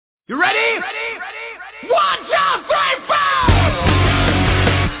You ready? Ready? 1, 2, 3, 4!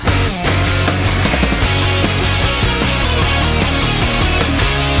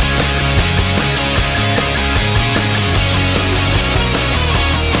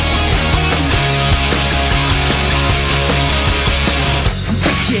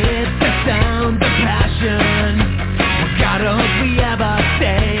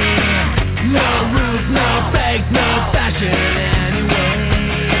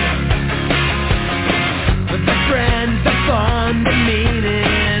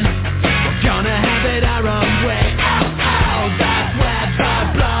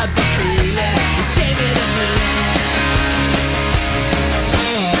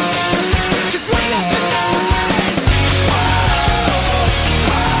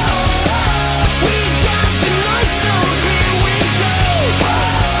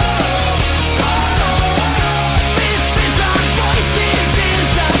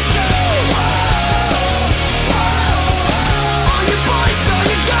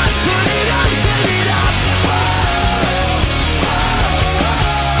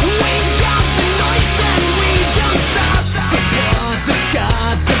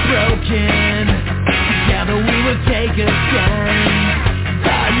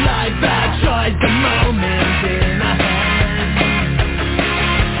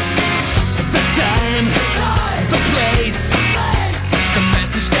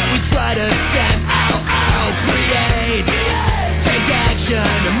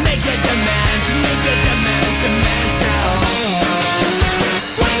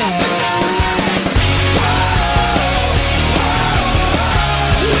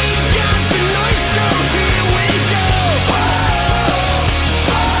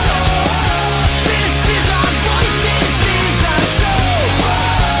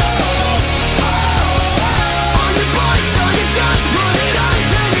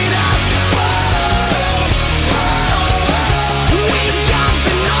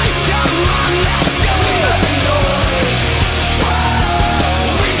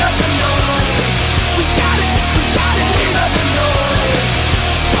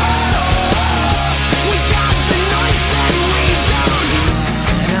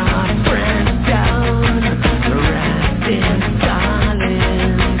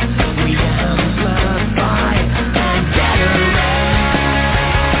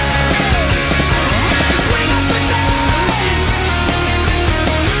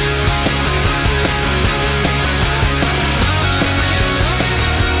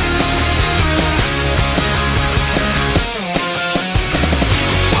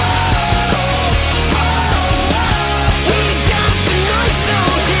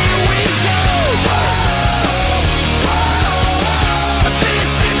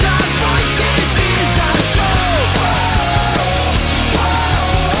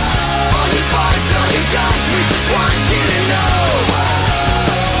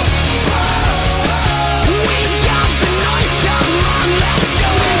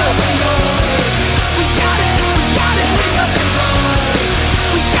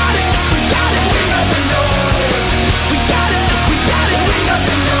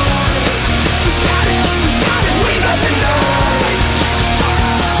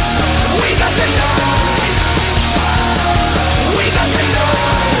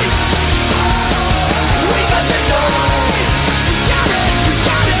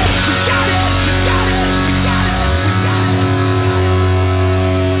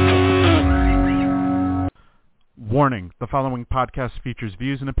 Warning, the following podcast features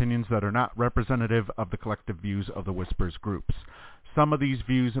views and opinions that are not representative of the collective views of the Whispers groups. Some of these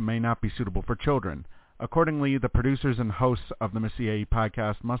views may not be suitable for children. Accordingly, the producers and hosts of the Missy AE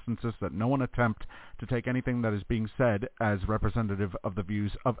podcast must insist that no one attempt to take anything that is being said as representative of the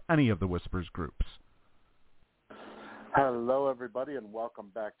views of any of the Whispers groups. Hello, everybody, and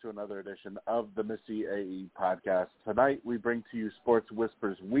welcome back to another edition of the Missy AE podcast. Tonight, we bring to you Sports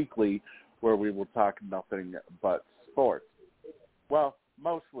Whispers Weekly, where we will talk nothing but sports. Well,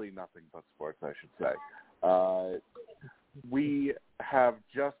 mostly nothing but sports, I should say. We have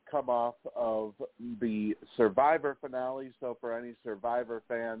just come off of the Survivor finale, so for any Survivor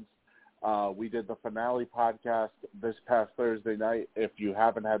fans, we did the finale podcast this past Thursday night. If you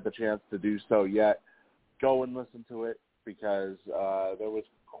haven't had the chance to do so yet, go and listen to it because there was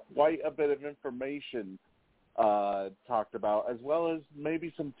quite a bit of information talked about, as well as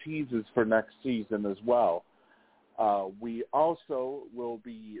maybe some teases for next season as well. We also will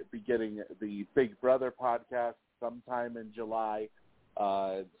be getting the Big Brother podcast sometime in July.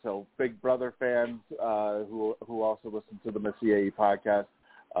 So Big Brother fans who also listen to the Missy AE podcast,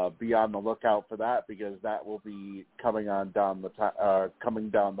 be on the lookout for that, because that will be coming down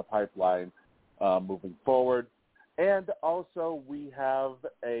the pipeline moving forward. And also we have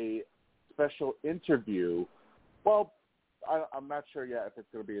a special interview. Well, I'm not sure yet if it's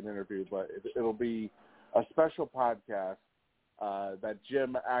going to be an interview, but it'll be a special podcast that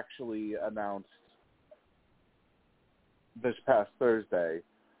Jim actually announced this past Thursday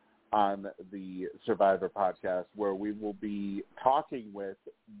on the Survivor podcast, where we will be talking with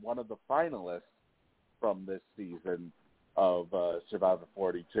one of the finalists from this season of Survivor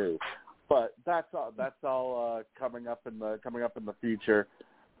 42. But that's all coming up in the future.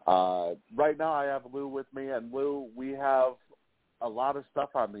 Right now, I have Lou with me, and Lou, we have a lot of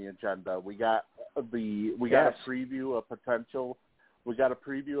stuff on the agenda. We got a preview of potential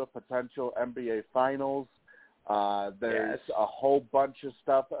NBA Finals. There's a whole bunch of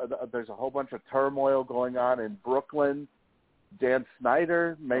stuff. There's a whole bunch of turmoil going on in Brooklyn. Dan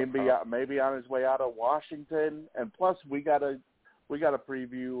Snyder maybe on his way out of Washington, and plus we got a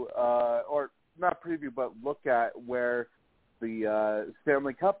preview, or not preview, but look at where the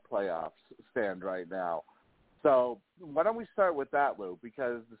Stanley Cup playoffs stand right now. So why don't we start with that, Lou?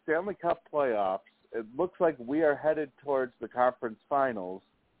 Because the Stanley Cup playoffs, it looks like we are headed towards the conference finals,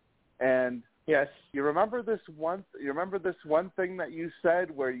 and yes, you remember this one thing that you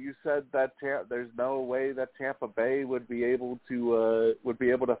said, where you said that there's no way that Tampa Bay would be able to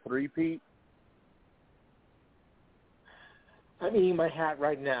three-peat? I'm eating my hat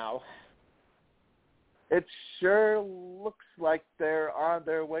right now. It sure looks like they're on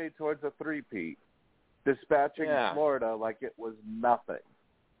their way towards a three-peat, dispatching Florida like it was nothing.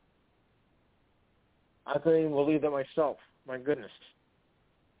 I couldn't even believe that myself. My goodness.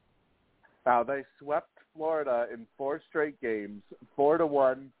 Now, they swept Florida in 4 straight games,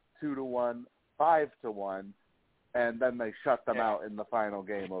 4-1, 2-1, 5-1, and then they shut them out in the final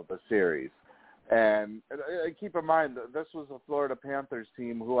game of the series. And keep in mind, this was a Florida Panthers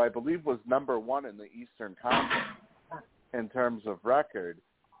team who I believe was number 1 in the Eastern Conference in terms of record.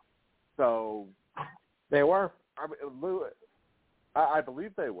 So they were. I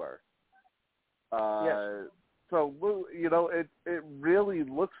believe they were. Yes. So, you know, it really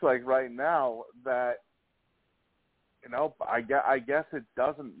looks like right now that, you know, I guess it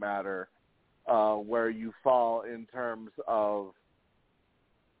doesn't matter where you fall in terms of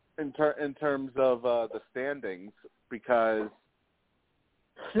the standings, because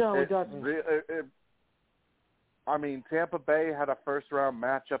it doesn't. I mean, Tampa Bay had a first-round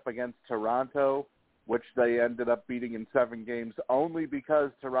matchup against Toronto, which they ended up beating in 7 games, only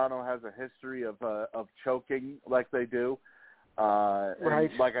because Toronto has a history of choking like they do. Right. And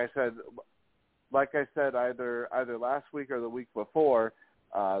like I said, either last week or the week before,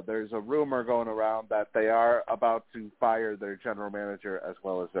 there's a rumor going around that they are about to fire their general manager as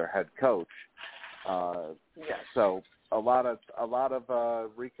well as their head coach. Yes. So a lot of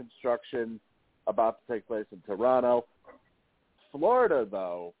reconstruction about to take place in Toronto. Florida,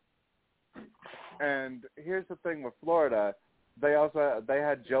 though, and here's the thing with Florida, they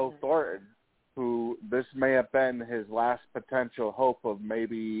had Joe Thornton, who this may have been his last potential hope of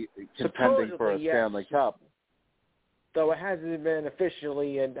maybe contending for a Stanley Cup. Though it hasn't been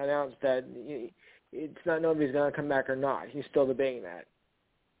officially announced that it's not known if he's going to come back or not. He's still debating that.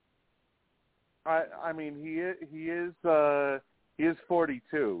 I mean, he is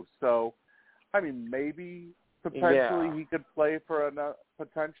 42, so I mean, maybe potentially he could play for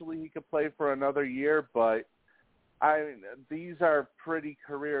another year, but I mean, these are pretty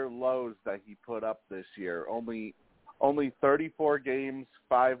career lows that he put up this year. Only 34 games,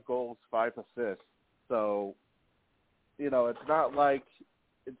 5 goals, 5 assists. So, you know, it's not like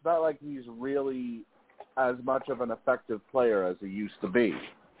he's really as much of an effective player as he used to be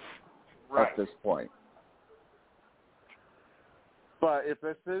at this point. But if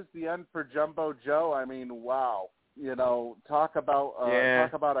this is the end for Jumbo Joe, I mean, wow. You know, talk about a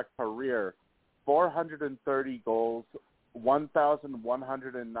career. 430 goals,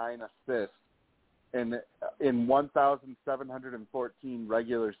 1,109 assists in 1,714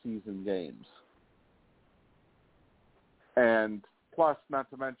 regular season games. And plus, not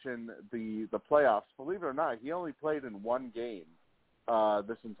to mention the playoffs. Believe it or not, he only played in 1 game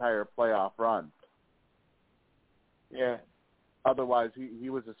this entire playoff run. Yeah. Otherwise, he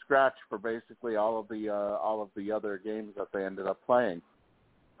was a scratch for basically all of the other games that they ended up playing.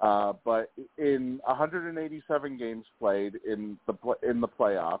 But in 187 games played in the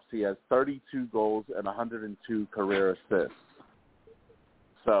playoffs, he has 32 goals and 102 career assists.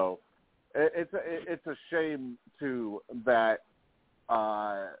 So it's a shame too that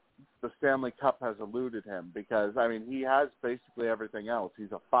the Stanley Cup has eluded him because, I mean, he has basically everything else.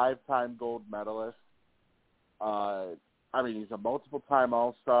 He's a 5-time gold medalist. I mean, he's a multiple-time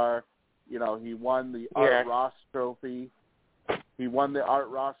All-Star. You know, he won the Art Ross Trophy. He won the Art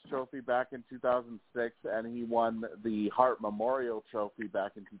Ross Trophy back in 2006, and he won the Hart Memorial Trophy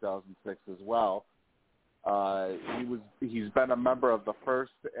back in 2006 as well. He's been a member of the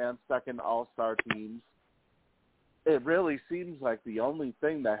first and second All-Star teams. It really seems like the only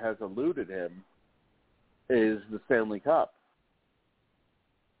thing that has eluded him is the Stanley Cup.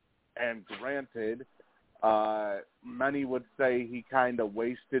 And granted, many would say he kind of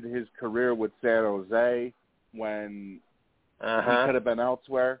wasted his career with San Jose when he could have been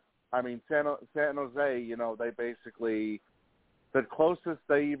elsewhere. I mean, San Jose, you know, they basically the closest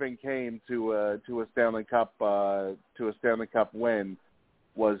they even came to a Stanley Cup win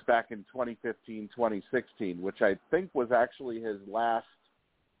was back in 2015-2016, which I think was actually his last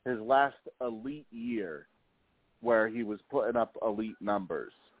elite year, where he was putting up elite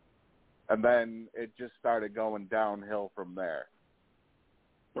numbers. And then it just started going downhill from there.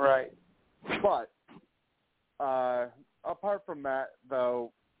 Right. But apart from that,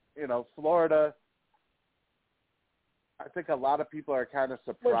 though, you know, Florida, I think a lot of people are kind of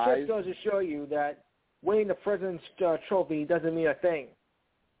surprised. Well, it just goes to show you that winning the President's Trophy doesn't mean a thing.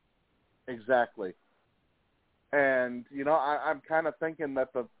 Exactly. And, you know, I'm kind of thinking that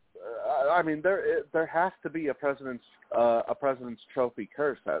I mean, there has to be a President's Trophy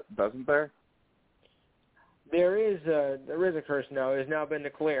curse, doesn't there? There is a curse now. It has now been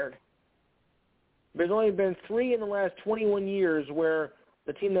declared. There's only been 3 in the last 21 years where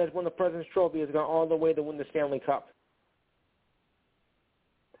the team that has won the President's Trophy has gone all the way to win the Stanley Cup.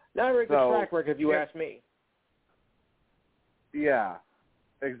 Not a very good track record, if you ask me. Yeah,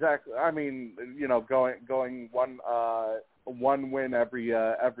 exactly. I mean, you know, going one win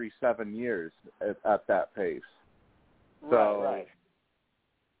every 7 years at that pace. So, right.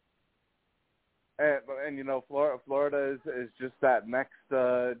 And you know, Florida is just that next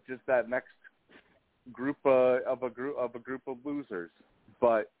group of losers.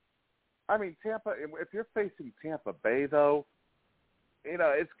 But I mean, Tampa. If you're facing Tampa Bay, though, you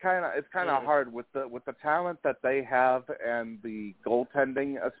know, it's kind of hard with the talent that they have and the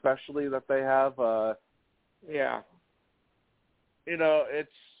goaltending, especially that they have. You know,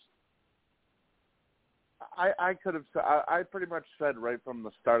 it's. I could have. I pretty much said right from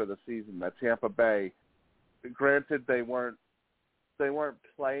the start of the season that Tampa Bay, granted they weren't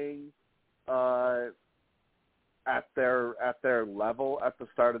playing at their level at the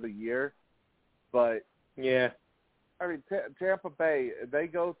start of the year, but I mean Tampa Bay, they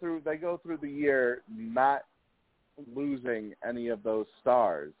go through the year not losing any of those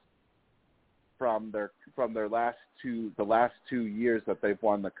stars from their last 2 years that they've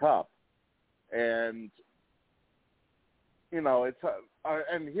won the Cup. And you know, it's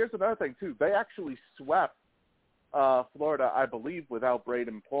and here's another thing too. They actually swept Florida, I believe, without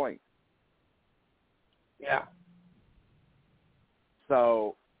Braden Point. Yeah.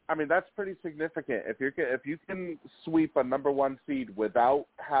 So, I mean, that's pretty significant. If you can sweep a number 1 seed without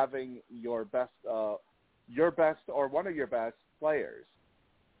having your best or one of your best players.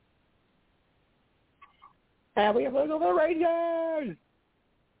 And we have to go to the Rangers.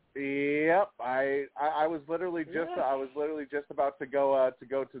 Yep, I was literally just about to go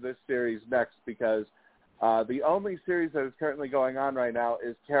to this series next because the only series that is currently going on right now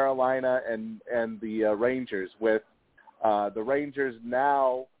is Carolina and the Rangers, with the Rangers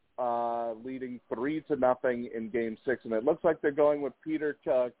now leading 3-0 in Game 6, and it looks like they're going with Peter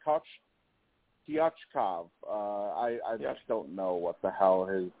Kochkov. I just don't know what the hell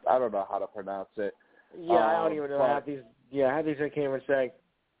I don't know how to pronounce it. Yeah, I don't even know how these I can't even say.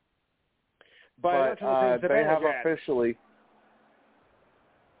 But they have officially.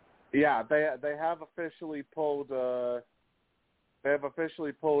 Yeah, they have officially pulled. They have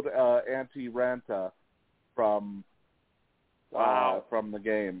officially pulled Antti Ranta from the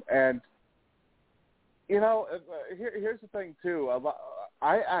game, and you know, here's the thing too.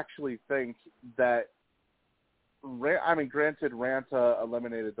 I actually think that. I mean, granted, Ranta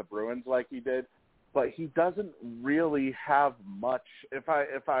eliminated the Bruins like he did, but he doesn't really have much. If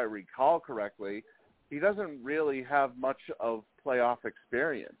I recall correctly, he doesn't really have much of playoff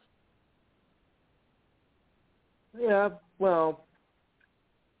experience. Yeah, well,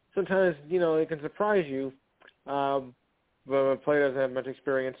 sometimes, you know, it can surprise you, but a player doesn't have much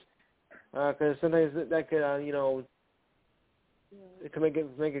experience, because sometimes that can, you know, it can make a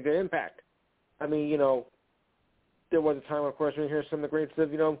good impact. I mean, you know, there was a time, of course, we didn't hear some of the greats of,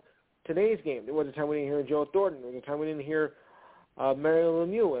 you know, today's game. There was a time we didn't hear Joe Thornton. There was a time we didn't hear Mario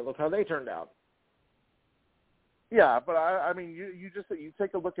Lemieux, and look how they turned out. Yeah, but I mean, you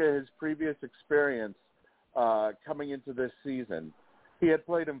take a look at his previous experience coming into this season. He had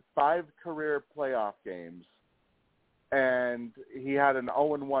played in 5 career playoff games, and he had an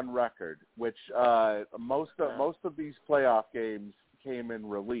 0-1 record, which most of these playoff games came in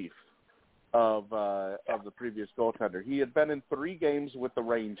relief of the previous goaltender. He had been in 3 games with the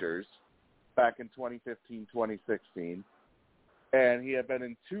Rangers back in 2015-2016, and he had been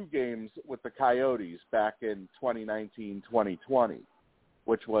in 2 games with the Coyotes back in 2019-2020,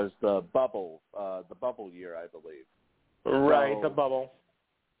 which was the bubble year, I believe. Right, So, the bubble.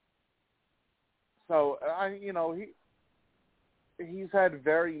 So he's had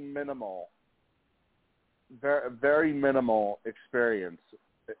very minimal experience,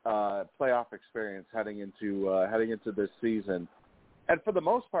 playoff experience heading into this season, and for the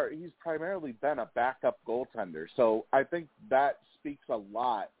most part, he's primarily been a backup goaltender. So I think that speaks a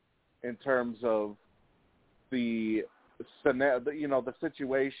lot in terms of the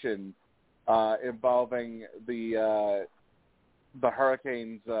situation involving the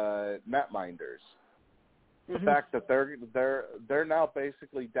Hurricanes netminders. The fact that they're now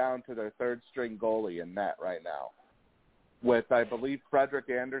basically down to their 3rd string goalie in net right now, with I believe Frederik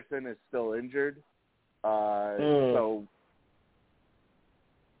Andersen is still injured. So,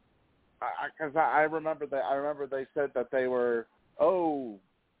 because I remember they said that they were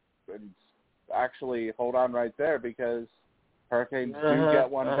and actually hold on right there because Hurricanes do get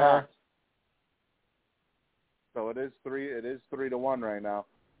one back. So it is 3-1 right now.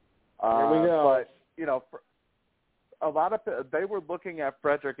 Here we go. But they were looking at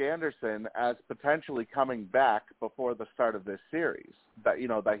Frederik Andersen as potentially coming back before the start of this series. That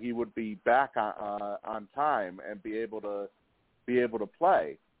he would be back on time and be able to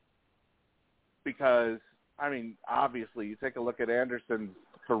play. Because obviously, you take a look at Andersen's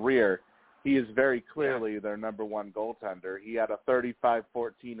career, he is very clearly their number 1 goaltender. He had a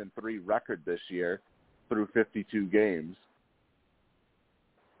 35-14-3 record this year through 52 games.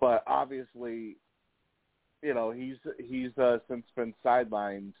 But obviously, he's since been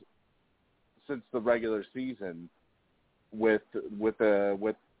sidelined since the regular season with the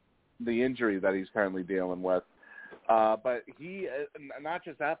injury that he's currently dealing with. But he, not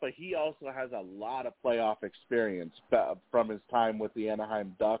just that, but he also has a lot of playoff experience from his time with the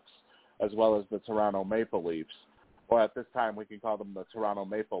Anaheim Ducks as well as the Toronto Maple Leafs. Or at this time, we can call them the Toronto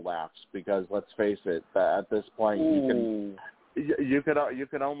Maple Laughs because let's face it, at this point, you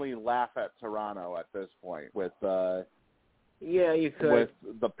can only laugh at Toronto at this point with you could.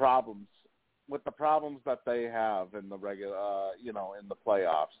 with the problems that they have in the regular in the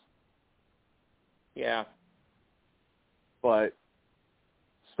playoffs. Yeah. But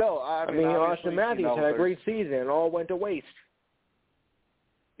still, I mean Austin Matthews had a great season. It all went to waste.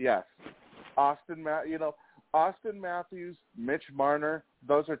 Yes. Austin Matthews, Mitch Marner,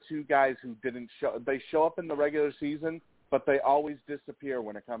 those are 2 guys who didn't show. They show up in the regular season, but they always disappear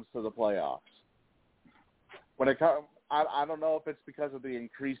when it comes to the playoffs. I don't know if it's because of the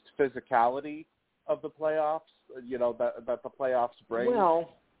increased physicality of the playoffs, that the playoffs bring.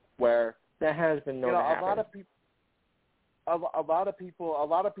 Well, where that has been known to happen. A lot of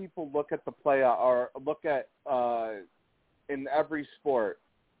people look at the playoff or look at in every sport.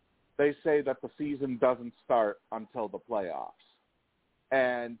 They say that the season doesn't start until the playoffs,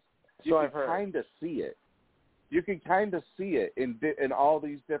 and you can kind of see it. You can kind of see it in all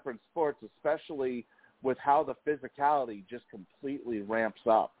these different sports, especially with how the physicality just completely ramps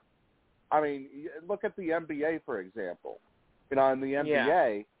up. I mean, look at the NBA, for example. In the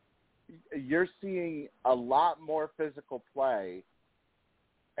NBA, you're seeing a lot more physical play,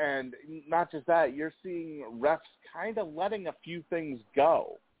 and not just that, you're seeing refs kind of letting a few things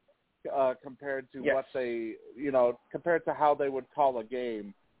go compared to what they, compared to how they would call a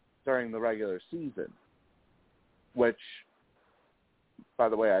game during the regular season. Which, by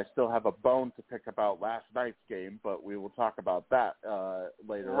the way, I still have a bone to pick about last night's game, but we will talk about that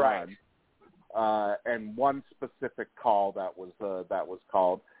later on. And one specific call that was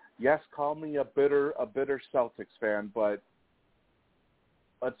called. Yes, call me a bitter Celtics fan, but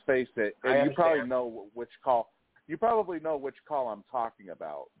let's face it, and you probably know which call. You probably know which call I'm talking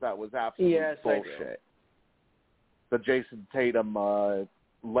about. That was absolute bullshit. The Jason Tatum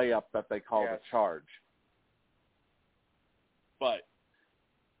layup that they called a charge. But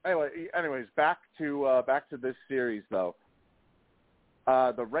anyways, back to this series though.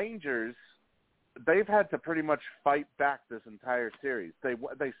 The Rangers, they've had to pretty much fight back this entire series.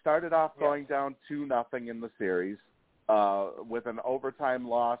 They started off going down 2-0 in the series, with an overtime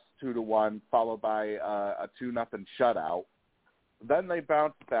loss 2-1, followed by a 2-0 shutout. Then they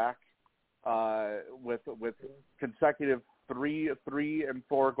bounced back with consecutive 3 and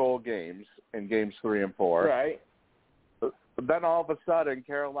 4 goal games in games 3 and 4. Right. Then all of a sudden,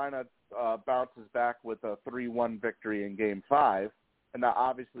 Carolina bounces back with a 3-1 victory in Game 5, and now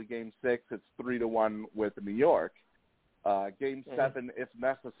obviously Game 6 it's 3-1 with New York. Game 7, if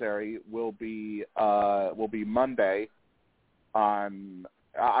necessary, will be Monday. On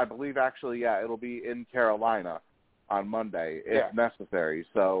I believe actually, it'll be in Carolina on Monday if necessary.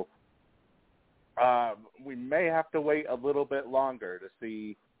 So we may have to wait a little bit longer to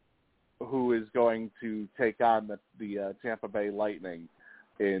see who is going to take on the Tampa Bay Lightning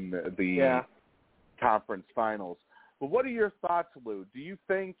in the conference finals. But what are your thoughts, Lou? Do you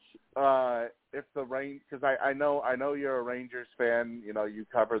think if the because I know you're a Rangers fan, you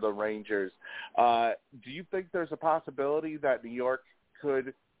cover the Rangers. Do you think there's a possibility that New York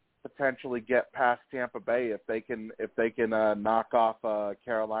could potentially get past Tampa Bay if they can knock off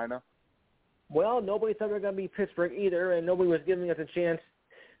Carolina? Well, nobody thought they were going to be Pittsburgh either, and nobody was giving us a chance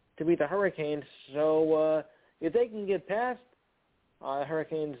to beat the Hurricanes. So if they can get past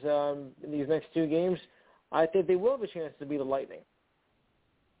Hurricanes in these next 2 games, I think they will have a chance to beat the Lightning.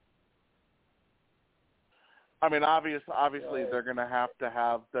 I mean, obviously, they're going to have to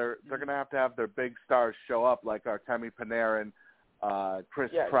have their big stars show up, like Artemi Panarin, Chris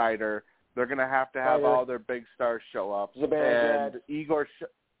Kreider. They're going to have all their big stars show up, Zibanejad. and Igor,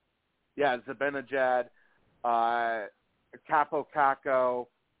 Zibanejad, Capo Caco,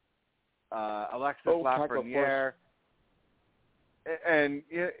 Alexis Lafreniere, and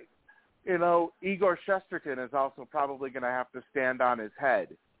Igor Shesterkin is also probably going to have to stand on his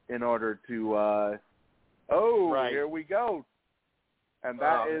head in order to. Here we go, and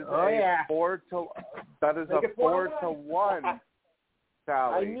that is a 4-1 tally.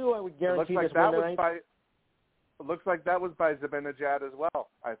 I knew I would guarantee this that win tonight. It looks like that was by Zibanejad as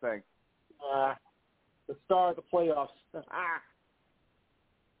well, I think. The star of the playoffs.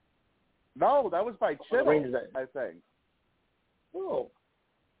 No, that was by Chittle, I think. Oh.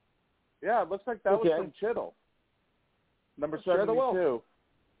 Yeah, it looks like that was from Chittle. Number 72.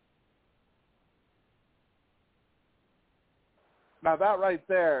 Now that right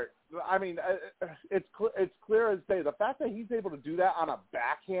there, I mean, it's clear as day. The fact that he's able to do that on a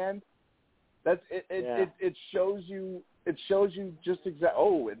backhand, it shows you just exactly.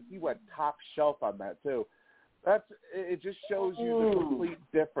 Oh, and he went top shelf on that too. It just shows you the complete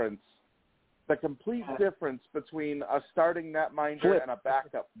difference. The complete difference between a starting netminder and a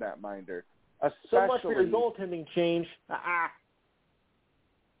backup netminder. Especially, so much for your goaltending change.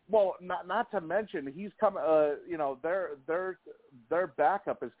 Well, not to mention he's come. Their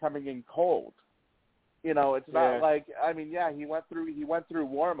backup is coming in cold. It's not like he went through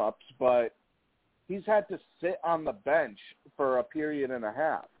warm-ups, but he's had to sit on the bench for a period and a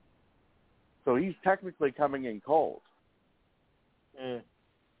half. So he's technically coming in cold.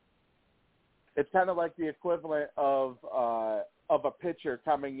 It's kind of like the equivalent of a pitcher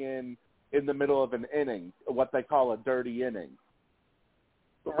coming in the middle of an inning, what they call a dirty inning.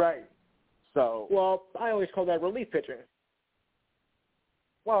 Right. So. Well, I always call that relief pitching.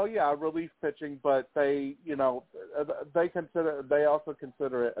 Well, yeah, relief pitching, but they also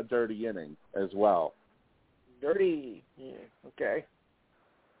consider it a dirty inning as well. Dirty. Yeah. Okay.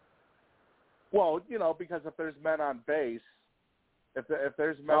 Well, because if there's men on base, if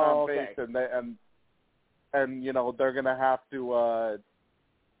there's men on base and they're going to have to.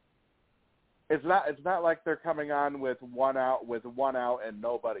 It's not like they're coming on with one out and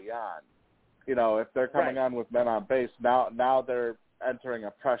nobody on. If they're coming on with men on base, now they're entering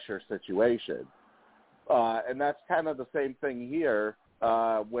a pressure situation. And that's kind of the same thing here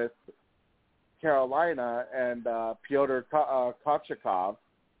with Carolina and Pyotr Kochetkov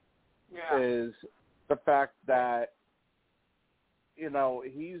is the fact that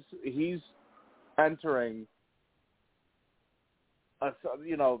he's entering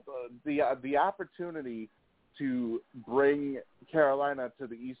the opportunity to bring Carolina to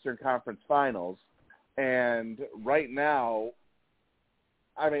the Eastern Conference Finals, and right now,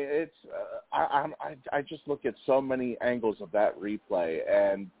 I mean, it's I just look at so many angles of that replay,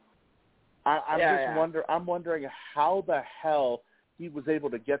 and I'm wondering how the hell he was able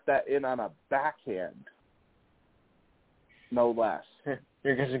to get that in on a backhand, no less.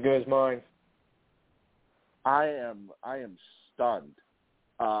 You're just as good as mine. I am stunned.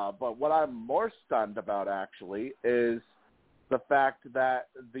 But what I'm more stunned about, actually, is the fact that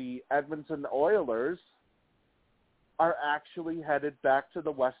the Edmonton Oilers are actually headed back to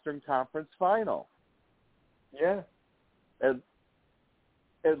the Western Conference Final. Yeah.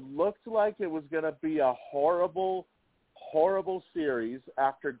 It looked like it was going to be a horrible horrible series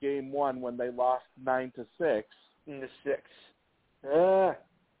after Game 1 when they lost 9-6 in the 6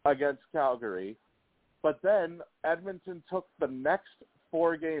 against Calgary. But then Edmonton took the next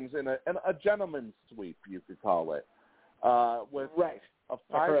 4 games in a gentleman's sweep, you could call it, with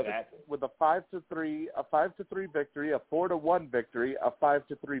a 5-3 victory, a 4-1 victory, a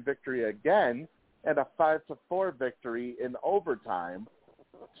 5-3 victory again, and a 5-4 victory in overtime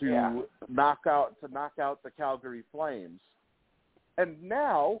to knock out the Calgary Flames. And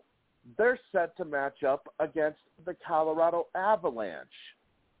now they're set to match up against the Colorado Avalanche.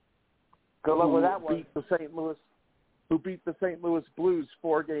 Good luck with that one. Who beat the St. Louis Blues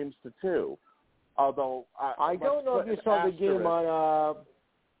 4-2. Although I don't know if you saw the game on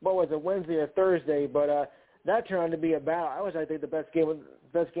Wednesday or Thursday, but that turned out to be a battle. I think the best game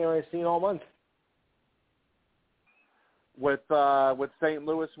I've seen all month. With St.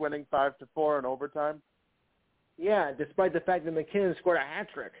 Louis winning 5-4 in overtime. Yeah, despite the fact that McKinnon scored a hat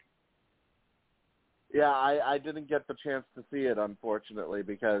trick. Yeah, I didn't get the chance to see it, unfortunately,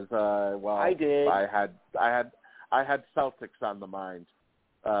 because I did. I had Celtics on the mind.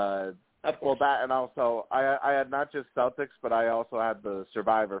 That, and also I had not just Celtics, but I also had the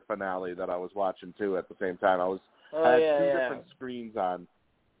Survivor finale that I was watching too at the same time. I had two different screens on.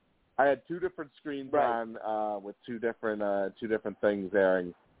 I had 2 different screens on with two different things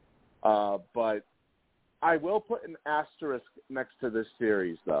airing. But I will put an asterisk next to this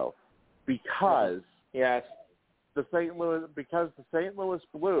series though, because the St. Louis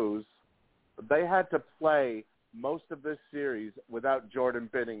Blues, they had to play most of this series without Jordan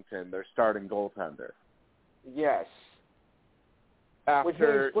Binnington, their starting goaltender. Yes. Which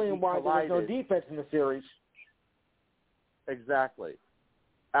may explain why there was no defense in the series. Exactly.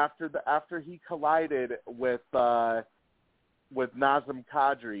 After he collided with Nazem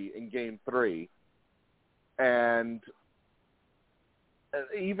Kadri in Game 3, and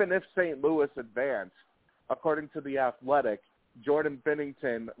even if St. Louis advanced, according to The Athletic, Jordan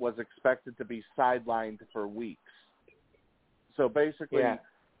Binnington was expected to be sidelined for weeks. So basically,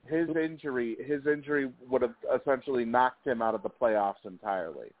 his injury would have essentially knocked him out of the playoffs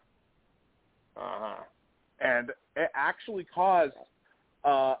entirely. And it actually caused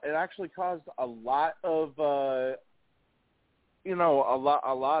a lot of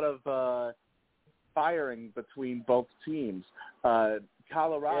firing between both teams.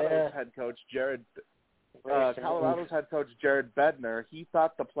 Colorado's head coach Jared Bednar, he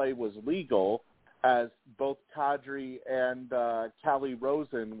thought the play was legal, as both Kadri and Calle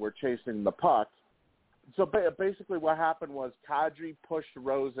Rosen were chasing the puck. So basically what happened was Kadri pushed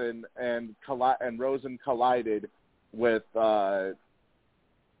Rosen, and Rosen collided with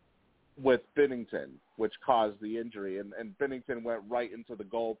Binnington, which caused the injury, and Binnington went right into the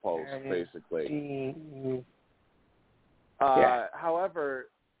goalpost, basically. However,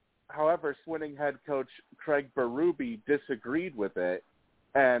 Swinning head coach Craig Berube disagreed with it,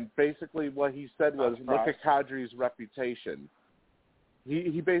 and basically what he said was, look at Kadri's reputation.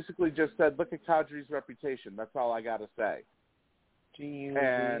 He basically just said, look at Kadri's reputation. That's all I got to say.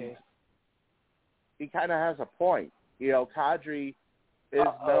 And he kind of has a point. You know, Kadri is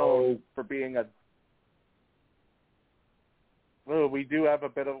known for being a. Oh, we do have a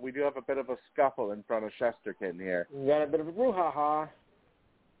bit of a scuffle in front of Shesterkin here. We got a bit of a brouhaha.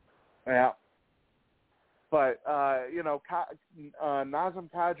 Yeah. But, Nazem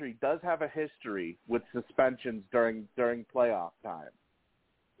Kadri does have a history with suspensions during playoff time.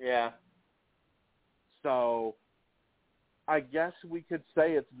 Yeah. So I guess we could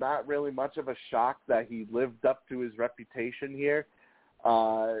say it's not really much of a shock that he lived up to his reputation here.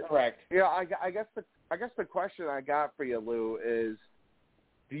 Correct. Yeah, I guess the question I got for you, Lou, is,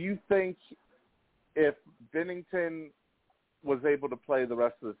 do you think if Binnington was able to play the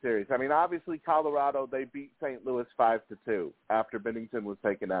rest of the series? I mean, obviously Colorado, they beat St. Louis 5-2 after Binnington was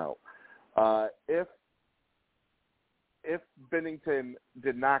taken out. If Binnington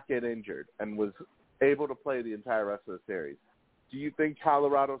did not get injured and was able to play the entire rest of the series, do you think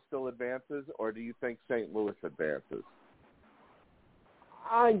Colorado still advances, or do you think St. Louis advances?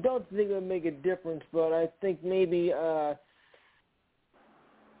 I don't think it would make a difference, but I think maybe the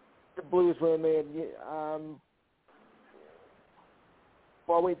Blues would have made.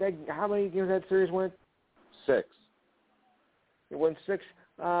 Well, wait, how many games that series went? 6. It went 6.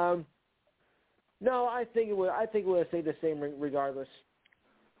 No, I think it would. I think it would have stayed the same regardless.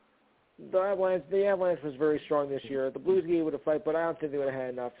 The Avalanche was very strong this year. The Blues gave it a fight, but I don't think they would have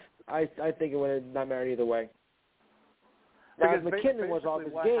had enough. I think it would have not mattered either way. Now, if McKinnon was off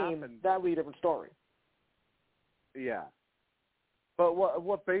his game, that would be a different story. Yeah. But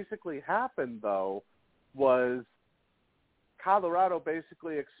what basically happened, though, was Colorado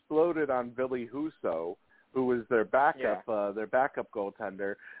basically exploded on Billy Huso, who was their backup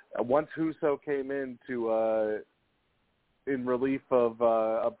goaltender. Once Huso came in in relief of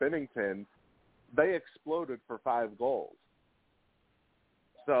Binnington, they exploded for 5 goals.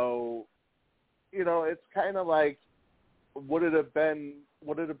 So, it's kind of like, would it have been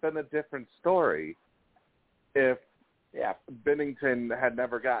a different story if Binnington had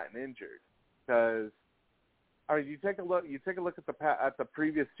never gotten injured? Because you take a look at the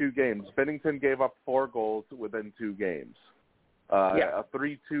previous 2 games. Binnington gave up 4 goals within 2 games. A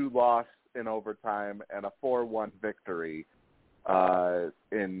 3-2 loss in overtime and a 4-1 victory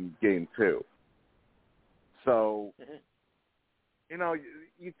in Game 2. So,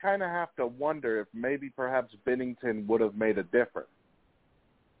 you kind of have to wonder if maybe perhaps Binnington would have made a difference,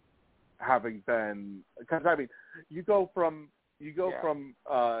 having been, because you go from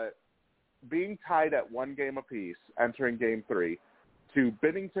being tied at 1 game apiece entering Game 3 to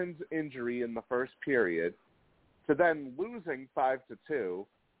Binnington's injury in the first period to then losing 5-2,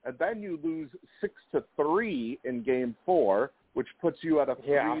 and then you lose 6-3 in Game 4, which puts you at a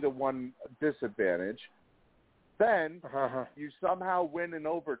 3-1 disadvantage. Then you somehow win in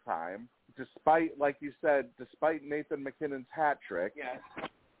overtime, despite, like you said, despite Nathan McKinnon's hat trick. Yes.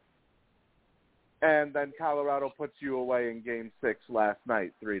 And then Colorado puts you away in Game 6 last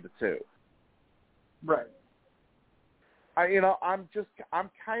night, 3-2. Right. I'm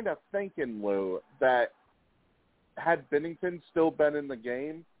kind of thinking, Lou, that had Binnington still been in the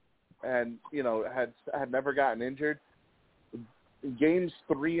game and, had never gotten injured, Games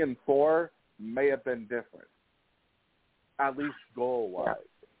 3 and 4 may have been different, at least goal-wise.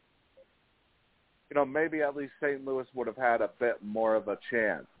 Maybe at least St. Louis would have had a bit more of a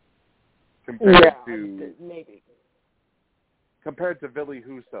chance compared to Billy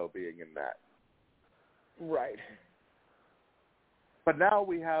Huso being in that. Right. But now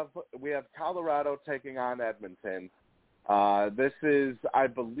we have Colorado taking on Edmonton. This is, I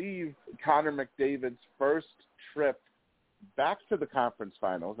believe, Connor McDavid's first trip back to the conference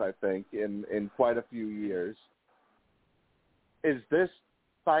finals, I think, in quite a few years. Is this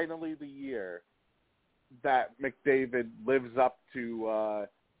finally the year that McDavid lives up to,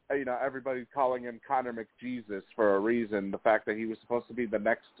 everybody calling him Connor McJesus for a reason, the fact that he was supposed to be the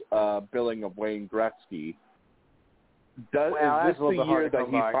next billing of Wayne Gretzky? Is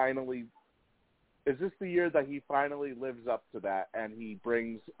this the year that he finally lives up to that and he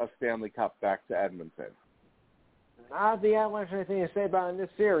brings a Stanley Cup back to Edmonton? Not the Avalanche anything to say about in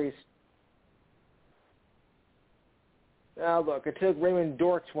this series. Look, it took Raymond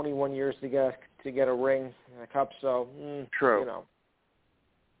Dork 21 years to get a ring and a cup, so true.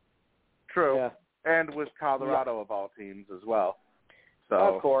 True. Yeah. And with Colorado of all teams as well. So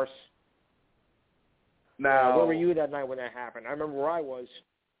of course. Now, where were you that night when that happened? I remember where I was.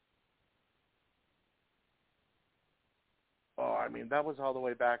 Oh, that was all the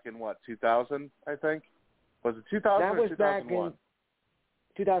way back in 2000, I think? Was it 2000 that or was 2001? Back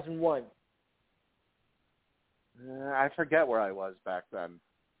in 2001. I forget where I was back then.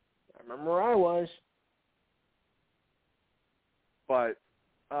 I remember where I was. But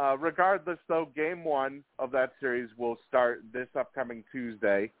regardless, though, Game 1 of that series will start this upcoming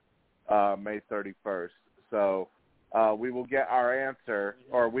Tuesday, May 31st. So we will get our answer,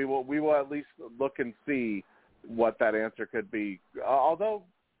 or we will at least look and see what that answer could be. Although,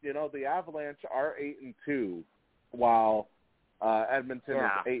 the Avalanche are 8-2, while Edmonton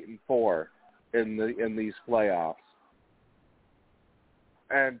is 8-4 in these playoffs.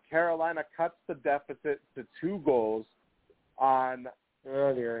 And Carolina cuts the deficit to 2 goals on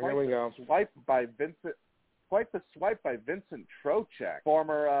here we go. Quite the swipe by Vincent Trocheck,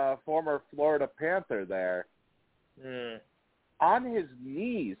 former Florida Panther there. On his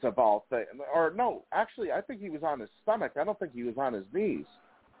knees, of all things. Or no, actually, I think he was on his stomach. I don't think he was on his knees.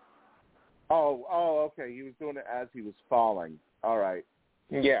 Oh, okay. He was doing it as he was falling. All right.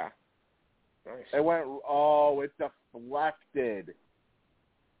 Yeah. Nice. It went, it deflected.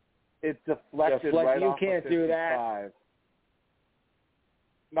 It deflected right off of 55. You can't do that.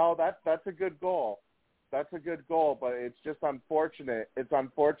 No, that's a good goal. That's a good goal, but it's just unfortunate. It's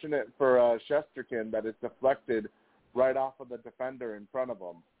unfortunate for Shesterkin that it deflected right off of the defender in front of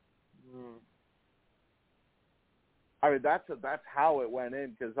him. That's how it went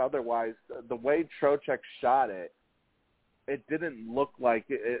in, because otherwise, the way Trocheck shot it, it didn't look like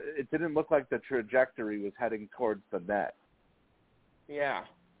it didn't look like the trajectory was heading towards the net. Yeah.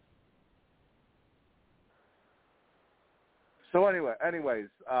 So anyways,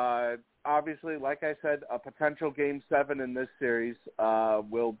 obviously, like I said, a potential Game 7 in this series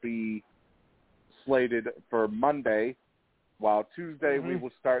will be slated for Monday, while Tuesday we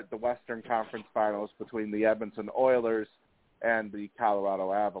will start the Western Conference Finals between the Edmonton Oilers and the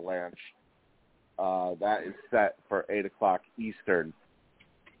Colorado Avalanche. That is set for 8 o'clock Eastern.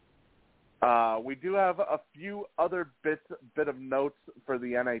 We do have a few other bit of notes for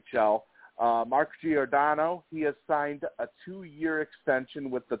the NHL. Mark Giordano, he has signed a 2-year extension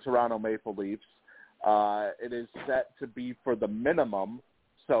with the Toronto Maple Leafs. It is set to be for the minimum,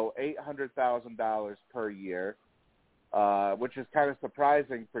 so $800,000 per year, which is kind of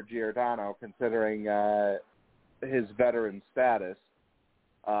surprising for Giordano considering his veteran status.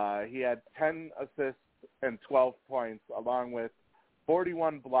 He had 10 assists and 12 points, along with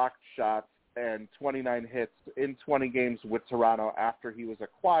 41 blocked shots and 29 hits in 20 games with Toronto after he was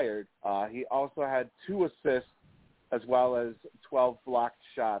acquired. He also had 2 assists as well as 12 blocked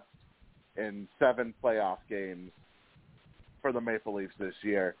shots in 7 playoff games for the Maple Leafs this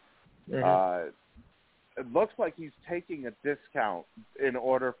year. It looks like he's taking a discount in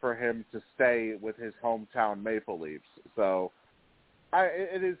order for him to stay with his hometown Maple Leafs. So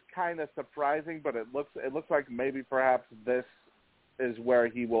it is kind of surprising, but it looks like maybe perhaps this is where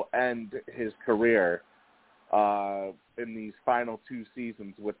he will end his career in these final 2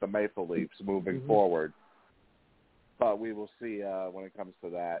 seasons with the Maple Leafs moving forward. But we will see when it comes to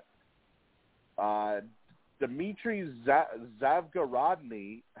that. Dmitry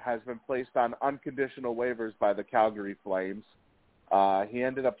Zavgorodny has been placed on unconditional waivers by the Calgary Flames. He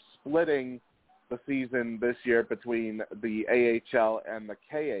ended up splitting the season this year between the AHL and the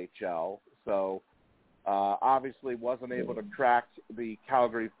KHL, so obviously wasn't able to crack the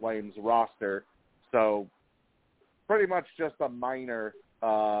Calgary Flames roster. So pretty much just a minor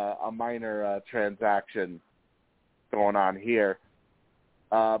transaction going on here.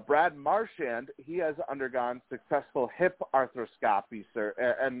 Brad Marchand, he has undergone successful hip arthroscopy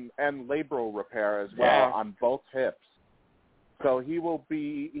and labral repair as well on both hips. So he will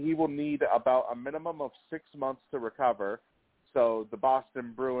need about a minimum of 6 months to recover. So the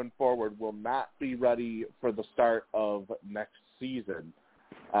Boston Bruin forward will not be ready for the start of next season.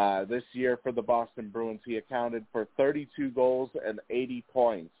 This year for the Boston Bruins, he accounted for 32 goals and 80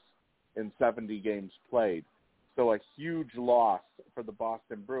 points in 70 games played. So a huge loss for the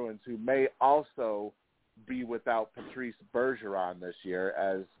Boston Bruins, who may also be without Patrice Bergeron this year,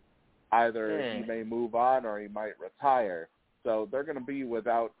 as either he may move on or he might retire. So they're going to be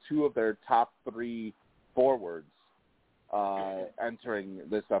without 2 of their top 3 forwards entering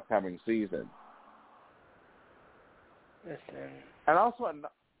this upcoming season. And also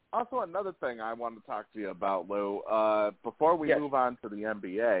another thing I want to talk to you about, Lou, before we move on to the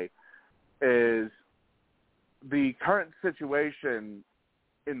NBA, is the current situation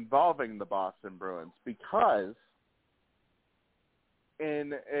involving the Boston Bruins, because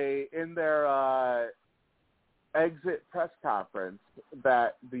in their exit press conference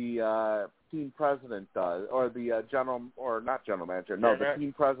that the team president does, or the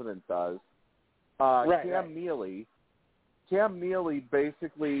team president does, Cam Neely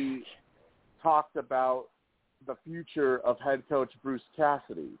basically talked about the future of head coach Bruce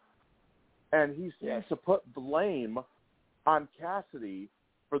Cassidy. And he seems to put blame on Cassidy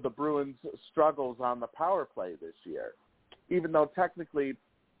for the Bruins' struggles on the power play this year, even though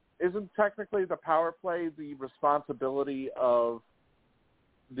isn't the power play the responsibility of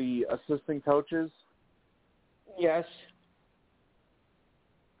the assistant coaches? Yes.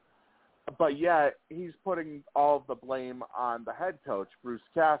 But yet he's putting all of the blame on the head coach, Bruce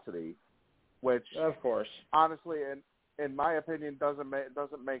Cassidy, which, of course, honestly, in my opinion, doesn't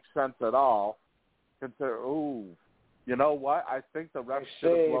make sense at all. You know what? I think the ref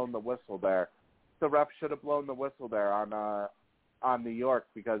should have blown the whistle there. The ref should have blown the whistle there on New York,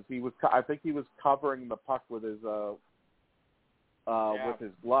 because I think he was covering the puck with his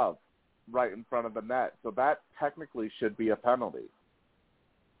glove right in front of the net. So that technically should be a penalty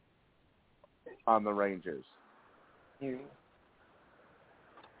on the Rangers.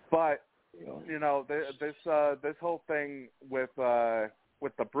 But you know, this whole thing with the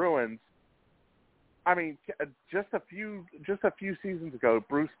Bruins, I mean, just a few seasons ago,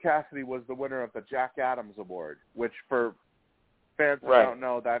 Bruce Cassidy was the winner of the Jack Adams Award, which, for fans who don't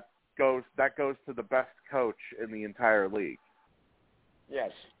know, that goes to the best coach in the entire league.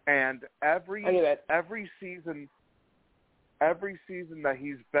 Yes. And every season that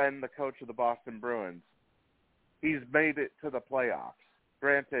he's been the coach of the Boston Bruins, he's made it to the playoffs.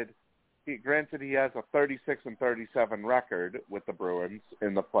 Granted, he has a 36-37 record with the Bruins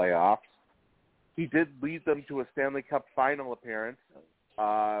in the playoffs. He did lead them to a Stanley Cup final appearance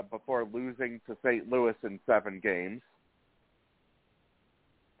before losing to St. Louis in 7 games.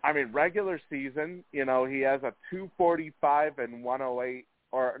 I mean, regular season, he has a 245 and 108,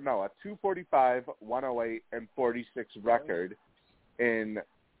 a 245, 108, and 46 record in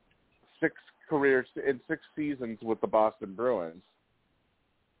 6 seasons with the Boston Bruins.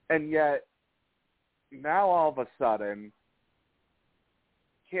 And yet, now all of a sudden,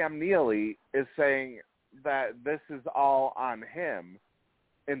 Cam Neely is saying that this is all on him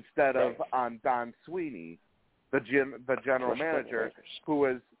instead of on Don Sweeney, the general manager, who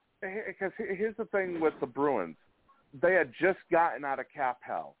is – because here's the thing with the Bruins. They had just gotten out of cap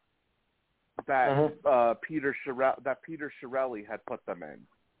hell that Peter Chiarelli had put them in.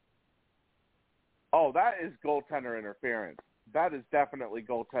 Oh, that is goaltender interference. That is definitely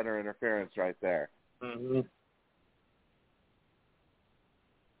goaltender interference right there. Mm-hmm.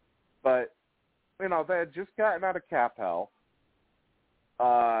 But, they had just gotten out of cap hell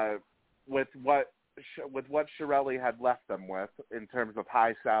with what Chiarelli had left them with in terms of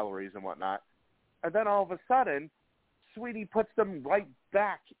high salaries and whatnot. And then all of a sudden, Sweeney puts them right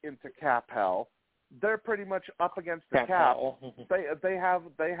back into cap hell. They're pretty much up against the cap. They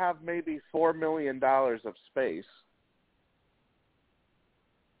have maybe $4 million of space.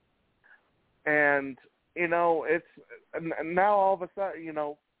 And, it's now all of a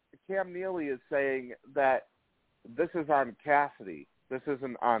sudden, Cam Neely is saying that this is on Cassidy. This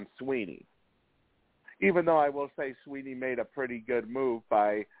isn't on Sweeney. Even though I will say Sweeney made a pretty good move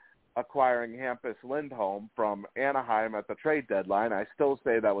by acquiring Hampus Lindholm from Anaheim at the trade deadline, I still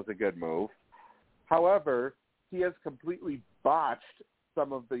say that was a good move. However, he has completely botched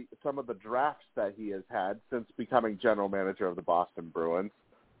some of the drafts that he has had since becoming general manager of the Boston Bruins.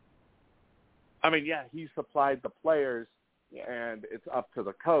 I mean, yeah, he supplied the players, and it's up to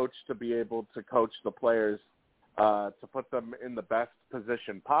the coach to be able to coach the players to put them in the best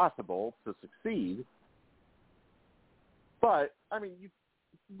position possible to succeed. But I mean,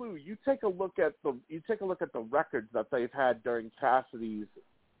 you take a look at the records that they've had during Cassidy's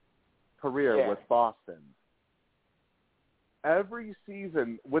career with Boston. Every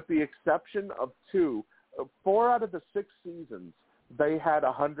season, with the exception of 4 out of the 6 seasons, they had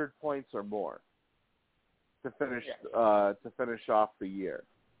 100 points or more to finish off the year.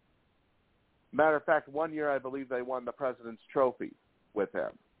 Matter of fact, one year I believe they won the President's Trophy with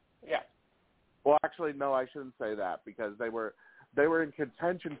him. Yeah. Well, actually, no, I shouldn't say that because they were in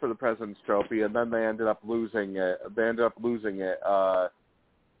contention for the President's Trophy, and then they ended up losing it.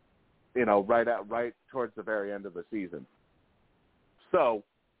 Right towards the very end of the season. So,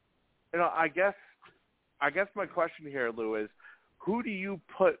 I guess my question here, Lou, is who do you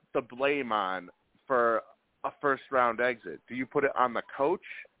put the blame on for a first-round exit? Do you put it on the coach,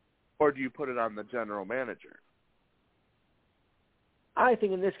 or do you put it on the general manager? I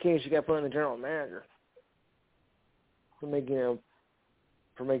think in this case you got to put on the general manager for making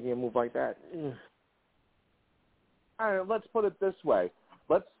a move like that. All right, let's put it this way.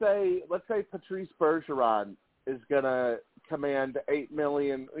 Let's say Patrice Bergeron is going to command $7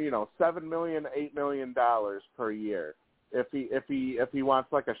 million, $8 million per year if he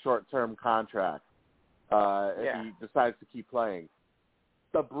wants like a short-term contract. If he decides to keep playing.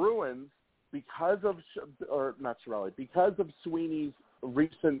 The Bruins, because of Sweeney's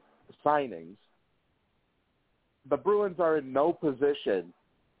recent signings, the Bruins are in no position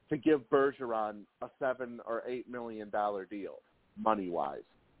to give Bergeron a $7 or $8 million deal, money-wise.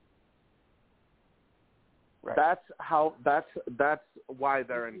 Right. That's why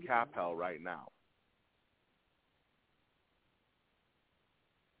they're in cap hell right now.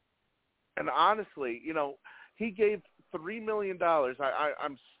 And honestly, he gave $3 million.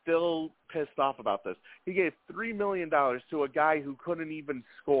 I'm still pissed off about this. He gave $3 million to a guy who couldn't even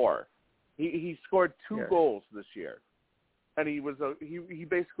score. He scored 2 goals this year, and he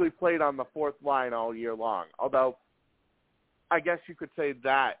basically played on the fourth line all year long. Although, I guess you could say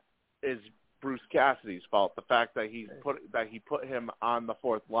that is Bruce Cassidy's fault, the fact that he put him on the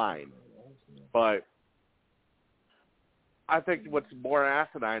fourth line. But I think what's more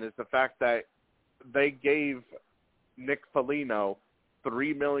asinine is the fact that they gave Nick Foligno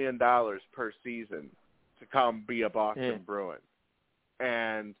 $3 million per season to come be a Boston Bruin.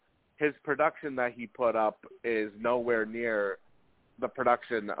 And his production that he put up is nowhere near the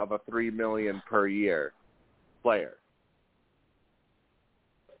production of a $3 million per year player.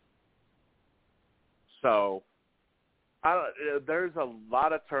 So there's a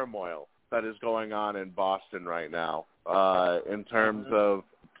lot of turmoil that is going on in Boston right now in terms of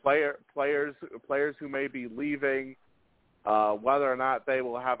players who may be leaving, whether or not they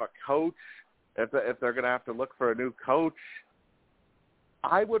will have a coach, if they're going to have to look for a new coach.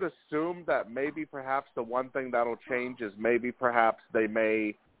 I would assume that maybe perhaps the one thing that'll change is maybe perhaps they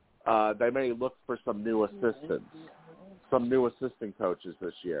may they may look for some new assistants, some new assistant coaches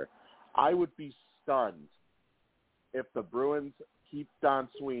this year. I would be stunned if the Bruins keep Don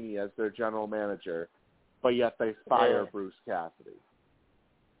Sweeney as their general manager, but yet they fire Bruce Cassidy.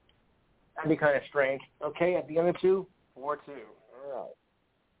 That'd be kind of strange. Okay, at the other two, 4-2. All right.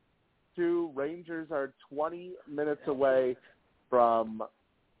 Rangers are 20 minutes away from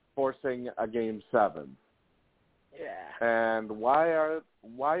forcing a Game 7. Yeah. And why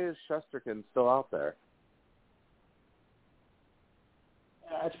is Shesterkin still out there?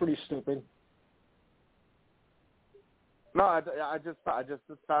 That's pretty stupid. No, I just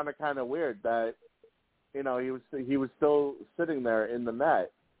found it kind of weird that, you know, he was still sitting there in the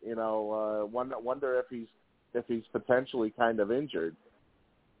net. You know, wonder if he's potentially kind of injured.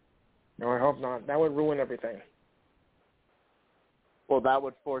 No, I hope not. That would ruin everything. Well, that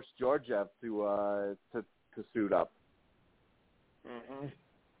would force Georgiev to suit up. Mm-hmm.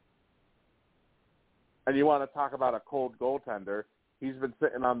 And you want to talk about a cold goaltender? He's been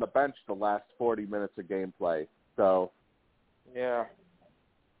sitting on the bench the last 40 minutes of gameplay. So, yeah.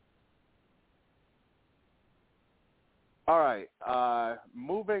 All right.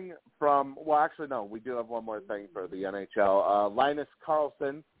 Moving from – well, actually, no. We do have one more thing for the NHL. Linus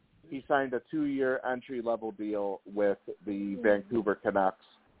Karlsson, he signed a 2-year entry-level deal with the Vancouver Canucks.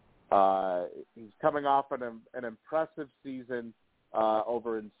 He's coming off an impressive season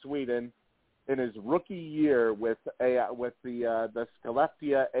over in Sweden. In his rookie year with the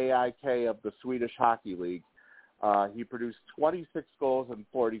Skellefteå AIK of the Swedish Hockey League, he produced 26 goals and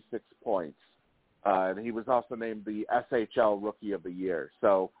 46 points. And he was also named the SHL Rookie of the Year.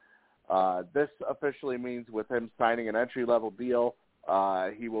 So this officially means with him signing an entry-level deal,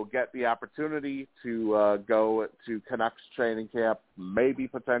 he will get the opportunity to go to Canucks training camp, maybe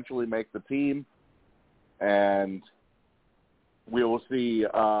potentially make the team, and we will see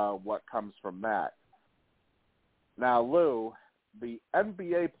what comes from that. Now, Lou, the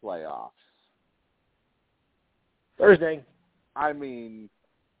NBA playoffs. Thursday. I mean,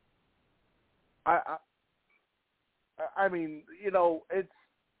 I mean, you know, it's.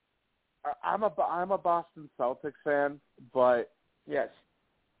 I'm a Boston Celtics fan, but yes,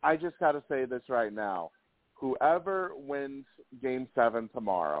 I just got to say this right now: whoever wins Game 7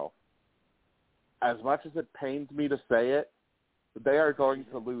 tomorrow, as much as it pains me to say it, they are going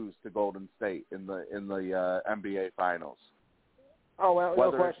to lose to Golden State in the NBA Finals. Oh well,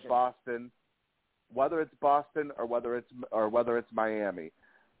 whether no it's question. whether it's Boston or whether it's Miami,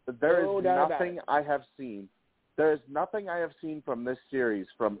 there is nothing I have seen. There is nothing I have seen from this series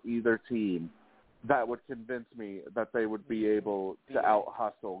from either team that would convince me that they would be able to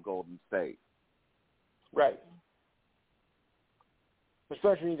out-hustle Golden State. Right.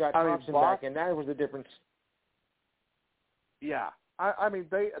 Especially when you got Thompson back, and that was the difference. Yeah. I mean,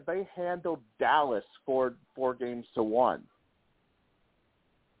 they handled Dallas 4 games to 1.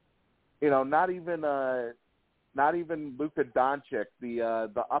 You know, not even Luka Doncic, the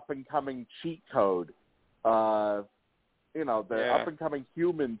up and coming cheat code. You know, the up and coming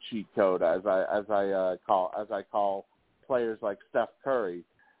human cheat code, as I call players like Steph Curry.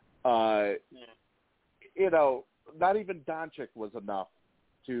 You know, not even Doncic was enough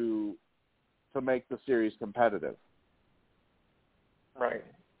to make the series competitive. Right.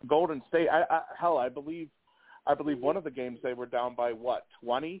 Golden State, I believe one of the games they were down by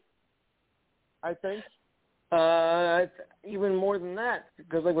 20, I think. Even more than that,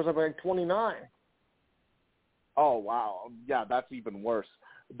 because they was up like 29. Oh wow, yeah, that's even worse.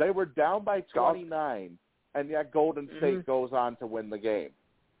 They were down by 29, and yet Golden State goes on to win the game.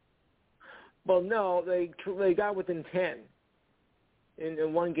 Well, no, they got within 10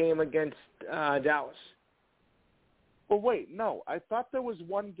 in one game against Dallas. Well, wait, no. I thought there was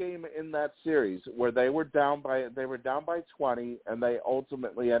one game in that series where they were down by 20, and they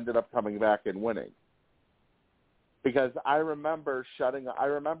ultimately ended up coming back and winning. Because I remember shutting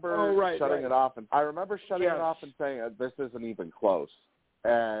it off, and I remember shutting it off and saying this isn't even close.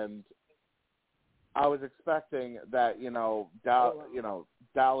 And I was expecting that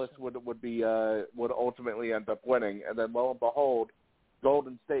Dallas would ultimately end up winning, and then lo and behold,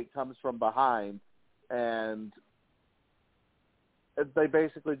 Golden State comes from behind, and they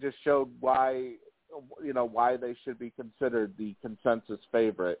basically just showed why they should be considered the consensus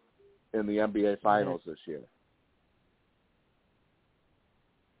favorite in the NBA Finals this year.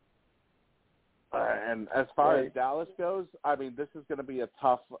 And as far as Dallas goes, I mean, this is going to be a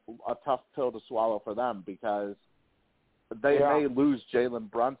tough pill to swallow for them because they may lose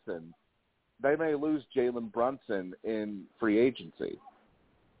Jalen Brunson. They may lose Jalen Brunson in free agency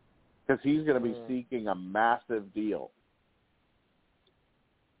because he's going to be seeking a massive deal.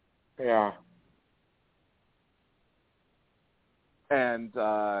 Yeah. And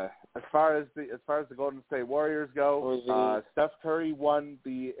as far as the Golden State Warriors go, Steph Curry won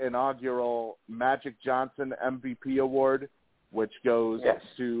the inaugural Magic Johnson MVP award, which goes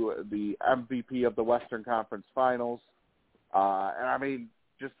to the MVP of the Western Conference Finals. And I mean,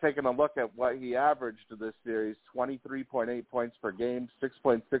 just taking a look at what he averaged to this series: 23.8 points per game,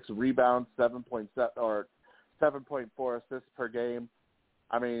 6.6 rebounds, 7.4 assists per game.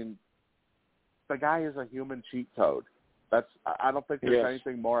 I mean, the guy is a human cheat code. I don't think there's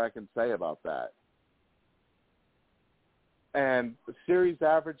anything more I can say about that. And the series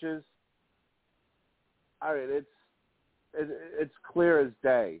averages, I mean, it's clear as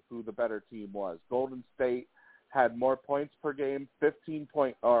day who the better team was. Golden State had more points per game,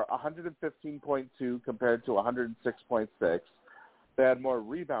 115.2 compared to 106.6. They had more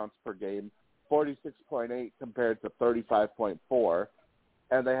rebounds per game, 46.8 compared to 35.4.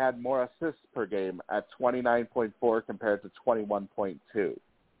 And they had more assists per game at 29.4 compared to 21.2.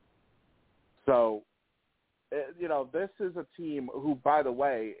 So, you know, this is a team who, by the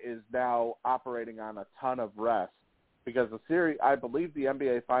way, is now operating on a ton of rest because the series, I believe the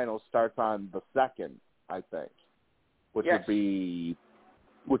NBA Finals starts on the 2nd, I think, which would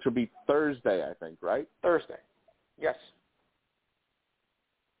be Thursday, I think, right? Thursday. Yes.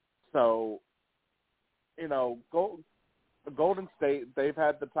 So, you know, Golden State, they've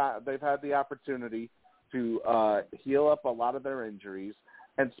had the opportunity to heal up a lot of their injuries.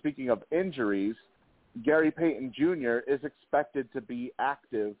 And speaking of injuries, Gary Payton Jr. is expected to be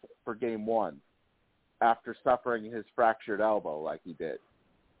active for Game 1 after suffering his fractured elbow like he did.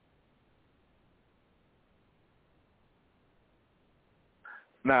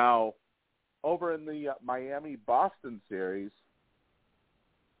 Now, over in the Miami-Boston series,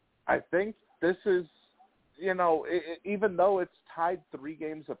 I think this is, you know, even though it's tied 3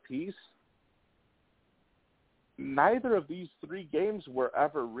 games apiece, neither of these 3 games were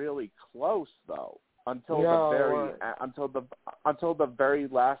ever really close, though, until the very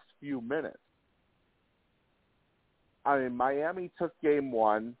last few minutes. I mean, Miami took Game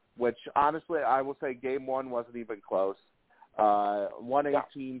 1, which honestly I will say Game 1 wasn't even close,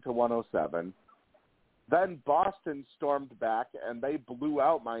 118 to 107. Then Boston stormed back, and they blew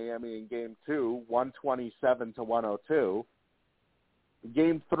out Miami in Game 2, 127 to 102.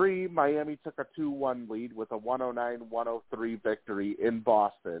 Game 3, Miami took a 2-1 lead with a 109-103 victory in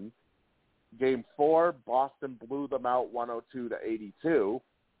Boston. Game 4, Boston blew them out 102 to 82.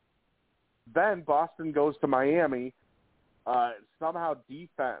 Then Boston goes to Miami. Somehow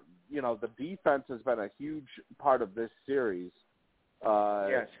defense, you know, the defense has been a huge part of this series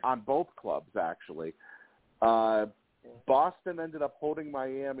on both clubs, actually. Boston ended up holding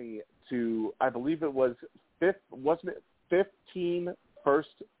Miami to, I believe it was 15 first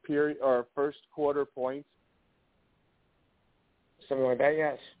quarter points? Something like that,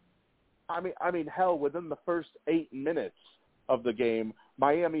 yes. I mean, hell, within the first 8 minutes of the game,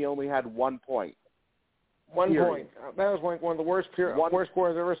 Miami only had 1 point. 1 point. That was like one of the worst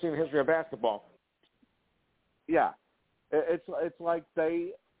quarters I've ever seen in the history of basketball. Yeah. It's like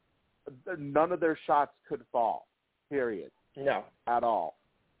none of their shots could fall, period. No. At all.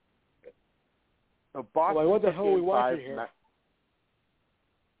 So Boston, well, what the hell are we watching here?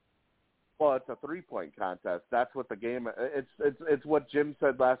 Well, it's a 3-point contest. That's what the game. It's what Jim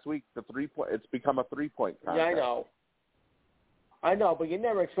said last week. It's become a 3-point contest. Yeah, I know, but you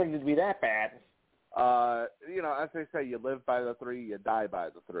never expected it to be that bad. You know, as they say, you live by the 3, you die by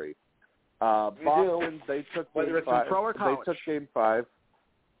the 3. Boston, they took Whether it's in pro or college. They took Game 5.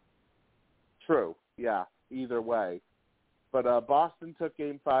 True, yeah, either way. But Boston took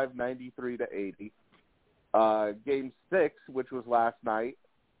Game 5, 93 to 80. Game 6, which was last night,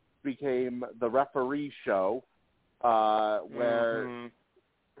 became the referee show, where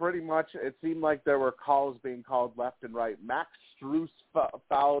pretty much it seemed like there were calls being called left and right. Max Strus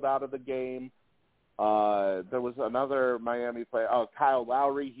fouled out of the game. There was another Miami player, Kyle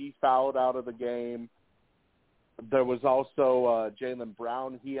Lowry, he fouled out of the game. There was also Jaylen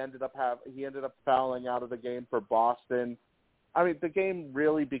Brown. He ended up fouling out of the game for Boston. I mean, the game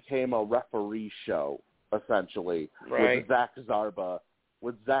really became a referee show, essentially, right. with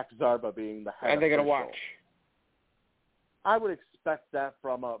Zach Zarba being the head and they're official. going to watch. I would expect that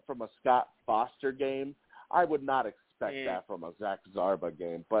from a Scott Foster game. I would not expect that from a Zach Zarba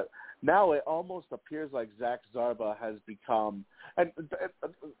game. But now it almost appears like Zach Zarba has become – and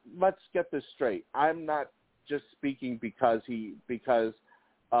let's get this straight. I'm not just speaking because he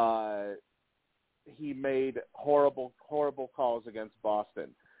made horrible calls against Boston.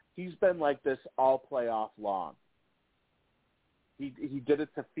 He's been like this all playoff long. He did it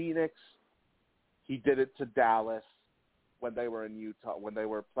to Phoenix. He did it to Dallas when they were in Utah, when they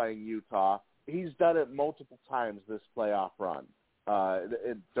were playing Utah. He's done it multiple times this playoff run,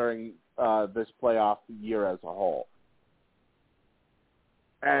 during this playoff year as a whole.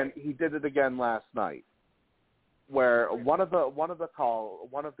 And he did it again last night, where one of the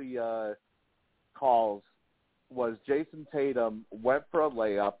calls was Jason Tatum went for a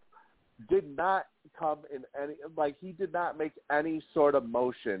layup, did not come in any, like, he did not make any sort of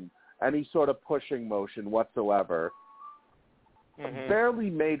motion, any sort of pushing motion whatsoever. Mm-hmm.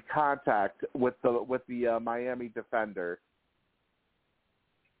 Barely made contact with the Miami defender,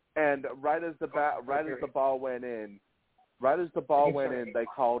 and right as the ball went in, they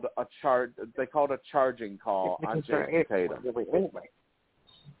called a charging call on Jason Tatum.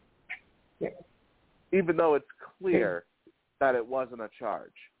 Even though it's clear that it wasn't a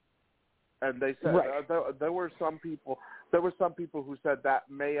charge. And they said there were some people who said that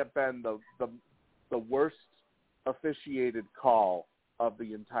may have been the worst officiated call of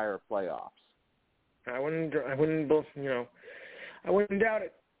the entire playoffs. I wouldn't doubt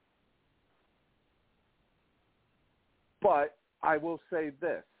it. But I will say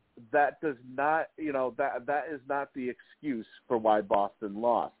this: that does not, that is not the excuse for why Boston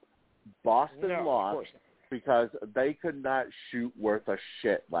lost. Boston lost because they could not shoot worth a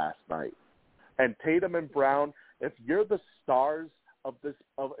shit last night. And Tatum and Brown, if you're the stars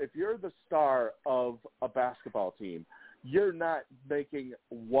if you're the star of a basketball team, you're not making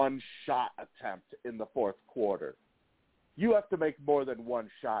one shot attempt in the fourth quarter. You have to make more than one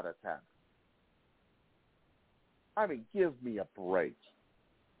shot attempt. I mean, give me a break.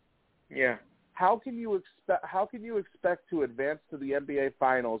 Yeah. How can you expect to advance to the NBA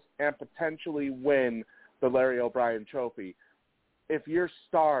Finals and potentially win the Larry O'Brien Trophy if your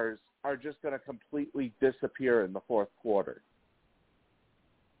stars are just going to completely disappear in the fourth quarter?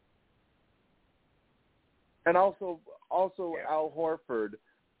 And also Al Horford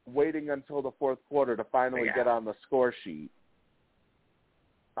waiting until the fourth quarter to finally get on the score sheet.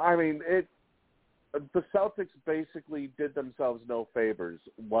 I mean, the Celtics basically did themselves no favors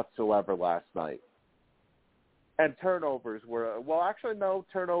whatsoever last night. And turnovers were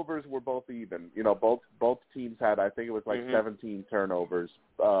turnovers were both even. Both teams had, I think it was 17 turnovers,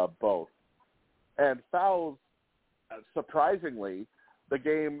 both. And fouls, surprisingly, the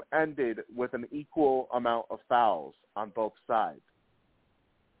game ended with an equal amount of fouls on both sides.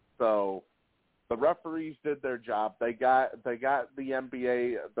 So the referees did their job. They got the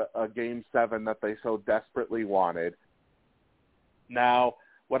NBA a Game 7 that they so desperately wanted. Now,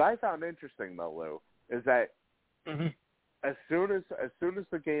 what I found interesting though, Lou, is that as soon as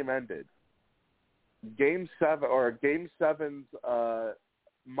the game ended, Game 7's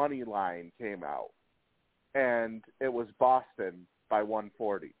money line came out, and it was Boston by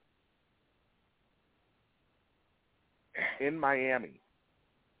 140 in Miami.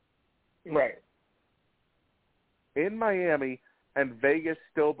 Right. In Miami, and Vegas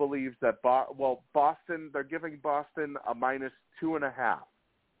still believes that Boston, they're giving Boston a -2.5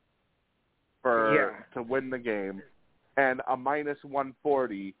 to win the game, and a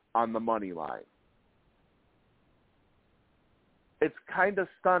 -140 on the money line. It's kind of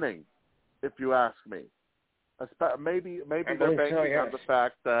stunning, if you ask me. Maybe they're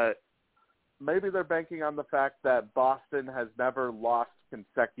banking on the fact that Boston has never lost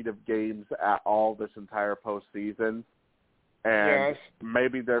consecutive games at all this entire postseason, and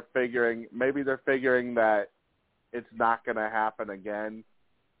maybe they're figuring that it's not going to happen again.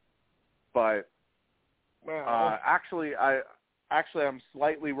 But actually, I'm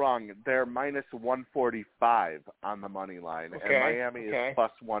slightly wrong. They're -145 on the money line, and Miami is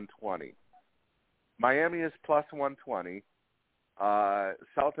 +120. Miami is +120.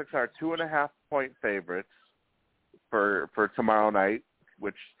 Celtics are 2.5-point favorites for tomorrow night,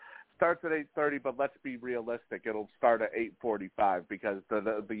 which starts at 8:30. But let's be realistic; it'll start at 8:45 because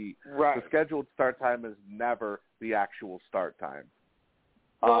the scheduled start time is never the actual start time.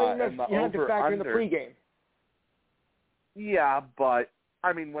 Well, you have to factor in the pregame. Yeah, but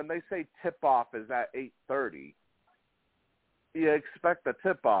I mean, when they say tip-off is at 8:30. You expect the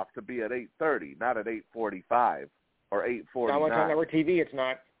tip-off to be at 8:30, not at 8:45 or 8:49. Not much on network TV, it's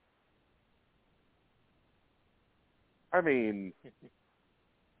not. I mean,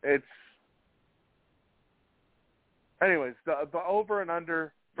 it's... Anyways, the over and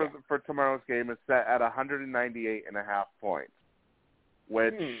under for tomorrow's game is set at 198.5 points,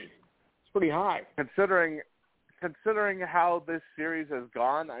 which... It's pretty high. Considering how this series has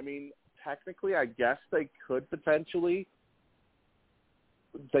gone, I mean, technically, I guess they could potentially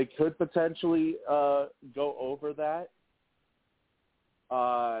go over that.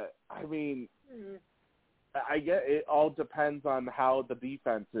 I mean, I get it all depends on how the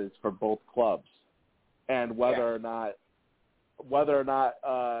defense is for both clubs and whether or not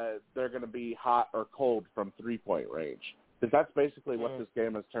they're going to be hot or cold from 3-point range. Because that's basically what this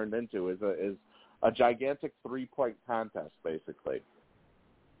game has turned into is a gigantic 3-point contest, basically.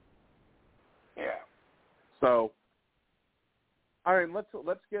 Yeah. So, all right,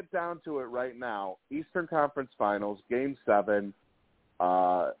 let's get down to it right now. Eastern Conference Finals, Game 7.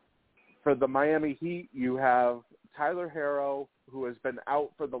 For the Miami Heat, you have Tyler Herro, who has been out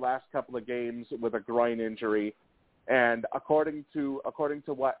for the last couple of games with a groin injury. And according to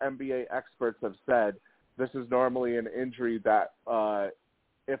what NBA experts have said, this is normally an injury that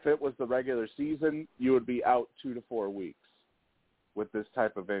if it was the regular season, you would be out 2 to 4 weeks with this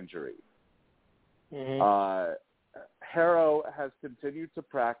type of injury. Herro has continued to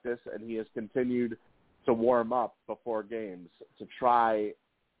practice, and he has continued to warm up before games to try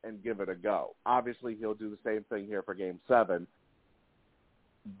and give it a go. Obviously, he'll do the same thing here for Game 7.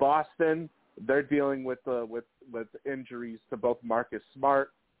 Boston, they're dealing with injuries to both Marcus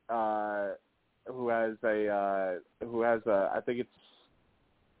Smart, who has a I think it's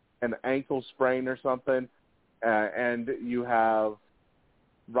an ankle sprain or something, and you have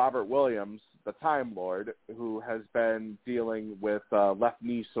Robert Williams, the Time Lord, who has been dealing with left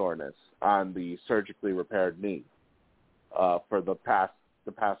knee soreness on the surgically repaired knee for the past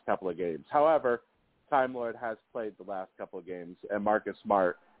couple of games. However, Time Lord has played the last couple of games, and Marcus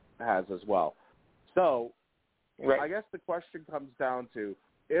Smart has as well. So, I guess the question comes down to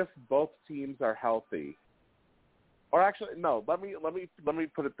if both teams are healthy, or actually, no. Let me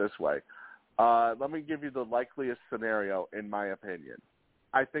put it this way. Let me give you the likeliest scenario, in my opinion.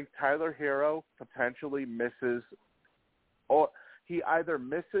 I think Tyler Herro potentially misses, or he either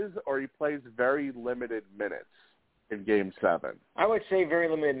misses or he plays very limited minutes in Game 7. I would say very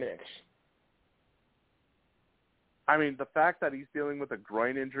limited minutes. I mean, the fact that he's dealing with a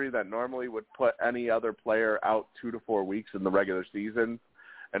groin injury that normally would put any other player out 2 to 4 weeks in the regular season,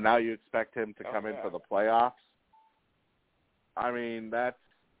 and now you expect him to come in for the playoffs. I mean, that's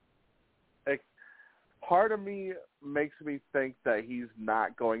part of me makes me think that he's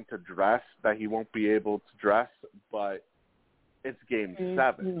not going to dress, that he won't be able to dress, but it's Game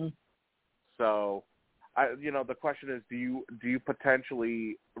 7. So, the question is, do you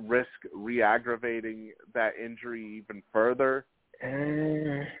potentially risk re-aggravating that injury even further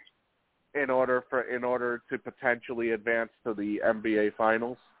in order to potentially advance to the NBA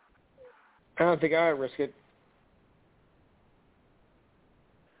Finals? I don't think I would risk it.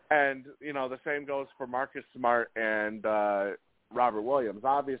 And, the same goes for Marcus Smart and Robert Williams.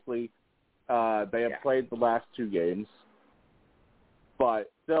 Obviously, they have played the last 2 games.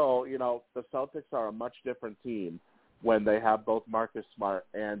 But still, the Celtics are a much different team when they have both Marcus Smart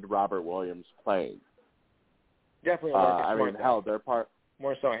and Robert Williams playing. Definitely Marcus Smart. I mean, hell, they're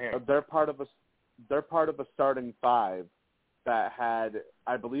part of a starting 5 that had,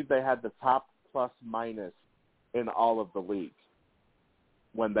 I believe they had the top plus minus in all of the league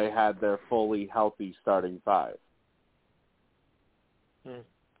when they had their fully healthy starting 5.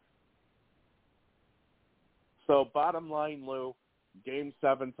 So bottom line, Lou, Game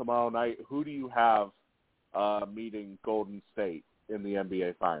 7 tomorrow night, who do you have meeting Golden State in the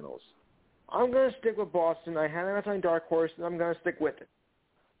NBA Finals? I'm going to stick with Boston. I had it on dark horse, and I'm going to stick with it.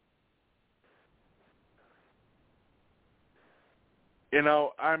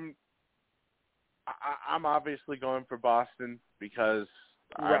 I'm obviously going for Boston because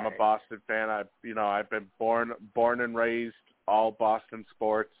I'm a Boston fan. I've been born and raised all Boston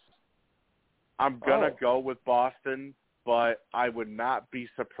sports. I'm gonna go with Boston, but I would not be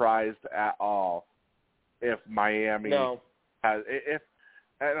surprised at all if Miami has.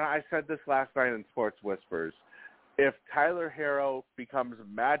 And I said this last night in Sports Whispers, if Tyler Herro becomes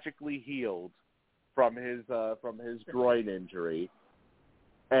magically healed from his groin injury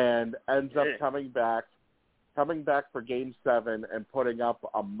and ends up coming back for Game 7 and putting up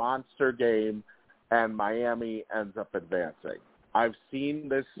a monster game, and Miami ends up advancing. I've seen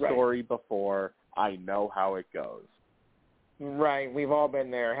this story before. I know how it goes. Right. We've all been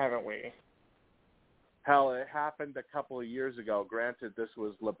there, haven't we? Hell, it happened a couple of years ago. Granted, this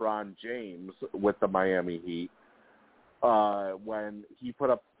was LeBron James with the Miami Heat when he put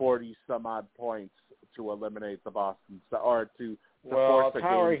up 40-some-odd points to eliminate the Boston – or to force the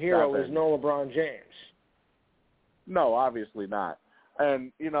Tyler Game Herro 7. is no LeBron James. No, obviously not.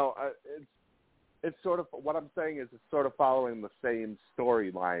 And, it's sort of – what I'm saying is it's sort of following the same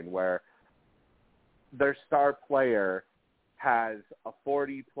storyline where their star player has a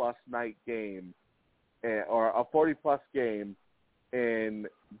 40-plus night game or a 40-plus game in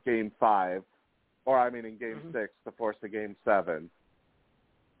Game 5, in Game 6 to force a Game 7.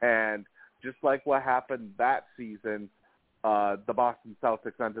 And just like what happened that season, the Boston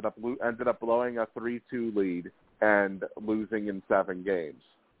Celtics ended up blowing a 3-2 lead and losing in 7 games.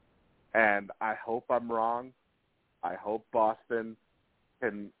 And I hope I'm wrong. I hope Boston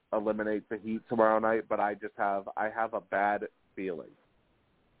can eliminate the Heat tomorrow night, but I have a bad feeling.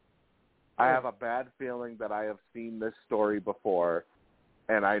 I have a bad feeling that I have seen this story before,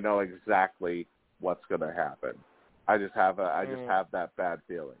 and I know exactly what's going to happen. I just have that bad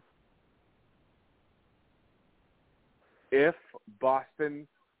feeling. If Boston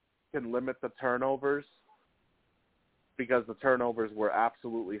can limit the turnovers, because the turnovers were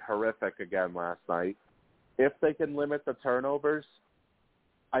absolutely horrific again last night, if they can limit the turnovers,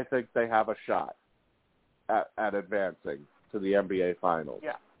 I think they have a shot at advancing to the NBA Finals.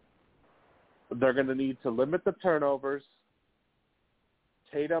 Yeah. They're going to need to limit the turnovers.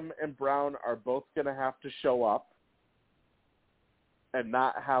 Tatum and Brown are both going to have to show up and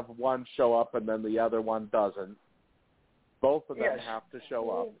not have one show up and then the other one doesn't. Both of them have to show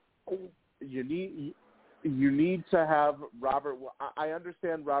up. You need to have Robert. I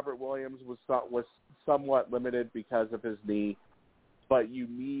understand Robert Williams was somewhat limited because of his knee, but you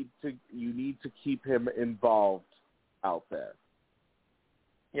need to keep him involved out there.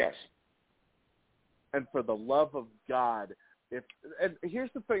 Yes. And for the love of God, and here's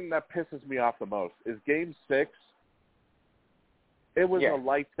the thing that pisses me off the most is Game 6. It was a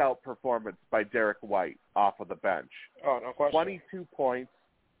lights-out performance by Derek White off of the bench. Oh, no question. 22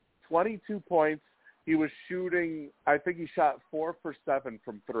 points. He was shooting, I think he shot 4 for 7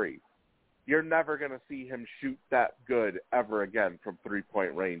 from 3. You're never going to see him shoot that good ever again from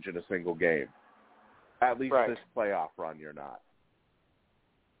three-point range in a single game. At least this playoff run, you're not.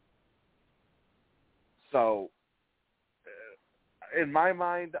 So, in my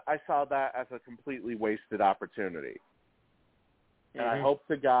mind, I saw that as a completely wasted opportunity. And I hope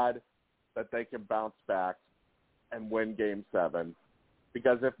to God that they can bounce back and win Game 7.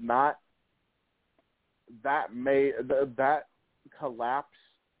 Because if not, that collapse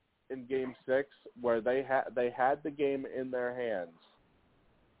in Game 6 where they had the game in their hands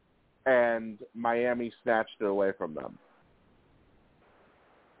and Miami snatched it away from them.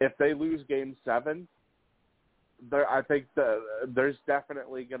 If they lose Game 7, I think there's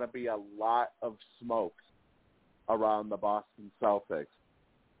definitely going to be a lot of smoke around the Boston Celtics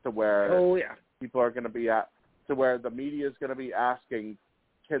to where people are going to be to where the media is going to be asking,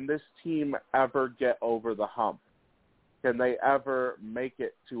 can this team ever get over the hump? Can they ever make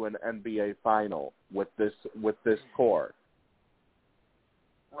it to an NBA final with this core?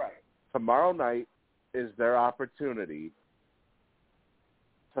 Right. Tomorrow night is their opportunity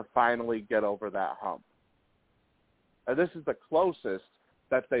to finally get over that hump. And this is the closest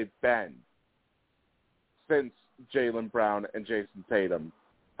that they've been since Jaylen Brown and Jason Tatum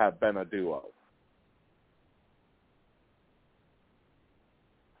have been a duo.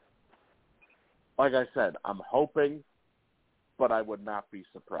 Like I said, I'm hoping, but I would not be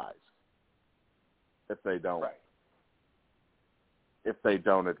surprised if they don't. Right. If they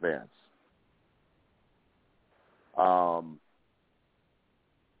don't advance.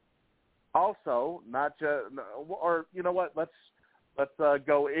 Also, not just, or you know what? Let's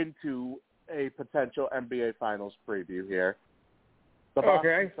go into a potential NBA Finals preview here. The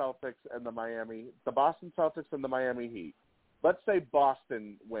Boston Celtics and the Miami Heat. Let's say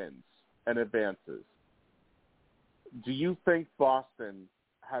Boston wins and advances. Do you think Boston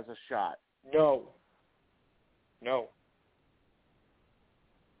has a shot? No.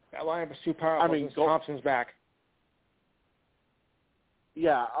 That lineup is too powerful since Thompson's back.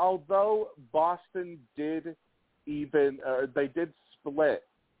 Yeah, although Boston did split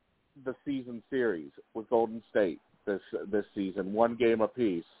the season series with Golden State this season, 1 game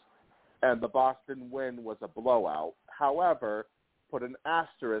apiece, and the Boston win was a blowout. However, put an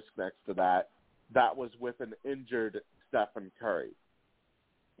asterisk next to that. That was with an injured Stephen Curry.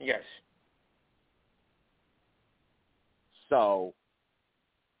 Yes. So,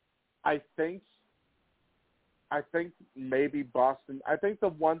 I think maybe Boston. I think the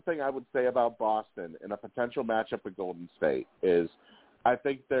one thing I would say about Boston in a potential matchup with Golden State is, I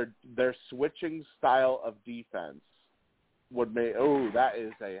think their switching style of defense would make. Oh, that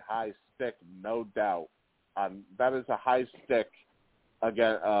is a high stick, no doubt. That is a high stick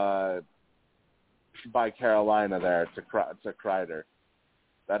again by Carolina there to Kreider.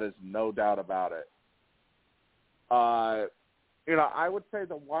 That is no doubt about it. I would say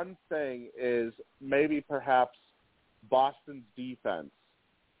the one thing is maybe perhaps Boston's defense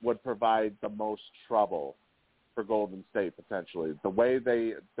would provide the most trouble for Golden State potentially. The way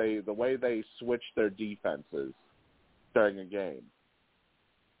they switch their defenses during a game.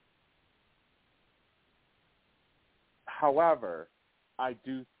 However, I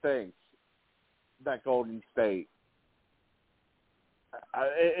do think that Golden State,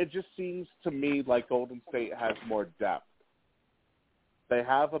 it just seems to me like Golden State has more depth. They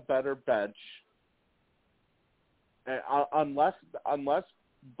have a better bench. And unless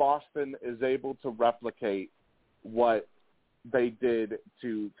Boston is able to replicate what they did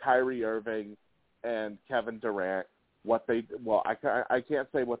to Kyrie Irving and Kevin Durant, I can't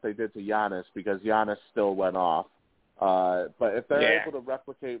say what they did to Giannis because Giannis still went off. But if they're able to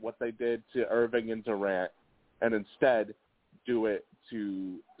replicate what they did to Irving and Durant, and instead do it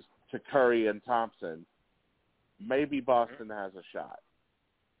to Curry and Thompson, maybe Boston has a shot.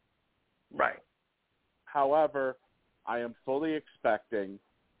 Right. However, I am fully expecting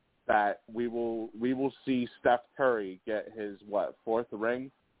that we will see Steph Curry get his fourth ring,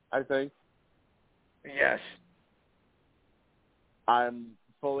 I think. Yes. I'm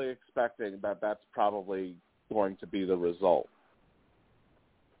fully expecting that that's probably going to be the result.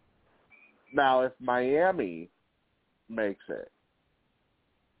 Now, if Miami makes it,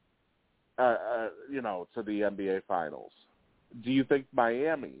 to the NBA Finals, do you think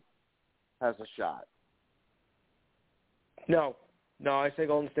Miami has a shot? No, I say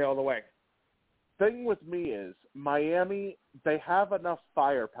Golden State all the way. Thing with me is Miami, they have enough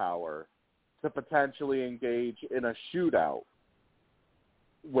firepower to potentially engage in a shootout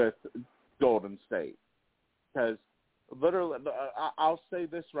with Golden State. Because literally, I'll say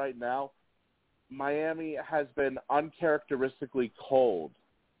this right now, Miami has been uncharacteristically cold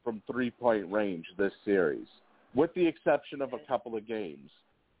from three-point range this series, with the exception of a couple of games.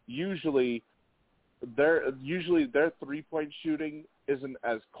 Usually their three-point shooting isn't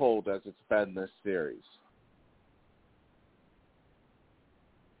as cold as it's been this series.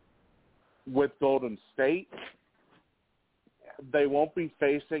 With Golden State, they won't be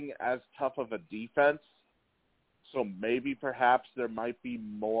facing as tough of a defense, so maybe perhaps there might be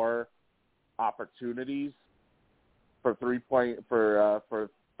more opportunities for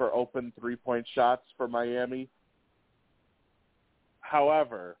open three-point shots for Miami.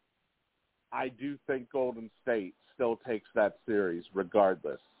 However, I do think Golden State still takes that series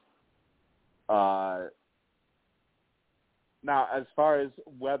regardless. Now, as far as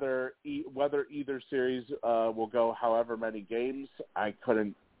whether either series will go however many games, I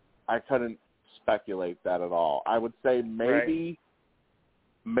couldn't speculate that at all. I would say maybe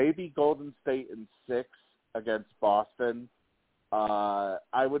Golden State in 6 against Boston.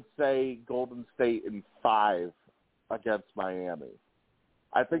 I would say Golden State in 5 against Miami.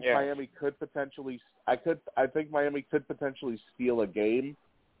 I think Miami could potentially. I think Miami could potentially steal a game.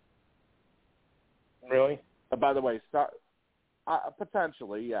 Really? By the way,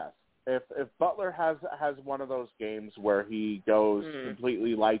 potentially, yes. If Butler has one of those games where he goes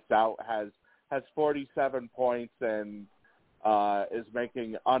completely lights out, has 47 points and is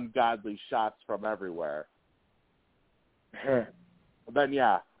making ungodly shots from everywhere, then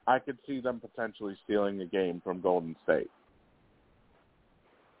I could see them potentially stealing a game from Golden State.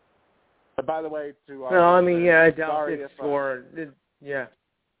 But by the way, Dallas did score.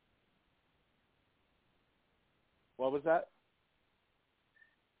 What was that?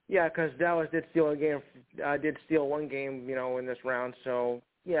 Yeah, because Dallas did steal a game. Did steal one game, in this round. So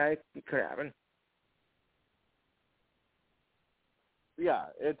it could happen. Yeah,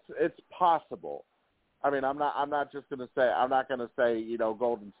 it's possible. I mean, I'm not going to say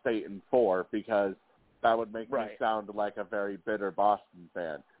Golden State in 4 because that would make me sound like a very bitter Boston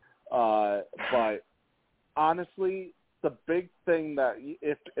fan. But honestly, the big thing that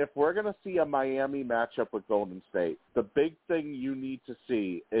if we're going to see a Miami matchup with Golden State, the big thing you need to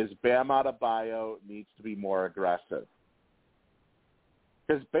see is Bam Adebayo needs to be more aggressive.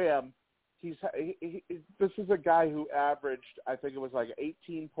 Because Bam, this is a guy who averaged, I think it was like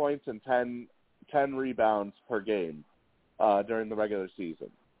 18 points and 10 rebounds per game during the regular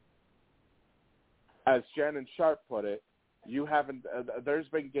season. As Shannon Sharp put it, there's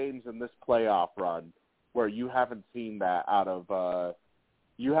been games in this playoff run where you haven't seen that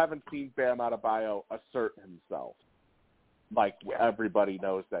you haven't seen Bam Adebayo assert himself like everybody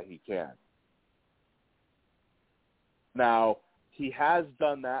knows that he can. Now, he has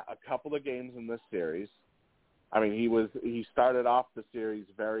done that a couple of games in this series. I mean, he started off the series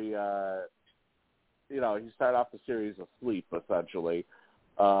very, he started off the series asleep, essentially,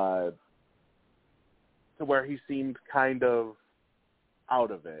 to where he seemed kind of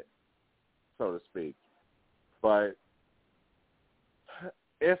out of it, so to speak. But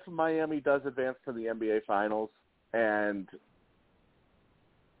if Miami does advance to the NBA Finals, and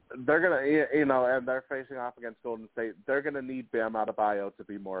they're going to, and they're facing off against Golden State. They're going to need Bam Adebayo to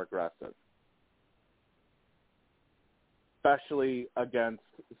be more aggressive, especially against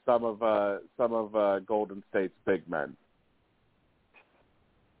some of Golden State's big men.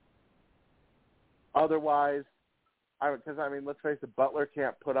 Otherwise, because let's face it, Butler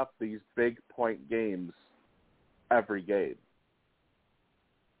can't put up these big point games every game.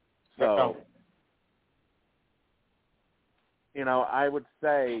 So, I would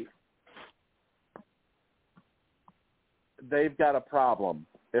say they've got a problem.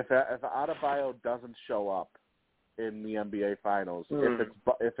 If Adebayo doesn't show up in the NBA Finals,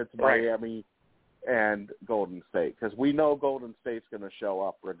 if it's Miami and Golden State, because we know Golden State's going to show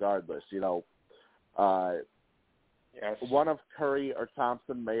up regardless. Yes. One of Curry or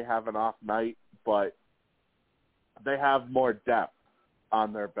Thompson may have an off night, but they have more depth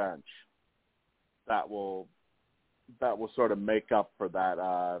on their bench that will sort of make up for that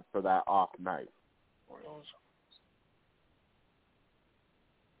off night.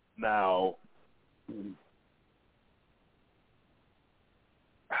 Now,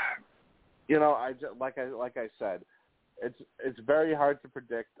 like I said, it's very hard to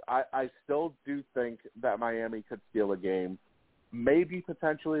predict. I still do think that Miami could steal a game. Maybe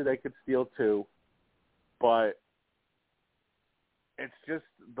potentially they could steal two, but it's just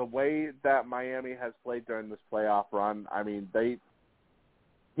the way that Miami has played during this playoff run.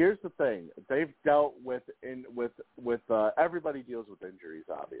 Here's the thing: they've dealt with everybody deals with injuries,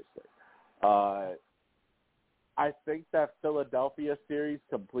 obviously. I think that Philadelphia series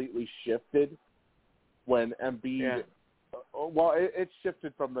completely shifted when Embiid. Yeah. Well, it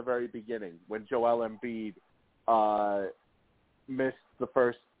shifted from the very beginning when Joel Embiid missed the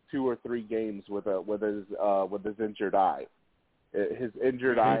first 2 or 3 games with his injured eye. His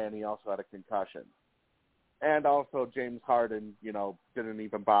injured eye, and he also had a concussion. And also James Harden, didn't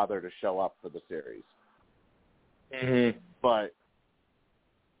even bother to show up for the series. Mm-hmm. But,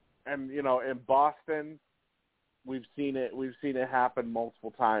 in Boston, we've seen it happen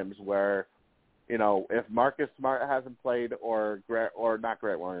multiple times where, if Marcus Smart hasn't played or not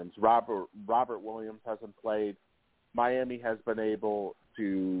Grant Williams, Robert Williams hasn't played, Miami has been able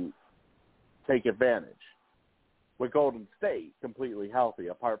to take advantage. With Golden State completely healthy,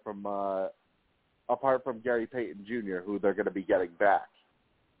 apart from Gary Payton Jr., who they're going to be getting back.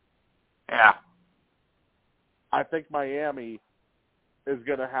 Yeah. I think Miami is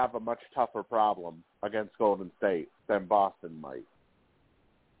going to have a much tougher problem against Golden State than Boston might.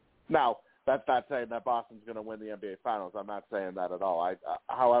 Now, that's not saying that Boston's going to win the NBA Finals. I'm not saying that at all.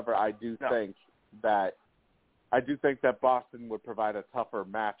 However, I do think that Boston would provide a tougher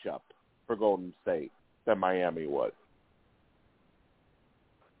matchup for Golden State than Miami would.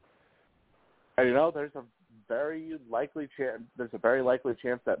 And there's a very likely chance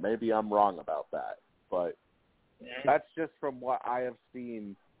that maybe I'm wrong about that, but that's just from what I have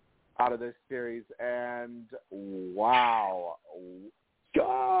seen out of this series. And wow, there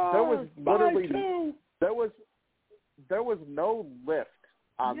was literally there was no lift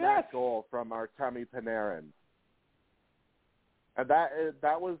on that goal from Artemi Panarin. And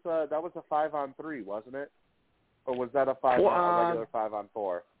that was a 5-on-3, wasn't it? Or was that a regular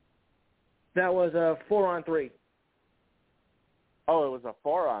 5-on-4? That was a 4-on-3. Oh, it was a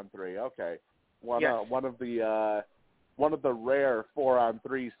 4-on-3. Okay, one of the rare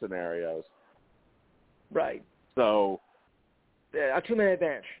 4-on-3 scenarios. Right. So, a 2-minute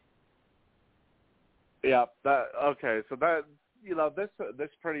advantage. Yeah. Okay. So that this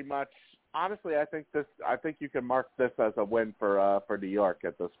pretty much. Honestly, I think you can mark this as a win for New York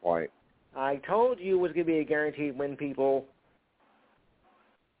at this point. I told you it was going to be a guaranteed win, people.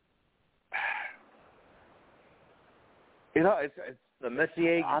 It's the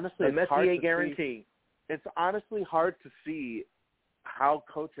Messier. Honestly, the Messier guarantee. It's honestly hard to see how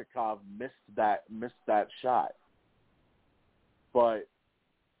Kochetkov missed that shot. But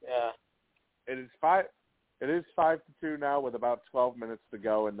yeah, it is 5-2 now with about 12 minutes to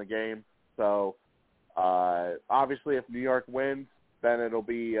go in the game. So obviously, if New York wins, then it'll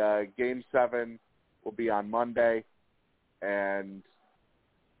be Game 7 will be on Monday, and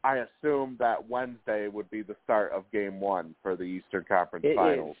I assume that Wednesday would be the start of Game 1 for the Eastern Conference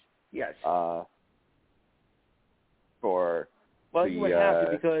Finals. Yes. You would have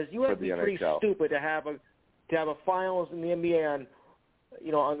to, because you have to be pretty NHL. stupid to have a finals in the NBA on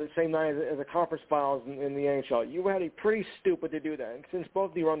the same night as a conference finals in the NHL. You would have to be pretty stupid to do that. And since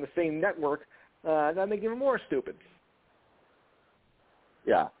both of you are on the same network, that makes it even more stupid.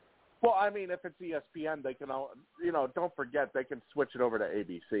 Yeah. Well, I mean, if it's ESPN, they can don't forget they can switch it over to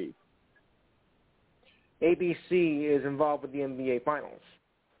ABC. ABC is involved with the NBA Finals.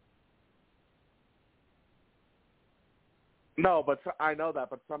 No, but I know that.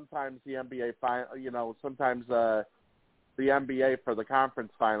 But sometimes the NBA sometimes the NBA for the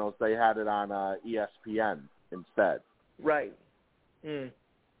conference finals they had it on ESPN instead. Right. Mm.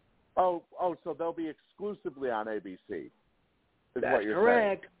 Oh, so they'll be exclusively on ABC. That's what you're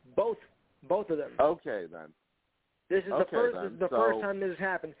correct. Saying. Both of them. Okay, then. This is the first time this has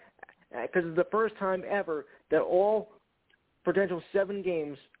happened, because it's the first time ever that all potential 7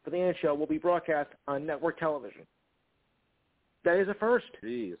 games for the NHL will be broadcast on network television. That is a first.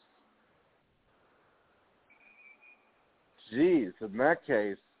 Jeez. In that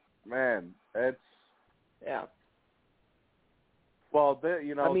case, man, it's yeah. Well,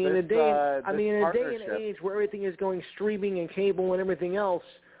 in a day and age where everything is going streaming and cable and everything else,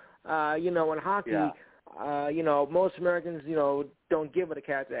 in hockey, most Americans, don't give it a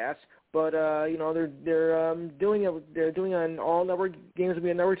cat's ass, but they're doing it. They're doing it on all network games will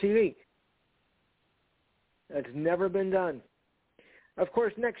be on network TV. That's never been done. Of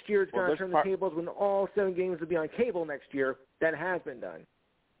course, next year it's going to turn the tables when all 7 games will be on cable next year. That has been done.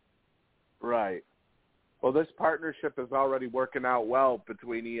 Right. Well, this partnership is already working out well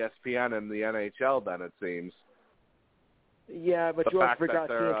between ESPN and the NHL, then, it seems. Yeah, but you also forgot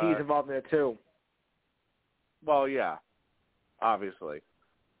TNT's involved in it, too. Well, yeah, obviously.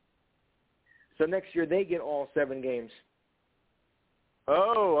 So next year they get all 7 games.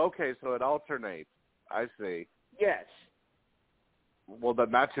 Oh, okay, so it alternates. I see. Yes. Well,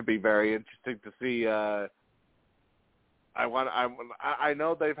 then that should be very interesting to see. I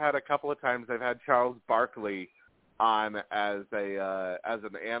know they've had a couple of times they've had Charles Barkley on as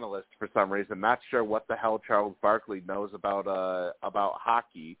an analyst for some reason. Not sure what the hell Charles Barkley knows about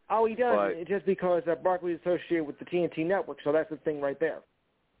hockey. Oh, he does. It's just because Barkley is associated with the TNT network, so that's the thing right there.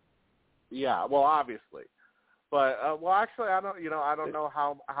 Yeah, well, obviously, but actually, I don't know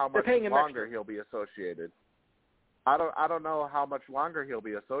how much longer he'll be associated. I don't know how much longer he'll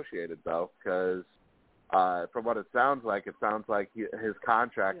be associated though, because from what it sounds like his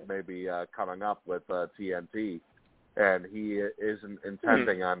contract may be coming up with TNT, and he isn't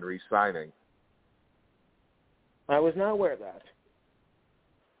intending on re-signing. I was not aware of that.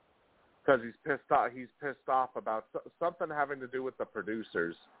 Because he's pissed off. He's pissed off about something having to do with the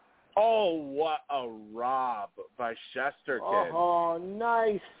producers. Oh, what a rob by Shesterkin! Oh,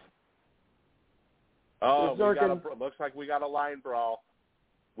 nice. Oh, looks like we got a line brawl.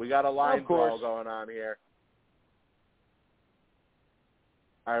 We got a line brawl going on here.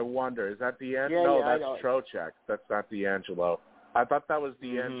 I wonder, is that D'Angelo? No, that's Trocheck. That's not D'Angelo. I thought that was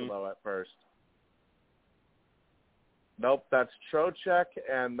D'Angelo at first. Nope, that's Trocheck,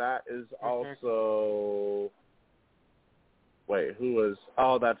 and that is also... Wait, who was...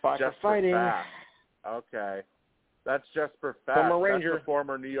 Oh, that's Jesper Fast. Okay. That's Jesper Fast. Former Ranger. That's the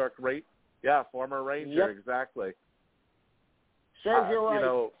former New York Ranger. Yeah, former Ranger, exactly. Serves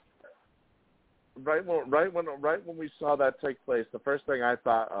you right. Right when we saw that take place, the first thing I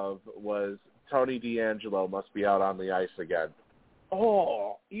thought of was Tony D'Angelo must be out on the ice again.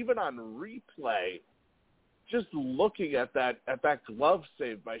 Oh, even on replay, just looking at that glove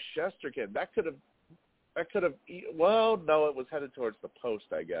save by Shesterkin, that could have. Well, no, it was headed towards the post,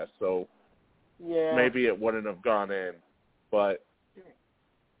 I guess. So maybe it wouldn't have gone in, but.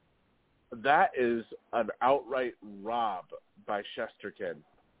 That is an outright rob by Shesterkin.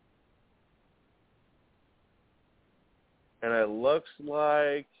 And it looks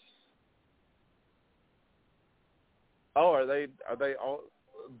like... Oh, are they all...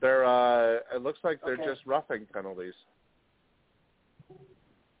 it looks like they're just roughing penalties.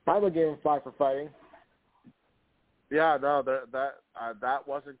 I would give him 5 for fighting. Yeah, no, that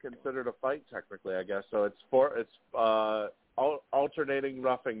wasn't considered a fight technically, I guess. So it's alternating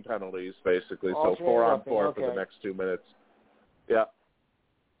roughing penalties, basically. So 4-on-4 for the next 2 minutes. Yeah.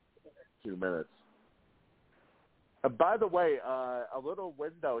 2 minutes. By the way, a little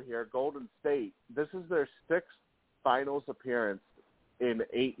window here, Golden State. This is their 6th finals appearance in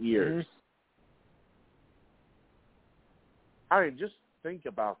 8 years. I mean, just think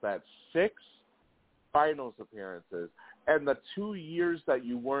about that. 6 finals appearances. And the 2 years that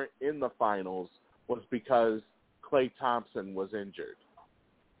you weren't in the finals was because Klay Thompson was injured.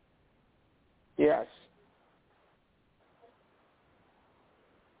 Yes.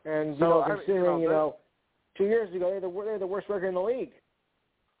 And, considering, 2 years ago, they're the worst record in the league.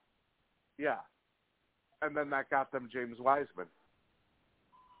 Yeah. And then that got them James Wiseman.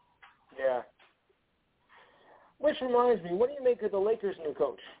 Yeah. Which reminds me, what do you make of the Lakers' new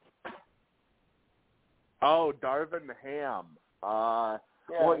coach? Oh, Darvin Ham.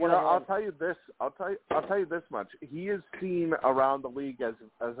 Yeah, well, I'll tell you this. I'll tell you this much. He is seen around the league as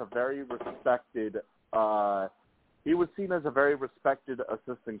a very respected. He was seen as a very respected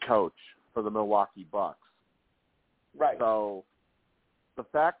assistant coach for the Milwaukee Bucks. Right. So the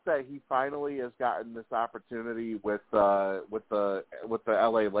fact that he finally has gotten this opportunity with the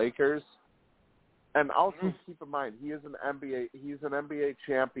LA Lakers, and also keep in mind he's an NBA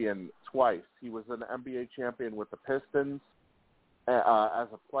champion twice. He was an NBA champion with the Pistons as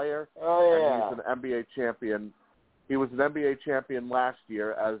a player. Oh yeah. And he's an NBA champion. He was an NBA champion last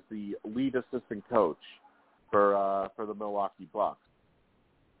year as the lead assistant coach for the Milwaukee Bucks.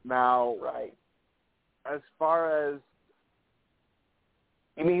 Now, right. As far as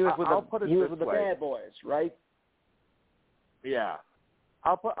you mean he was with the way. bad boys, right? Yeah,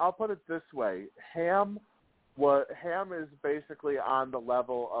 I'll put it this way: Ham is basically on the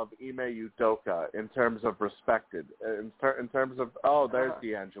level of Ime Udoka in terms of respected. In terms of there's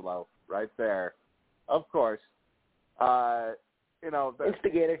D'Angelo right there, of course.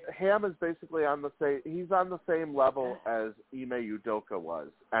 Instigator. Ham is basically on the same. He's on the same level as Ime Udoka was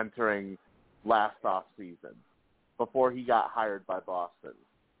entering last off season before he got hired by Boston.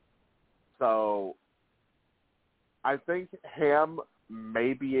 So I think Ham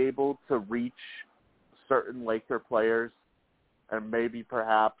may be able to reach certain Laker players, and maybe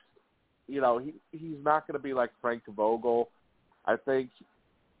perhaps, he's not going to be like Frank Vogel. I think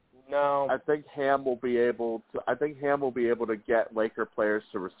Ham will be able to get Laker players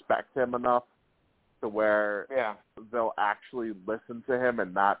to respect him enough to where they'll actually listen to him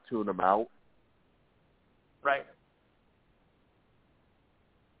and not tune him out. Right.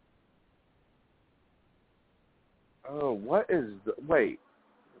 Oh, what is wait?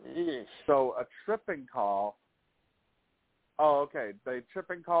 So a tripping call. Oh, okay. They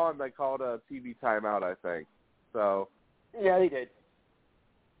tripping call and they called a TV timeout, I think. So. Yeah, they did.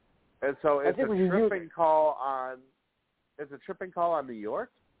 And so it's a tripping call on. It's a tripping call on New York.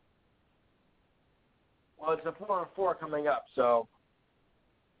 Well, it's a 4-on-4 coming up, so.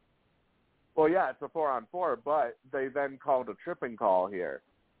 Well, yeah, it's a 4-on-4, but they then called a tripping call here.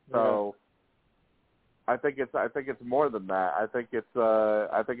 So I think it's more than that. I think it's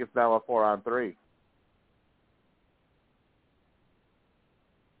now a 4-on-3.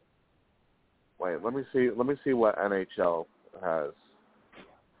 Wait, let me see what NHL has.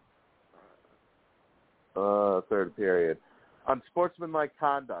 Third period. Unsportsmanlike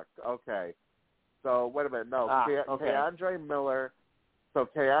conduct. Okay. So wait a minute. No, Keandre Miller. So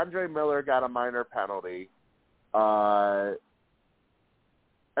Keandre Miller got a minor penalty, and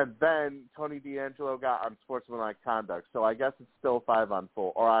then Tony D'Angelo got unsportsmanlike conduct. So I guess it's still 5-on-4,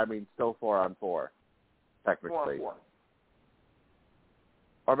 or still 4-on-4, technically. 4-on-4.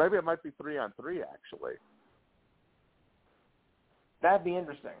 Or maybe it might be 3-on-3 actually. That'd be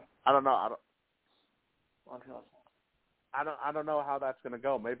interesting. I don't know. I don't know how that's going to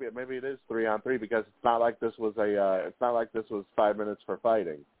go. Maybe it is 3-on-3 because it's not like this was 5 minutes for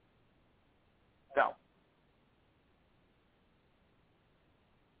fighting. No.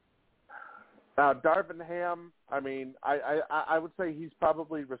 Now Darvin Ham, I would say he's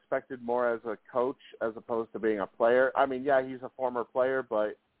probably respected more as a coach as opposed to being a player. Yeah, he's a former player,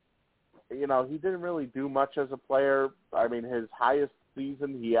 but he didn't really do much as a player. His highest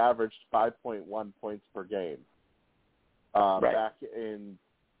season he averaged 5.1 points per game. Back in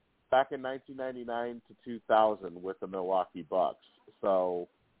 1999 to 2000 with the Milwaukee Bucks. So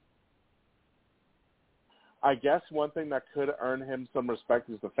I guess one thing that could earn him some respect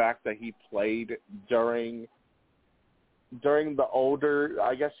is the fact that he played during the older,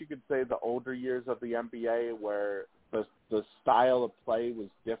 I guess you could say the older years of the NBA where the style of play was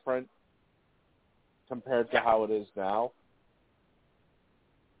different compared to how it is now.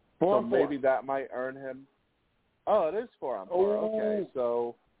 So maybe that might earn him. Oh, it is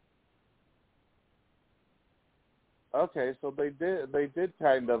 4-on-4. Okay, so they did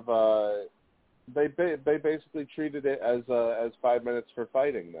kind of they basically treated it as 5 minutes for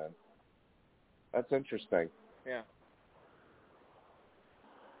fighting then. That's interesting. Yeah.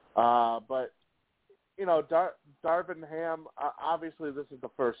 But Darvin Ham, obviously this is the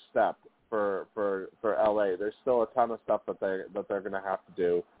first step for LA. There's still a ton of stuff that they're going to have to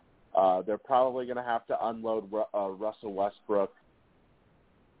do. They're probably going to have to unload Russell Westbrook.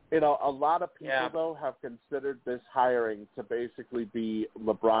 A lot of people, though, have considered this hiring to basically be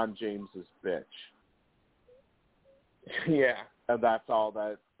LeBron James's bitch. Yeah. And that's all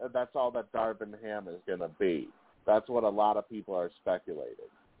that Darvin Ham is going to be. That's what a lot of people are speculating.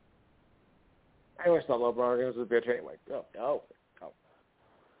 I always thought LeBron James was a bitch anyway. No.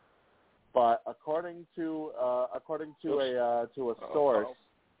 But according to a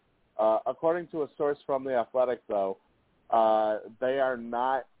source from the Athletic, though, they are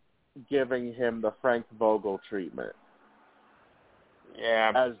not giving him the Frank Vogel treatment.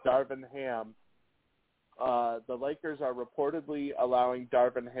 Yeah. As Darvin Ham, the Lakers are reportedly allowing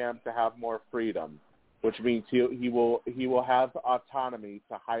Darvin Ham to have more freedom, which means he will have autonomy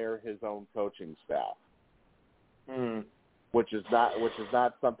to hire his own coaching staff. Mm. Which is not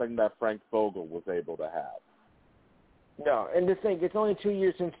something that Frank Vogel was able to have. No, and to think, it's only 2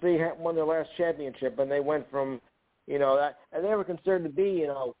 years since they won their last championship, and they went from, that, and they were considered to be,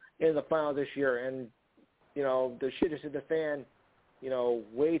 in the final this year, and, the shit just hit the fan,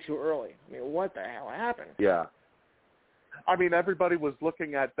 way too early. I mean, what the hell happened? Yeah. I mean, everybody was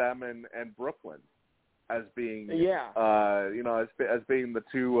looking at them and Brooklyn as being, as being the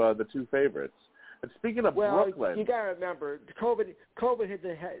two favorites. And speaking of Brooklyn, you gotta remember, COVID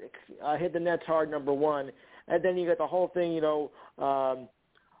hit the Nets hard, number one, and then you got the whole thing,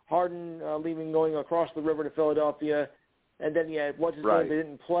 Harden leaving, going across the river to Philadelphia, and then what's his name? They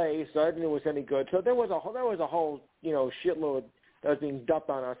didn't play, so I didn't think it was any good. So there was a whole shitload that was being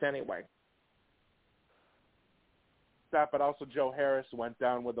dumped on us anyway. That, but also Joe Harris went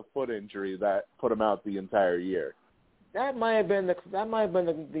down with a foot injury that put him out the entire year. That might have been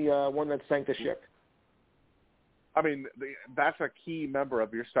the one that sank the ship. I mean, that's a key member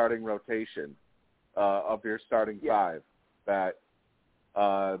of your starting rotation, of your starting five that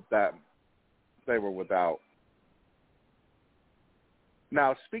they were without.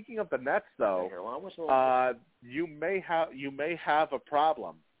 Now, speaking of the Nets, though, you may have a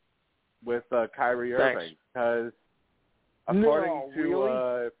problem with Kyrie Irving because according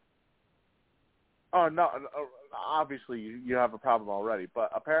to obviously you have a problem already, but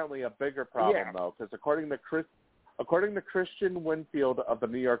apparently a bigger problem though, because according to Christian Winfield of the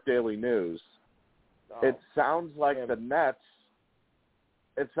New York Daily News, it sounds like the Nets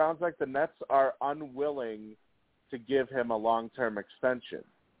are unwilling to give him a long-term extension.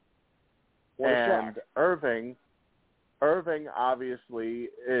 And Irving obviously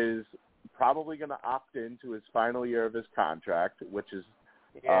is probably going to opt into his final year of his contract, which is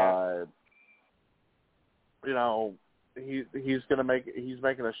he's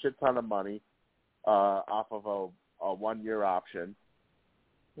making a shit ton of money off of a 1-year option.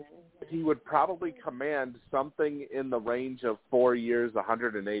 He would probably command something in the range of 4 years,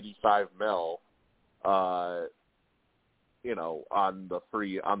 $185 million, on the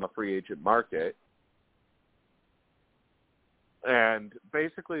free agent market. And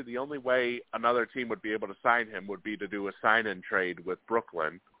basically the only way another team would be able to sign him would be to do a sign-in trade with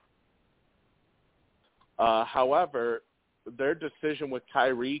Brooklyn. However, their decision with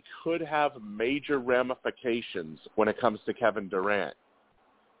Kyrie could have major ramifications when it comes to Kevin Durant.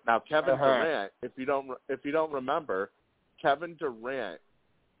 Now, Kevin Durant, if you don't remember, Kevin Durant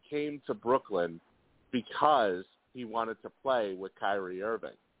came to Brooklyn because he wanted to play with Kyrie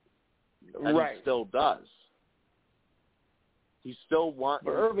Irving, and he still does. He still wants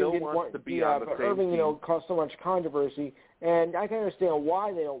to be on the same Irving, team. caused so much controversy, and I can understand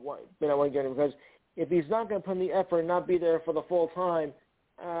why they don't want to get him, because if he's not going to put in the effort and not be there for the full time,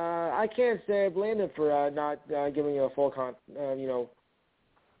 I can't say I blame him for not giving you a full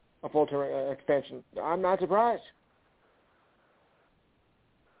a full-term extension. I'm not surprised.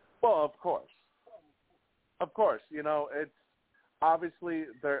 Well, of course. It's obviously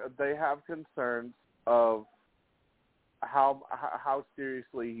they have concerns of how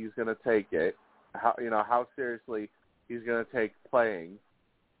seriously he's going to take it, how seriously he's going to take playing.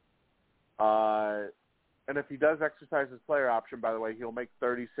 And if he does exercise his player option, by the way, he'll make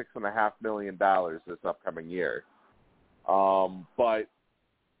 $36.5 million this upcoming year. But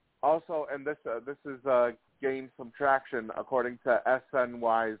also, and this is gained some traction according to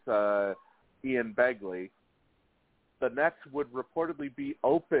SNY's Ian Begley, the Nets would reportedly be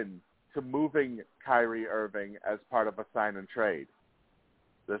open to moving Kyrie Irving as part of a sign and trade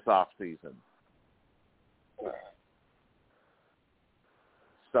this offseason.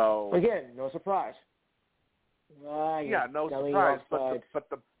 So again, no surprise. No surprise.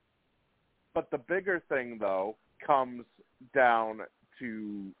 But the bigger thing though comes down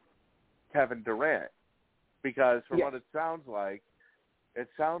to Kevin Durant, because from what it sounds like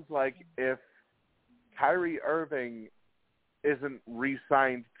if Kyrie Irving isn't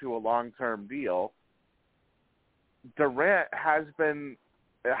re-signed to a long-term deal, Durant has been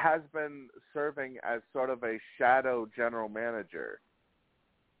serving as sort of a shadow general manager.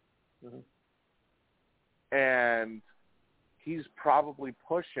 Mm-hmm. And he's probably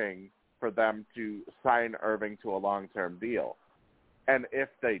pushing for them to sign Irving to a long-term deal. And if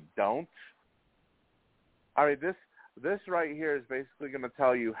they don't, I mean, this right here is basically going to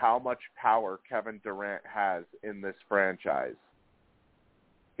tell you how much power Kevin Durant has in this franchise.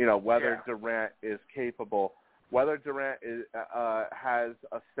 You know, whether Durant is capable, whether Durant has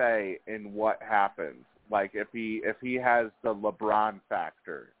a say in what happens. Like if he has the LeBron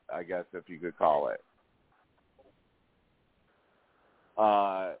factor, I guess if you could call it.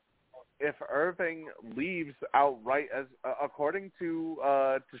 If Irving leaves outright, as according to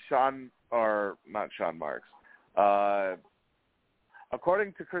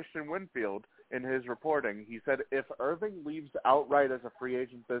according to Christian Winfield in his reporting, he said if Irving leaves outright as a free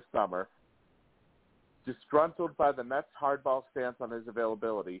agent this summer, disgruntled by the Nets' hardball stance on his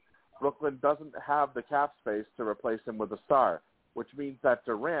availability, Brooklyn doesn't have the cap space to replace him with a star, which means that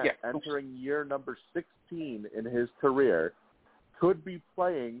Durant, entering year number 16 in his career, could be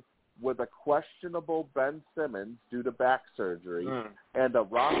playing with a questionable Ben Simmons due to back surgery and a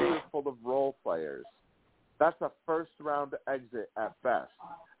roster full of role players. That's a first-round exit at best.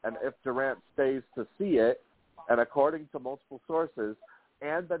 And if Durant stays to see it, and according to multiple sources,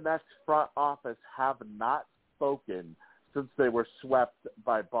 and the Nets front office have not spoken since they were swept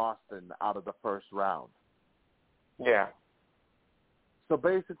by Boston out of the first round. Yeah. So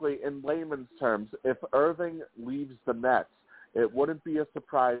basically, in layman's terms, if Irving leaves the Nets, it wouldn't be a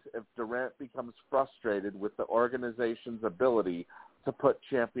surprise if Durant becomes frustrated with the organization's ability to put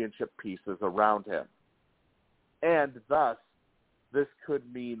championship pieces around him. And thus, this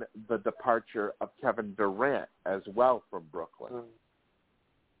could mean the departure of Kevin Durant as well from Brooklyn.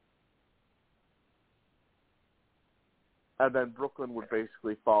 And then Brooklyn would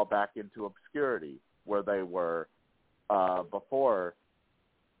basically fall back into obscurity where they were before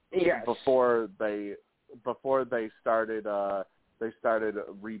they started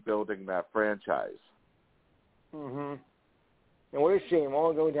rebuilding that franchise. Mhm. And what a shame,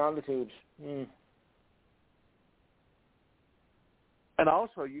 all going down the tubes. And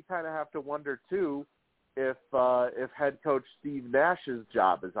also, you kind of have to wonder too if head coach Steve Nash's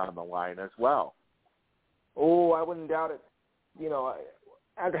job is on the line as well. Oh, I wouldn't doubt it. You know,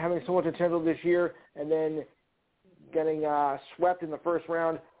 after having so much potential this year and then getting swept in the first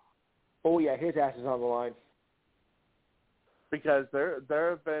round, oh yeah, his ass is on the line. Because there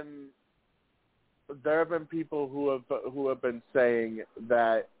have been people who have been saying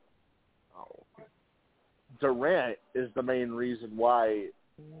that Durant is the main reason why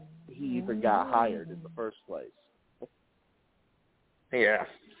he even got hired in the first place. Yeah.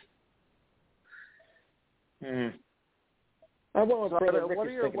 I won't say that Rick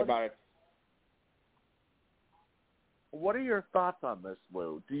is thinking about it. What are your thoughts on this,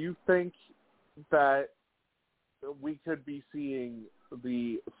 Lou? Do you think that we could be seeing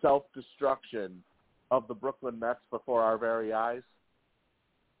the self-destruction of the Brooklyn Nets before our very eyes?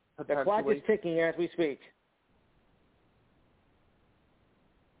 The clock is ticking as we speak.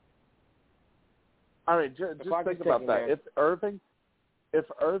 I mean, just think about that. Man. If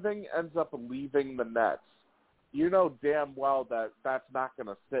Irving ends up leaving the Nets, you know damn well that that's not going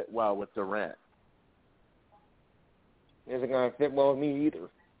to sit well with Durant. Isn't going to fit well with me either.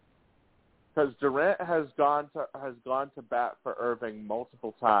 Because Durant has gone to bat for Irving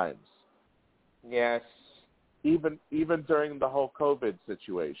multiple times. Yes. Even during the whole COVID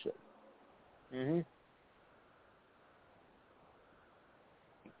situation. Mhm.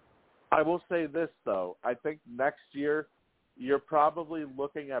 I will say this though. I think next year you're probably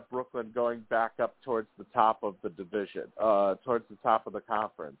looking at Brooklyn going back up towards the top of the division, towards the top of the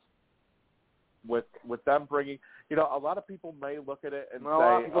conference. With them bringing, you know, a lot of people may look at it and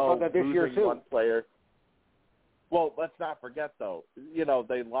say, "Oh, that this year losing too. one player." Well, let's not forget though. You know,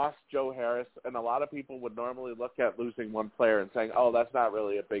 they lost Joe Harris, and a lot of people would normally look at losing one player and saying, "Oh, that's not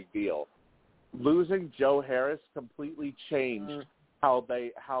really a big deal." Losing Joe Harris completely changed how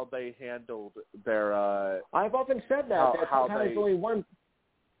they handled their. I've often said that sometimes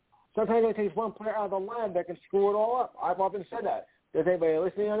it takes one player out of the line that can screw it all up. I've often said that. Is anybody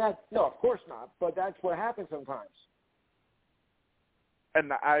listening on that? No, of course not. But that's what happens sometimes.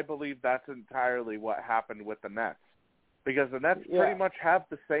 And I believe that's entirely what happened with the Nets, because the Nets pretty much have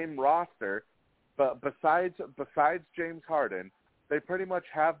the same roster, but besides James Harden, they pretty much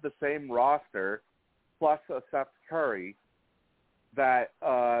have the same roster plus a Seth Curry that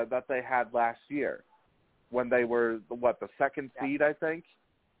they had last year when they were the second seed, I think.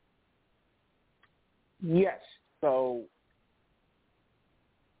 Yes. So,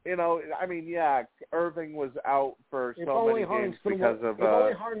 you know, I mean, Irving was out for so many games because of. If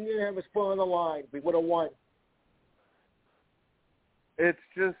only Harden didn't have his foot on the line, we would have won. It's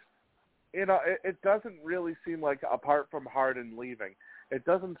just, it doesn't really seem like, apart from Harden leaving, it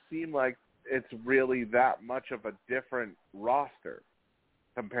doesn't seem like it's really that much of a different roster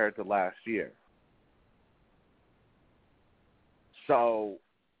compared to last year. So,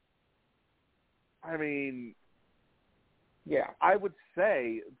 I mean, yeah, I would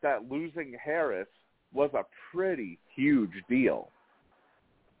say that losing Harris was a pretty huge deal.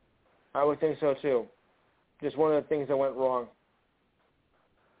 I would think so too. Just one of the things that went wrong.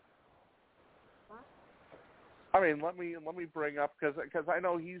 I mean, let me bring up, because I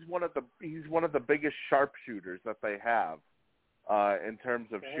know he's one of the biggest sharpshooters that they have in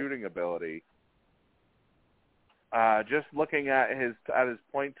terms of shooting ability. Just looking at his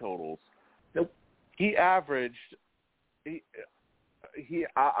point totals, he averaged. He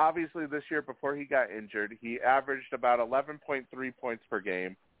obviously this year, before he got injured, he averaged about 11.3 points per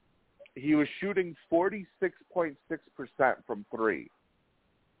game. He was shooting 46.6% from three.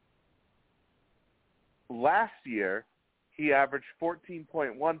 Last year, he averaged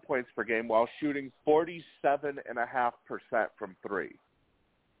 14.1 points per game while shooting 47.5% from three.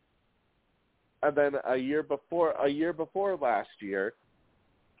 And then a year before last year,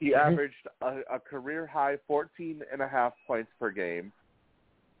 he averaged a career high 14.5 points per game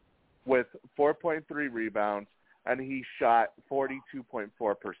with 4.3 rebounds, and he shot 42.4%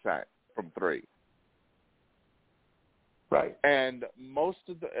 from three. Right. And most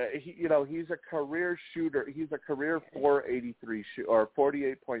of he's a career shooter. He's a career 483 or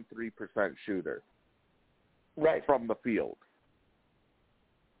 48.3% shooter. Right. From the field.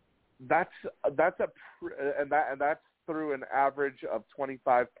 That's through an average of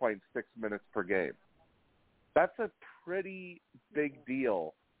 25.6 minutes per game. That's a pretty big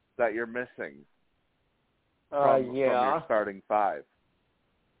deal that you're missing from your starting five.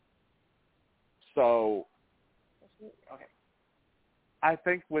 So, okay. I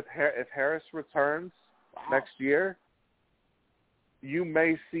think if Harris returns next year, you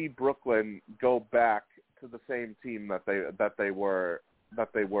may see Brooklyn go back to the same team that they were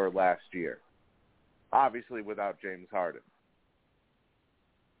last year. Obviously, without James Harden.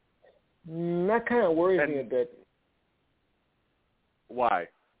 That kind of worries me a bit. Why?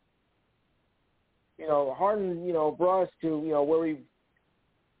 Harden, brought us to, where we.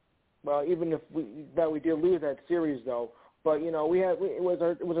 Well, even if we did lose that series, though, but it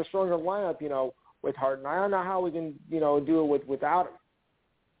was a stronger lineup, with Harden. I don't know how we can, do it without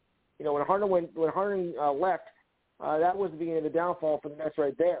him. When Harden left, that was the beginning of the downfall for the Nets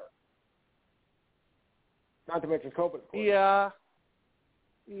right there. Not to mention Kobe, of course. Yeah.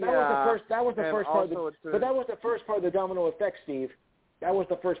 That was the first part. But that was the first part of the domino effect, Steve. That was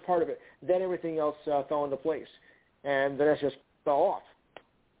the first part of it. Then everything else fell into place, and the Nets just fell off.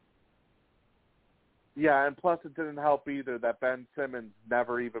 Yeah, and plus it didn't help either that Ben Simmons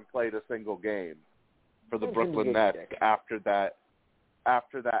never even played a single game for the Brooklyn Nets after that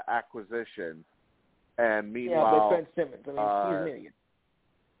acquisition. And meanwhile, but Ben Simmons, he's an idiot.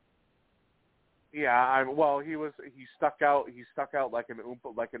 Yeah, he stuck out like an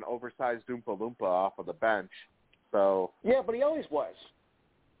oversized Oompa Loompa off of the bench. So yeah, but he always was.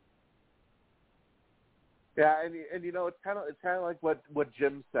 Yeah, and it's kind of like what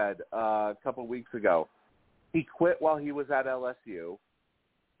Jim said a couple weeks ago. He quit while he was at LSU.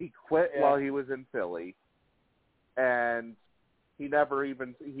 He quit while he was in Philly, and he never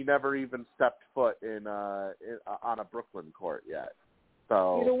even stepped foot on a Brooklyn court yet.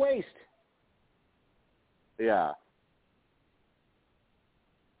 So he's a waste. Yeah.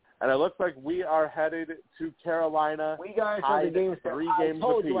 And it looks like we are headed to Carolina. We guys have the games. 3 games I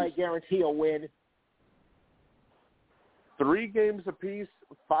told apiece. you I guarantee a win. 3 games apiece,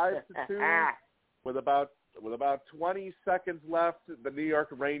 5-2, with about 20 seconds left. The New York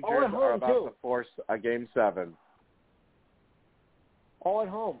Rangers are about to force a Game 7. All at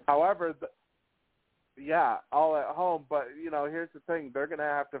home. However, all at home. But here's the thing: they're going to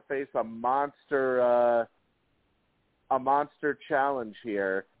have to face a monster challenge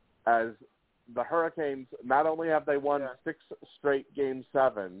here, as the Hurricanes not only have they won 6 straight Game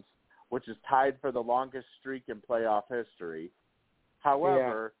 7s, which is tied for the longest streak in playoff history.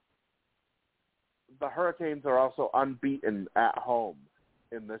 However, the Hurricanes are also unbeaten at home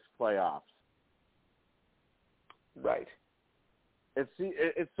in this playoffs. Right.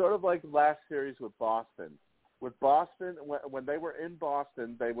 It's sort of like last series with Boston. With Boston, when they were in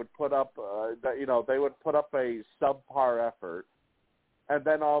Boston, they would put up a subpar effort, and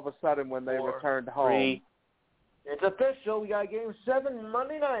then all of a sudden, when they returned home, it's official. We got Game 7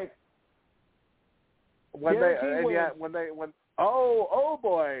 Monday night. When boy,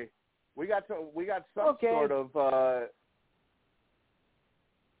 we got some sort of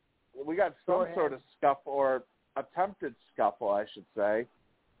some sort of scuffle or attempted scuffle, I should say,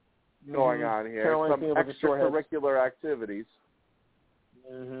 going on here. Carolina's some extracurricular activities.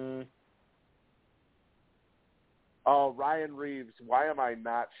 Mm-hmm. Oh, Ryan Reeves! Why am I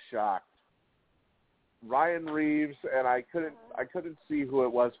not shocked? Ryan Reeves, and I couldn't see who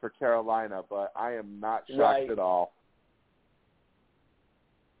it was for Carolina, but I am not shocked at all.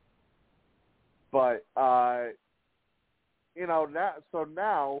 But now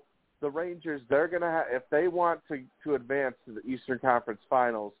the Rangers, they're gonna if they want to advance to the Eastern Conference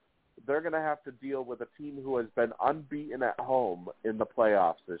Finals, they're gonna have to deal with a team who has been unbeaten at home in the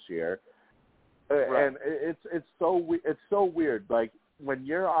playoffs this year. Right. And it's so weird. Like when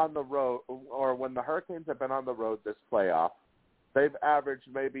you're on the road, or when the Hurricanes have been on the road this playoff, they've averaged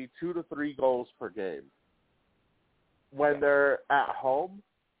maybe 2 to 3 goals per game. When they're at home,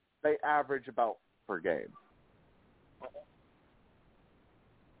 they average about per game.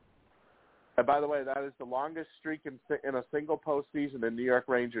 And by the way, that is the longest streak in a single postseason in New York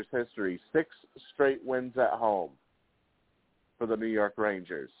Rangers history. 6 straight wins at home for the New York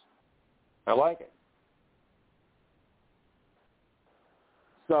Rangers. I like it.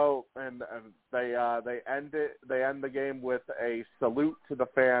 So, and they end the game with a salute to the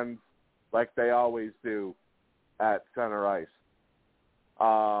fans, like they always do at center ice.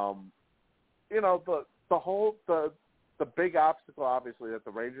 The big obstacle, obviously, that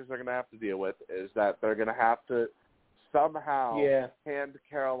the Rangers are going to have to deal with is that they're going to have to somehow hand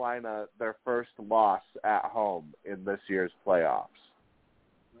Carolina their first loss at home in this year's playoffs.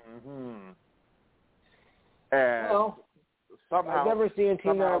 Mm-hmm. And somehow, I've never seen a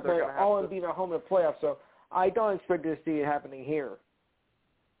team that play all unbeaten at home in the playoffs, so I don't expect to see it happening here.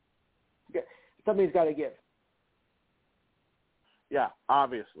 Something's got to give. Yeah,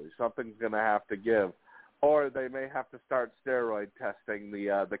 obviously, something's going to have to give. Or they may have to start steroid testing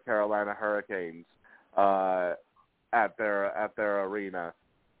the Carolina Hurricanes at their arena,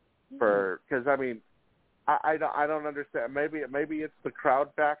 because I don't understand. Maybe it's the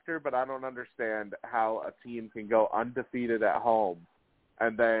crowd factor, but I don't understand how a team can go undefeated at home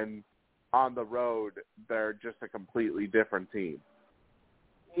and then on the road they're just a completely different team.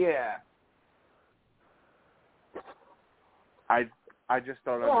 Yeah. I just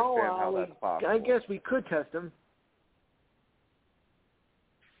don't understand how that's possible. I guess we could test them.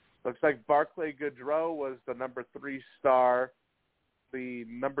 Looks like Barclay Goodrow was the number 3 star. The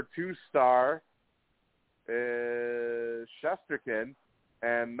number 2 star is Shesterkin,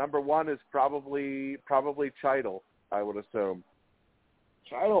 and number 1 is probably Cheidel, I would assume.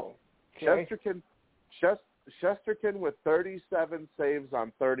 Cheidel. Okay. Shesterkin with 37 saves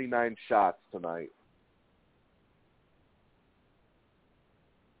on 39 shots tonight.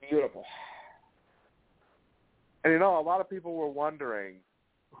 Beautiful. And a lot of people were wondering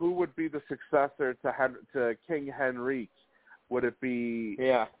who would be the successor to King Henrique. Would it be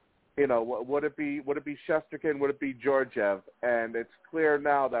would it be Shesterkin? Would it be Georgiev? And it's clear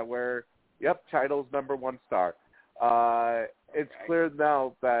now that Cheidel's number 1 star. It's clear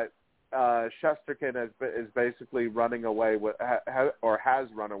now that Shesterkin is basically running away with has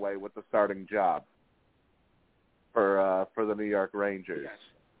run away with the starting job for the New York Rangers. Yes.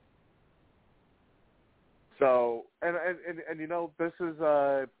 So and this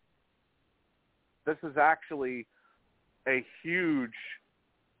is actually a huge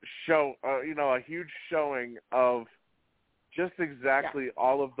show, a huge showing of just exactly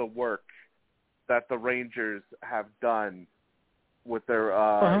all of the work that the Rangers have done with their,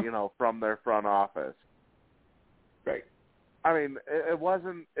 from their front office. Right. I mean, it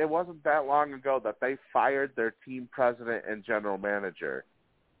wasn't that long ago that they fired their team president and general manager.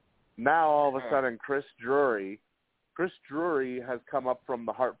 Now all of a sudden, Chris Drury has come up from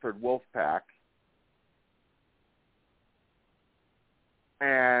the Hartford Wolfpack,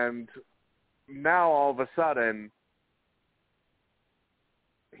 and now all of a sudden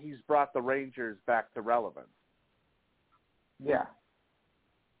he's brought the Rangers back to relevance. Yeah.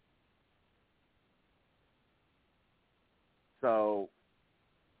 So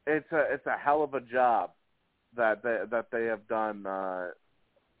it's a hell of a job that they have done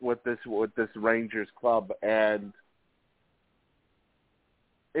with this Rangers club, and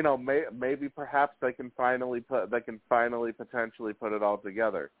maybe perhaps they can finally potentially put it all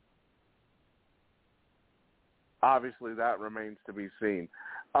together. Obviously, that remains to be seen.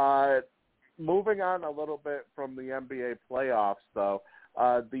 Moving on a little bit from the NBA playoffs, though,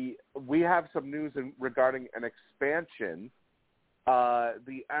 we have some news regarding an expansion.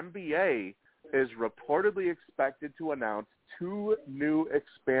 The NBA is reportedly expected to announce 2 new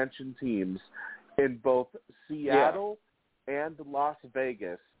expansion teams in both Seattle and Las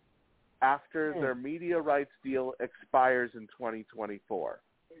Vegas after their media rights deal expires in 2024.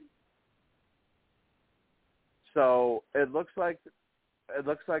 So it looks like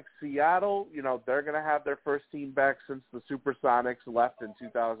Seattle, they're going to have their first team back since the Supersonics left in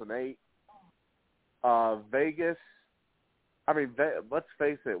 2008. Vegas, let's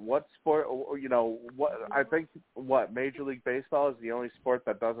face it, what sport, I think Major League Baseball is the only sport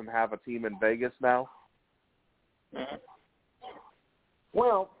that doesn't have a team in Vegas now?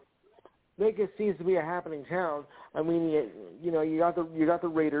 Well, Vegas seems to be a happening town. I mean, you got the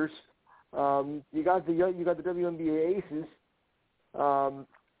Raiders, you got the WNBA Aces.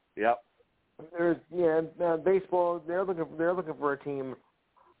 Yep. There's baseball. They're looking for a team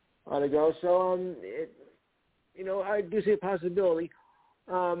to go. So I do see a possibility.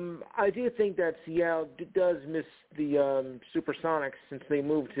 I do think that Seattle does miss the Supersonics since they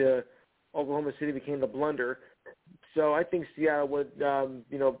moved to Oklahoma City, became the Blunder. So I think Seattle would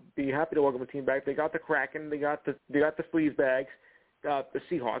be happy to welcome a team back. They got the Kraken, they got the Sleazebags, the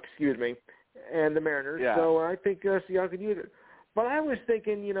Seahawks, and the Mariners. Yeah. So I think Seattle could use it. But I was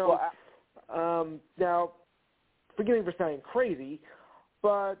thinking, now, forgive me for sounding crazy,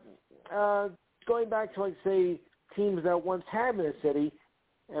 but going back to, say, teams that once had in the city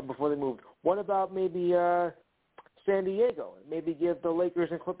and before they moved, what about maybe San Diego? Maybe give the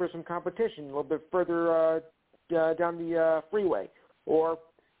Lakers and Clippers some competition a little bit further down the freeway. Or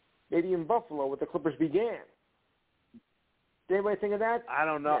maybe in Buffalo where the Clippers began. Did anybody think of that? I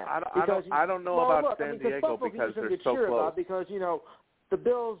don't know. Yeah. I don't know about San Diego because they're so close. Because the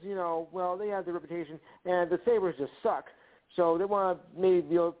Bills, they have the reputation, and the Sabres just suck. So they want to maybe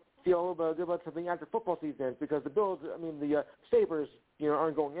feel a little bit good about something after football season because the Sabres,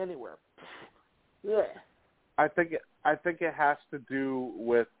 aren't going anywhere. Yeah. I think it has to do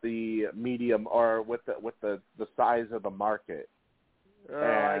with the medium or with the size of the market, and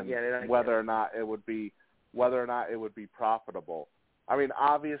I get it. whether or not it would be profitable. I mean,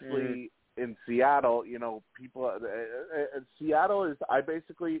 obviously in Seattle, people. Seattle is. I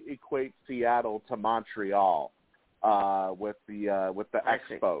basically equate Seattle to Montreal with the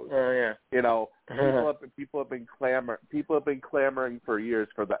Expos. Oh yeah. People have been clamoring for years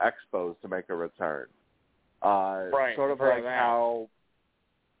for the Expos to make a return. Right. Sort of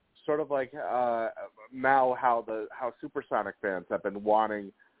like now how Supersonic fans have been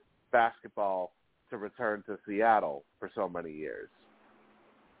wanting basketball to return to Seattle for so many years.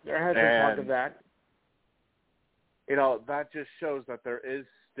 There has been talk of that. That just shows that there is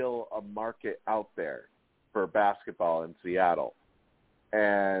still a market out there for basketball in Seattle.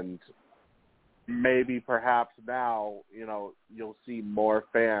 And maybe perhaps now, you'll see more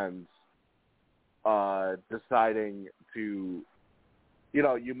fans deciding to,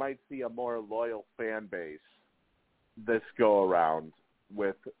 you might see a more loyal fan base this go around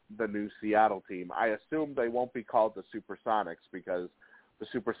with the new Seattle team. I assume they won't be called the Supersonics because the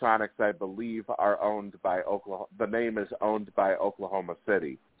Supersonics, I believe, are owned by Oklahoma. The name is owned by Oklahoma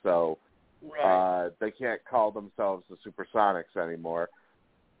City, so they can't call themselves the Supersonics anymore.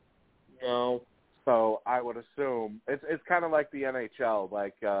 No. So I would assume it's kind of like the NHL,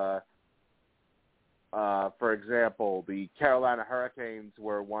 like. For example, the Carolina Hurricanes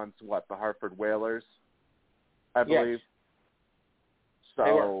were once the Hartford Whalers, I believe. Yes.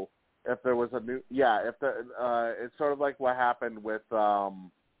 So if there was it's sort of like what happened with the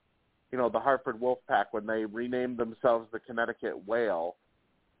Hartford Wolfpack when they renamed themselves the Connecticut Whale.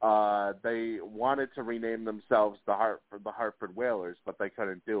 They wanted to rename themselves the Hartford Whalers, but they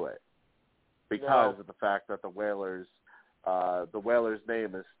couldn't do it because of the fact that the Whalers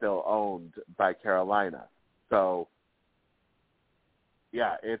name is still owned by Carolina. So,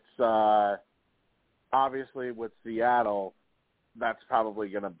 yeah, it's obviously with Seattle, that's probably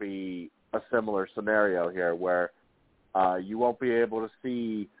going to be a similar scenario here where you won't be able to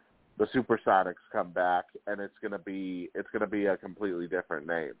see the Supersonics come back, and it's going to be a completely different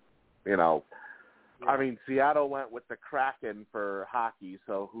name. I mean, Seattle went with the Kraken for hockey,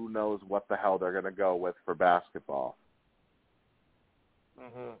 so who knows what the hell they're going to go with for basketball.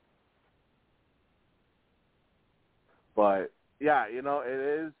 Mm-hmm. But yeah, it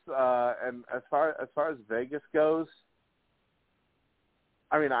is. And as far as Vegas goes,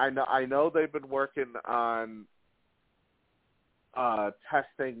 I mean, I know they've been working on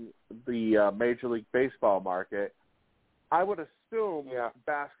testing the Major League Baseball market. I would assume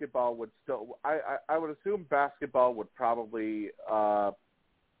basketball would still. I would assume basketball would probably.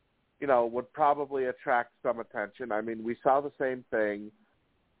 Would probably attract some attention. I mean, we saw the same thing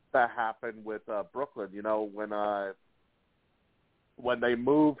that happened with Brooklyn, when they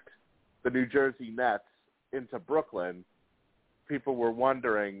moved the New Jersey Nets into Brooklyn, people were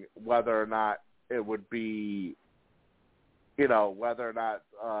wondering whether or not it would be, whether or not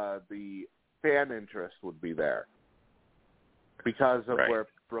the fan interest would be there because of where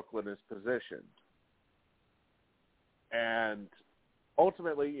Brooklyn is positioned. And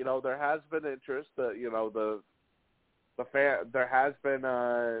ultimately, there has been interest. The fan, there has been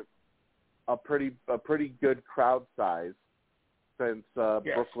a pretty good crowd size since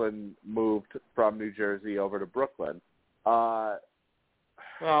Brooklyn moved from New Jersey over to Brooklyn. I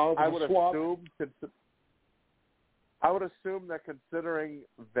would assume that considering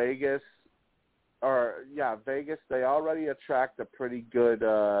Vegas, they already attract a pretty good,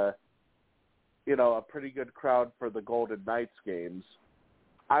 a pretty good crowd for the Golden Knights games.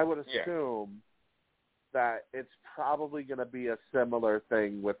 I would assume that it's probably going to be a similar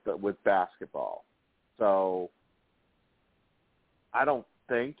thing with basketball. So I don't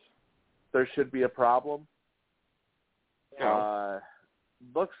think there should be a problem. No.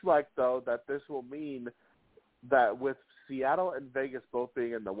 Looks like, though, that this will mean that with Seattle and Vegas both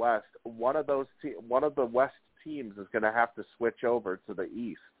being in the West, one of the West teams is going to have to switch over to the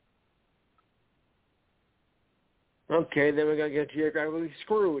East. Okay, then we're going to get geographically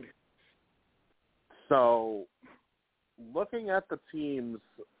screwed. So, looking at the teams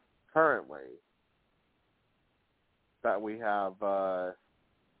currently that we have,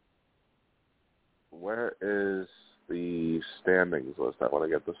 where is the standings list? I want to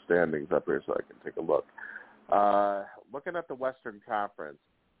get the standings up here so I can take a look. Looking at the Western Conference,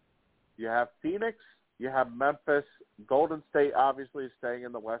 you have Phoenix, you have Memphis, Golden State obviously is staying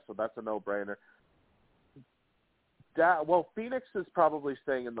in the West, so that's a no-brainer. Phoenix is probably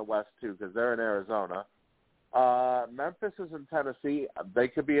staying in the West too because they're in Arizona. Memphis is in Tennessee. They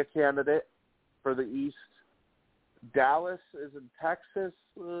could be a candidate for the East. Dallas is in Texas.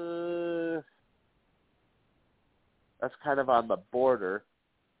 That's kind of on the border.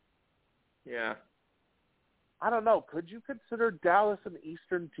 Yeah. I don't know. Could you consider Dallas an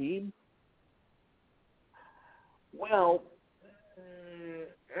Eastern team? Well,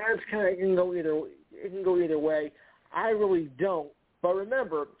 that's kind of, it can go either way. I really don't. But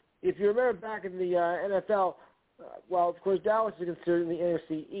remember, if you remember back in the NFL, of course, Dallas is considered in the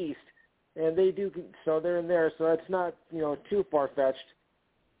NFC East, and so they're in there. So that's not too far fetched.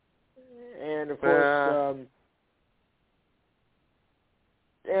 And of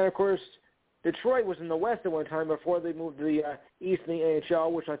course, Detroit was in the West at one time before they moved to the East in the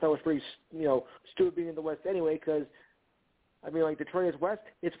NHL, which I thought was pretty stupid being in the West anyway. Because Detroit is West.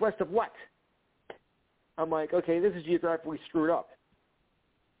 It's west of what? I'm like, okay, this is geographically screwed up.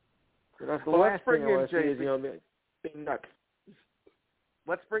 So that's the last thing I want to see is, being nuts.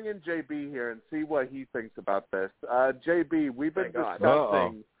 Let's bring in JB here and see what he thinks about this. JB, we've been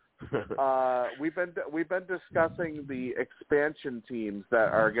discussing we've been discussing the expansion teams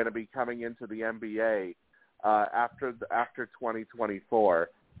that are going to be coming into the NBA after 2024,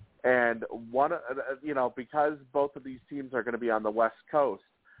 and because both of these teams are going to be on the West Coast,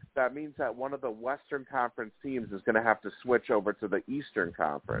 that means that one of the Western Conference teams is going to have to switch over to the Eastern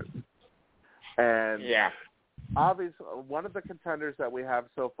Conference. And obviously, one of the contenders that we have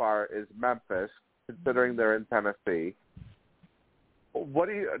so far is Memphis, considering they're in Tennessee. What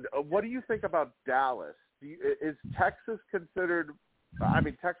do you think about Dallas? Is Texas considered? I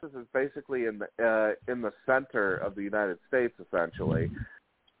mean, Texas is basically in the center of the United States, essentially.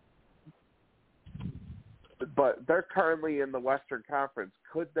 But they're currently in the Western Conference.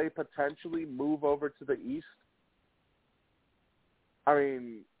 Could they potentially move over to the East? I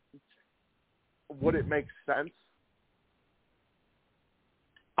mean, would it make sense?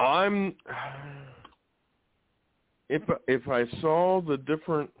 If I saw the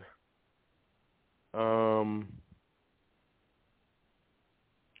different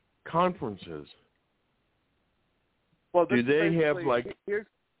conferences, do they have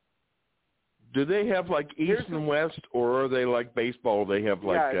East and West, or are they like baseball? They have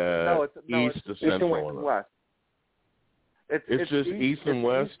East to Central and West. It's just East and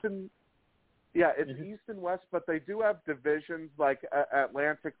West. It's East and West, but they do have divisions like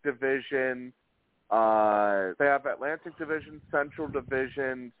Atlantic Division. They have Atlantic Division, Central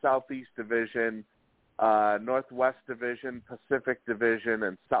Division, Southeast Division, Northwest Division, Pacific Division,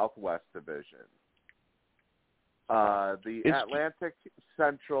 and Southwest Division. The Atlantic,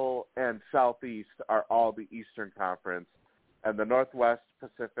 Central, and Southeast are all the Eastern Conference, and the Northwest,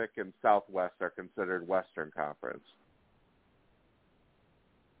 Pacific, and Southwest are considered Western Conference.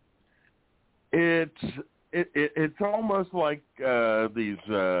 It's almost like these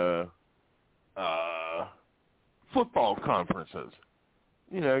football conferences.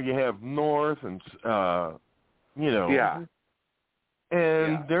 You have North and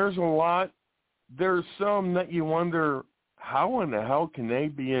And there's some that you wonder, how in the hell can they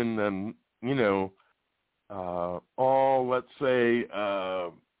be in the, let's say,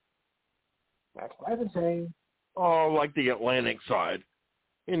 that's what I've been saying. Like the Atlantic side.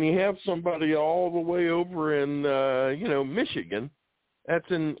 And you have somebody all the way over in, Michigan.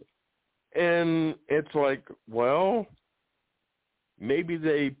 And it's like, well, maybe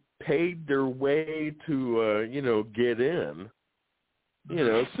they paid their way to, get in,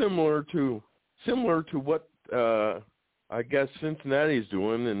 similar to what, I guess Cincinnati's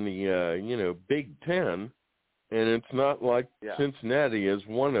doing in the, Big Ten. And it's not like Cincinnati is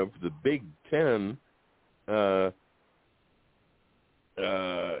one of the Big Ten,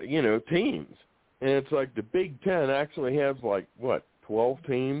 teams. And it's like the Big Ten actually has 12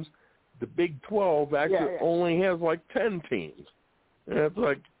 teams? The Big 12 actually only has 10 teams. And it's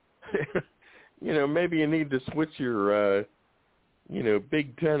like, maybe you need to switch your,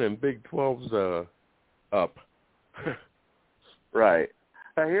 Big 10 and Big 12s up. Right.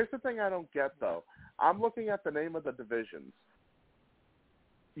 Now, here's the thing I don't get, though. I'm looking at the name of the divisions.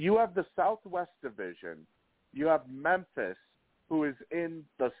 You have the Southwest Division. You have Memphis, who is in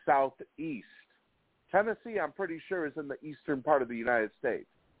the Southeast. Tennessee, I'm pretty sure, is in the eastern part of the United States.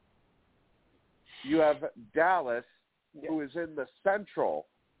 You have Dallas, who is in the central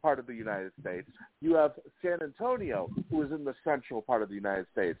part of the United States. You have San Antonio, who is in the central part of the United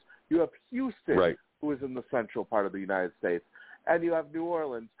States. You have Houston, who is in the central part of the United States. And you have New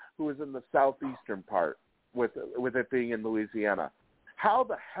Orleans, who is in the southeastern part, with it being in Louisiana. How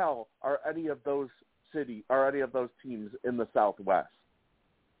the hell are any of those teams in the Southwest?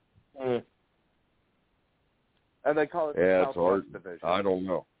 And they call it the Southwest Division. I don't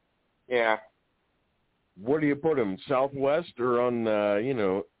know. Yeah. Where do you put them, Southwest or on,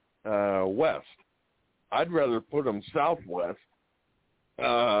 West? I'd rather put them Southwest,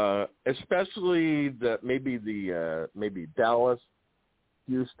 especially maybe Dallas,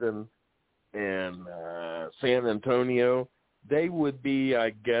 Houston, and San Antonio. They would be,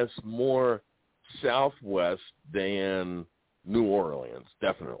 I guess, more Southwest than New Orleans,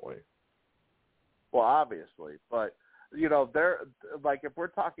 definitely. Well, obviously, but they're if we're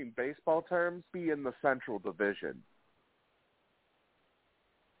talking baseball terms, be in the Central Division.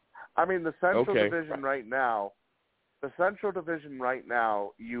 I mean, the Central Division right now. The Central Division right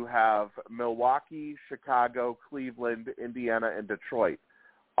now, you have Milwaukee, Chicago, Cleveland, Indiana, and Detroit,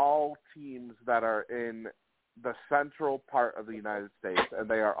 all teams that are in the central part of the United States, and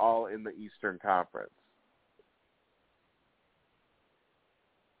they are all in the Eastern Conference.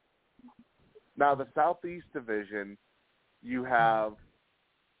 Now, the Southeast Division, you have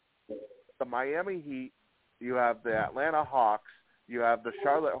the Miami Heat, you have the Atlanta Hawks, you have the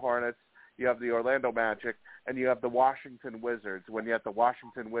Charlotte Hornets, you have the Orlando Magic, and you have the Washington Wizards, when yet the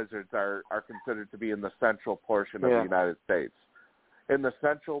Washington Wizards are considered to be in the central portion of the United States, in the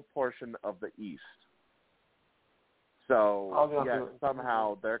central portion of the East. So,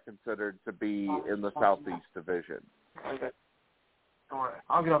 somehow they're considered to be in the Southeast Division. Okay. All right.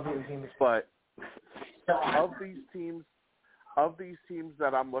 I'll get off the teams. But of these teams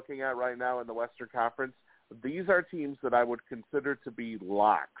that I'm looking at right now in the Western Conference, these are teams that I would consider to be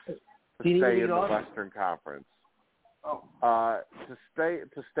locks to stay in the Western Conference. To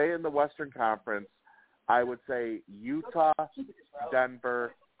stay in the Western Conference, I would say Utah,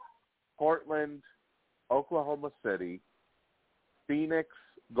 Denver, Portland, Oklahoma City, Phoenix,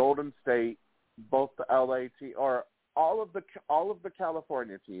 Golden State, both the LA team, or all of the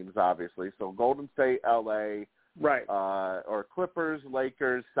California teams, obviously. So Golden State, LA, or Clippers,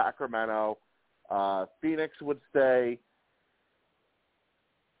 Lakers, Sacramento. Phoenix would stay.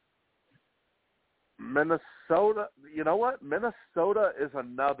 Minnesota. You know what? Minnesota is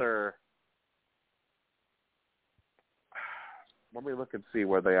another. Let me look and see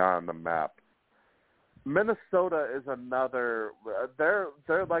where they are on the map. Minnesota is another.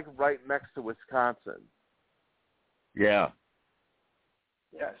 They're like right next to Wisconsin. Yeah.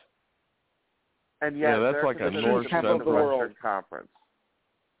 Yes. And yet that's like a north central Western Conference.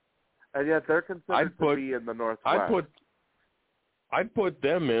 And yet they're considered to be in the Northwest. I'd put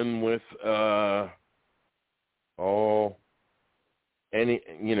them in with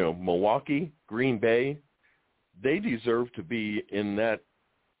Milwaukee, Green Bay. They deserve to be in that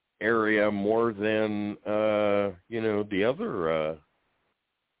area more than the other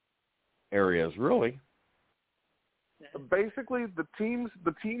areas, really. Basically, the teams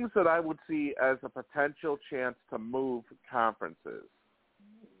that I would see as a potential chance to move conferences,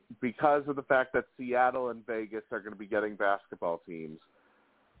 because of the fact that Seattle and Vegas are going to be getting basketball teams,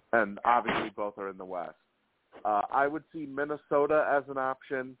 and obviously both are in the West. I would see Minnesota as an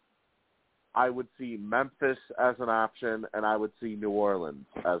option. I would see Memphis as an option, and I would see New Orleans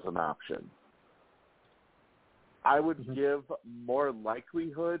as an option. I would give more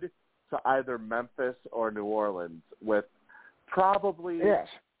likelihood to either Memphis or New Orleans with probably, Yes.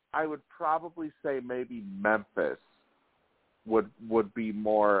 I would probably say maybe Memphis would be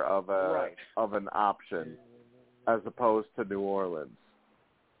more of an option as opposed to New Orleans.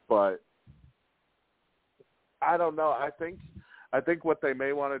 But I don't know. I think what they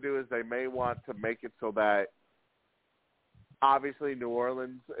may want to do is they may want to make it so that obviously New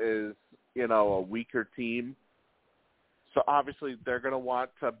Orleans is, a weaker team. So obviously they're going to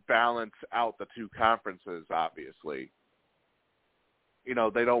want to balance out the two conferences, obviously.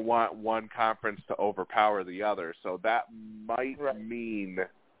 They don't want one conference to overpower the other. So that might mean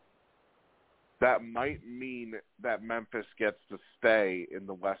that Memphis gets to stay in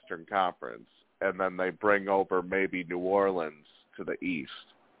the Western Conference, and then they bring over maybe New Orleans to the East.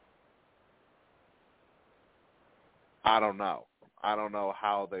 I don't know. I don't know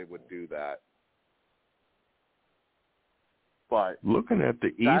how they would do that. But looking at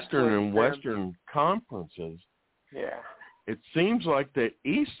the Eastern and Western conferences, it seems like the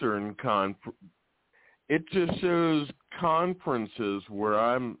Eastern it just shows conferences where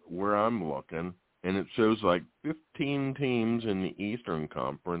I'm looking, and it shows like 15 teams in the Eastern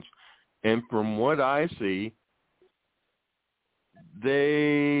Conference, and from what I see,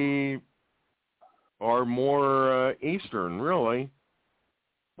 they are more Eastern, really.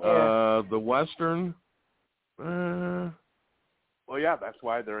 Yeah. The Western, well, yeah, that's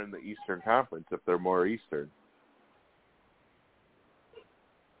why they're in the Eastern Conference if they're more Eastern.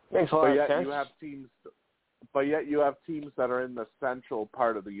 Makes a lot of sense. But yet you have teams that are in the central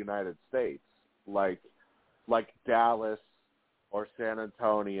part of the United States, like Dallas or San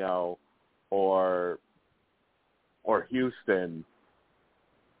Antonio or Houston,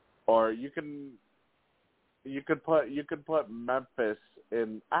 or you could put Memphis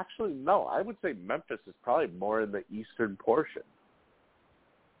in. Actually, no, I would say Memphis is probably more in the eastern portion.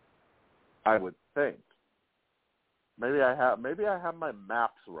 I would think. Maybe I have my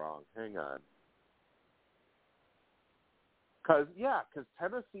maps wrong. Hang on. Because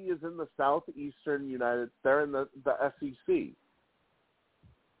Tennessee is in the southeastern United. They're in the SEC.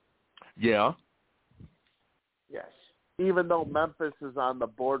 Yeah. Yes. Even though Memphis is on the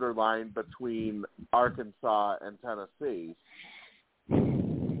borderline between Arkansas and Tennessee,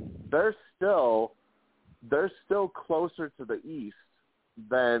 they're still closer to the east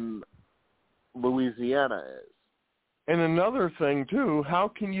than Louisiana is. And another thing too, how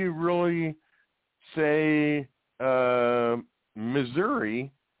can you really say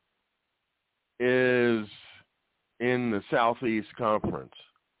Missouri is in the Southeast Conference?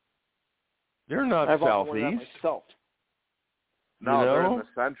 They're not Southeast. No, they're in the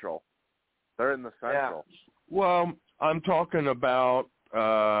Central. They're in the Central. Yeah. Well, I'm talking about.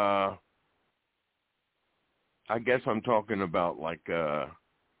 I guess I'm talking about like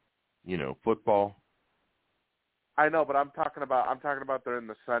football. I know, but I'm talking about they're in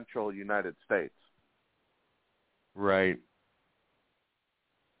the Central United States. Right.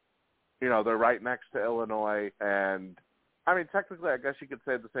 They're right next to Illinois, and I mean, technically, I guess you could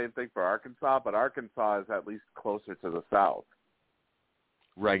say the same thing for Arkansas, but Arkansas is at least closer to the south.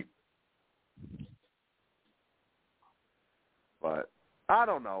 Right. But I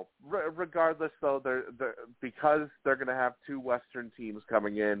don't know. Regardless, though, because they're going to have two Western teams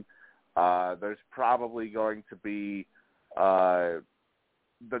coming in, there's probably going to be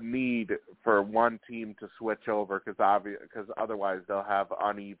the need for one team to switch over because otherwise they'll have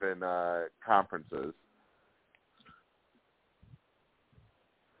uneven conferences.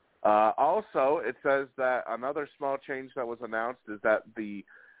 Also, it says that another small change that was announced is that the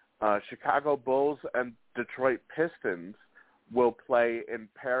Chicago Bulls and Detroit Pistons will play in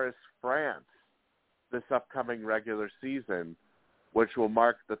Paris, France this upcoming regular season, which will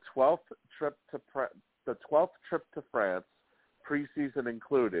mark the 12th trip to France, preseason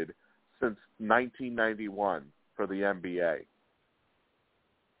included, since 1991 for the NBA.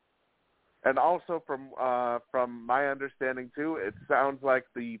 And also, from my understanding too, it sounds like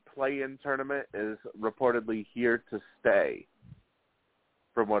the play-in tournament is reportedly here to stay.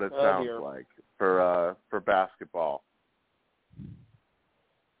 From what it sounds like for basketball.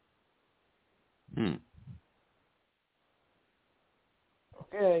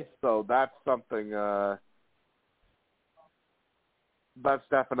 Okay. So that's something. That's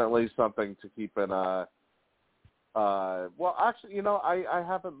definitely something to keep in. Well, actually, I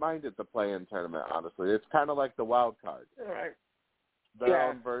haven't minded the play-in tournament. Honestly, it's kind of like the wild card. All right.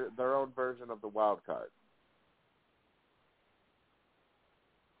 Their own version of the wild card.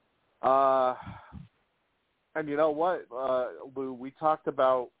 And you know what, Lou? We talked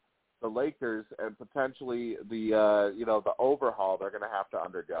about the Lakers and potentially the the overhaul they're going to have to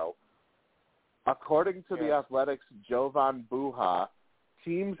undergo. According to the Athletics' Jovan Buha,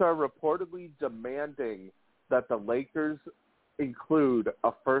 teams are reportedly demanding that the Lakers include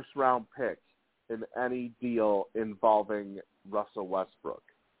a first-round pick in any deal involving Russell Westbrook.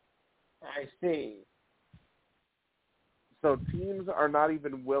 I see. So teams are not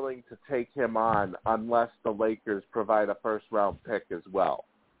even willing to take him on unless the Lakers provide a first-round pick as well.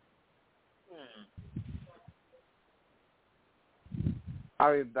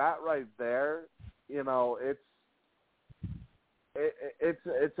 I mean, that right there, it's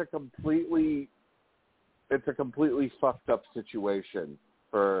a completely fucked up situation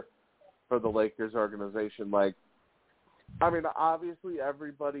for the Lakers organization. Like, I mean, obviously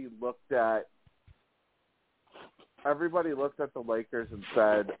everybody looked at the Lakers and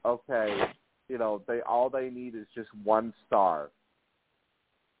said, okay, all they need is just one star.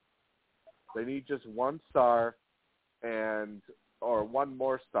 They need just one star or one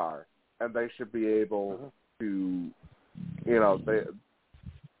more star, and they should be able to,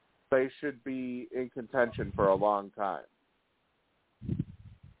 they should be in contention for a long time.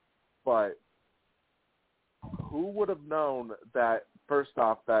 But who would have known that, first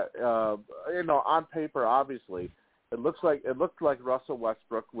off, that, on paper, obviously, it looked like Russell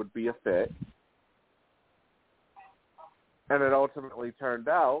Westbrook would be a fit, and it ultimately turned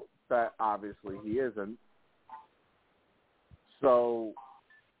out that obviously he isn't. So,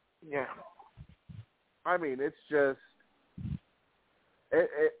 yeah, I mean, it's just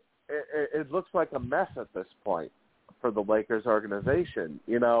it looks like a mess at this point for the Lakers organization.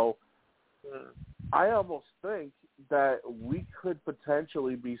 I almost think that we could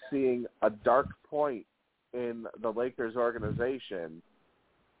potentially be seeing a dark point in the Lakers organization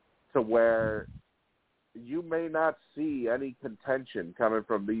to where you may not see any contention coming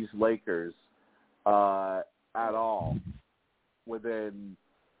from these Lakers at all within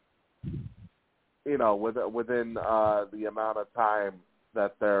the amount of time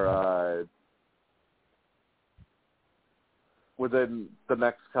that they're within the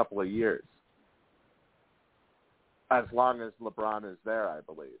next couple of years, as long as LeBron is there, I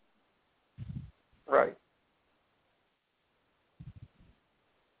believe. Right.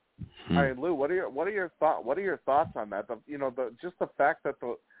 I mean, Lou, what are your thoughts on that? Just the fact that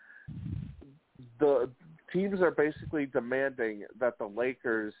the teams are basically demanding that the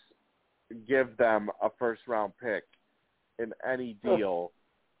Lakers give them a first-round pick in any deal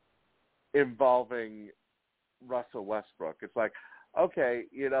involving Russell Westbrook. It's like, okay,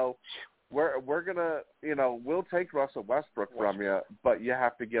 we're gonna, we'll take Russell Westbrook from you, but you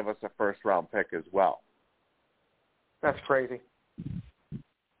have to give us a first-round pick as well. That's crazy.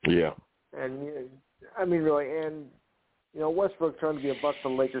 Yeah. And I mean, really, and Westbrook trying to be a buck for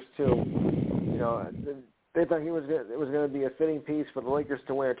the Lakers too. They thought it was going to be a fitting piece for the Lakers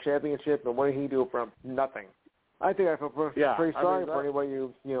to win a championship, and what did he do from nothing? I think I feel pretty sorry for anybody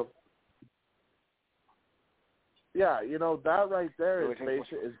who. Yeah, that right there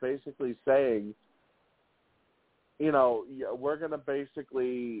is basically saying, we're going to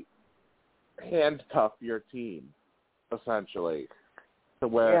basically handcuff your team, essentially, to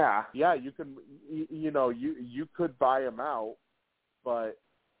where, you can, you could buy him out, but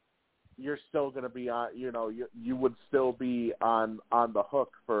you're still going to be on, you would still be on the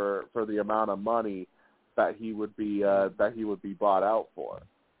hook for the amount of money that he would be bought out for.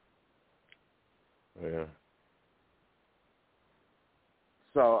 Yeah.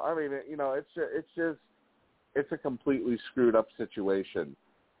 So I mean, it's a completely screwed up situation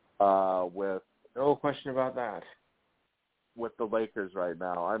with no question about that. With the Lakers right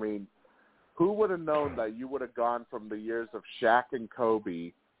now. I mean, who would have known that you would have gone from the years of Shaq and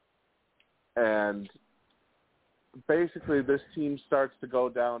Kobe, and basically this team starts to go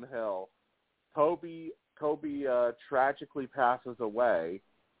downhill. Kobe tragically passes away.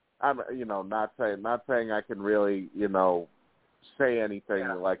 I'm not saying I can really say anything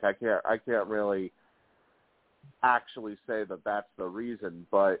like I can't really actually say that that's the reason,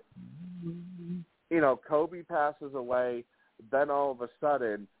 but Kobe passes away, then all of a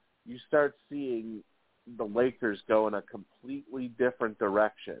sudden you start seeing the Lakers go in a completely different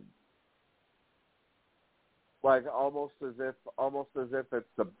direction. Like almost as if it's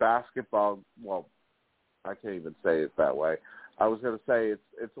the basketball. Well, I can't even say it that way. I was going to say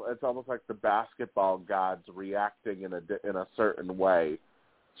it's almost like the basketball gods reacting in a certain way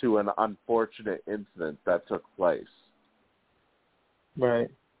to an unfortunate incident that took place. Right.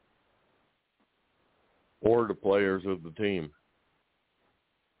 Or the players of the team.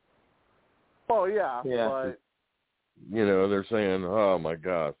 Oh, yeah. But they're saying, oh, my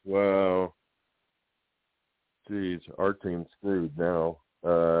gosh, well, geez, our team's screwed now.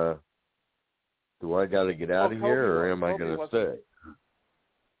 Do I got to get out of here, or am I going to stay?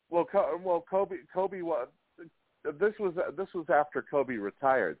 Well, Kobe was. This was after Kobe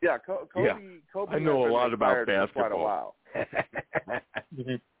retired. Yeah, Kobe. I know a lot about basketball. For quite a while.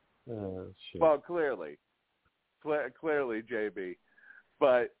 Shit. Well, clearly, JB,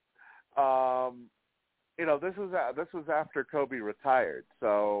 but this was after Kobe retired,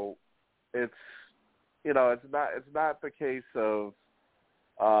 so it's it's not the case of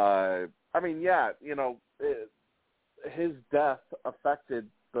his death affected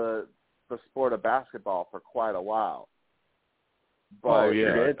the sport of basketball for quite a while. But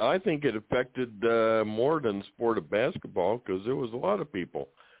I think it affected more than the sport of basketball, because there was a lot of people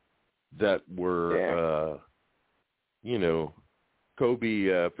that were,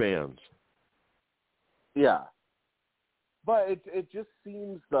 Kobe fans. Yeah. But it just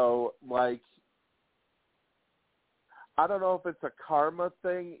seems, though, like, I don't know if it's a karma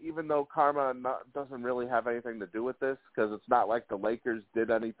thing, even though karma doesn't really have anything to do with this, because it's not like the Lakers did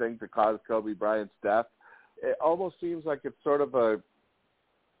anything to cause Kobe Bryant's death. It almost seems like it's sort of a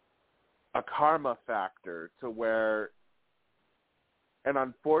karma factor, to where an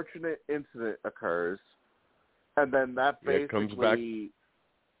unfortunate incident occurs, and then that basically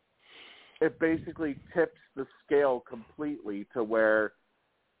it basically tips the scale completely to where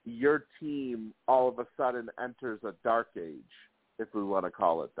your team all of a sudden enters a dark age, if we want to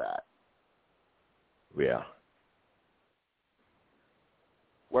call it that. Yeah.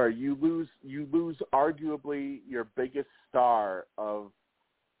 Where you lose arguably your biggest star of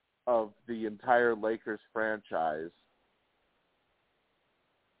the entire Lakers franchise,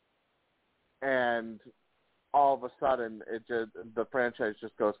 and all of a sudden the franchise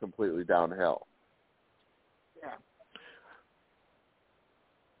just goes completely downhill. Yeah.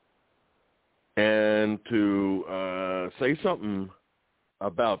 And to say something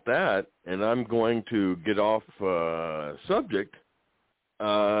about that, and I'm going to get off subject,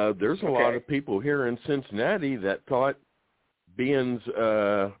 there's a lot of people here in Cincinnati that thought being,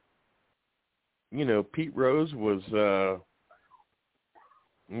 Pete Rose was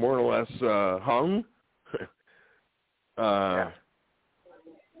more or less hung,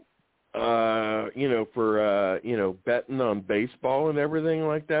 for, betting on baseball and everything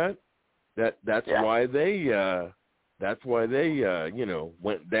like that. That's why they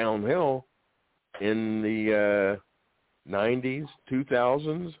went downhill in the 90s,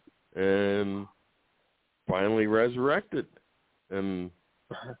 2000s, and finally resurrected, and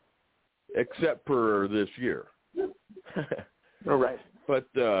except for this year. All right. But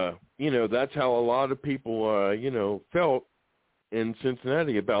that's how a lot of people felt in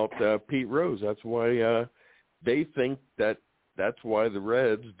Cincinnati about Pete Rose. That's why they think that's why the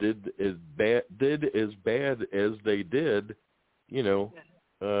Reds did as bad as they did,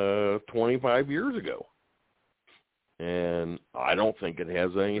 25 years ago. And I don't think it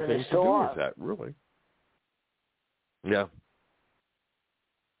has anything to do with that, really. Yeah.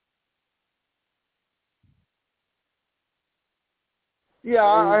 Yeah,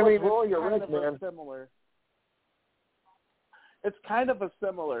 I mean, it's kind of a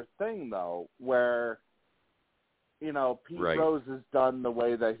similar thing, though, where Pete Rose is done the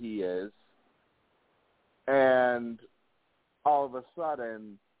way that he is, and all of a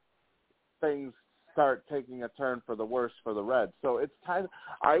sudden things start taking a turn for the worse for the Reds. So it's kind of,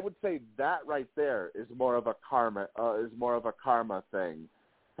 I would say that right there is more of a karma thing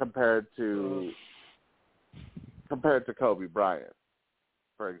compared to Kobe Bryant,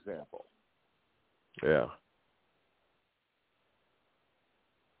 for example. Yeah.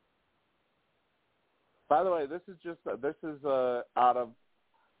 By the way, this is out of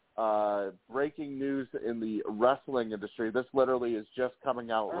breaking news in the wrestling industry. This literally is just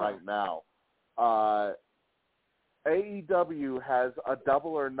coming out right now. AEW has a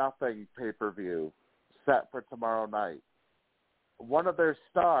Double or Nothing pay-per-view set for tomorrow night. One of their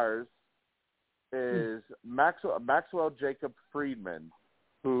stars is Maxwell Jacob Friedman,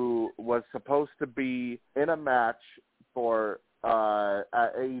 who was supposed to be in a match for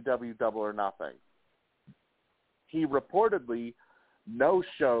at AEW Double or Nothing. He reportedly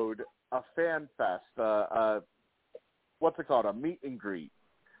no-showed a fan fest, what's it called, a meet and greet,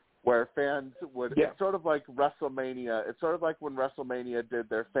 where fans would, it's sort of like WrestleMania, it's sort of like when WrestleMania did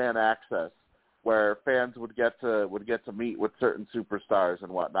their fan access, where fans would get to meet with certain superstars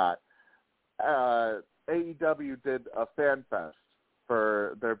and whatnot. AEW did a fan fest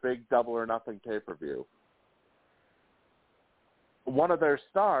for their big Double or Nothing pay-per-view. one of their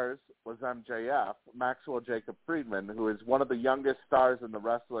stars was MJF, Maxwell Jacob Friedman, who is one of the youngest stars in the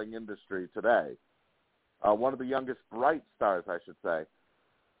wrestling industry today. One of the youngest bright stars, I should say.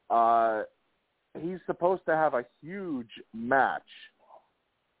 He's supposed to have a huge match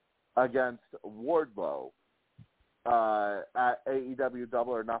against Wardlow at AEW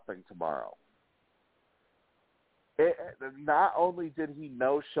Double or Nothing tomorrow. Not only did he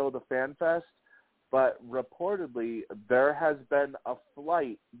no-show the Fan Fest, but reportedly there has been a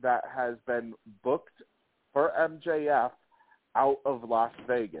flight that has been booked for MJF out of Las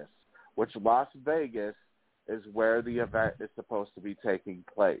Vegas, which Las Vegas is where the event is supposed to be taking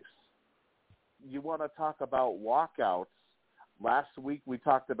place. You want to talk about walkouts. Last week we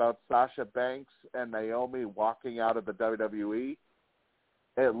talked about Sasha Banks and Naomi walking out of the WWE.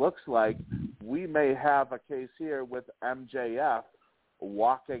 It looks like we may have a case here with MJF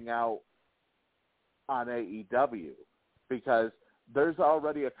walking out on AEW, because there's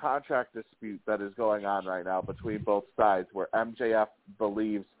already a contract dispute that is going on right now between both sides, where MJF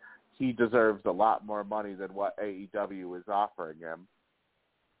believes he deserves a lot more money than what AEW is offering him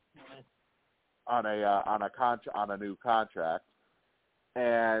on a new contract,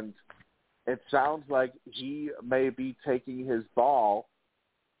 and it sounds like he may be taking his ball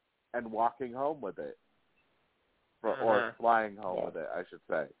and walking home with it, or flying home with it, I should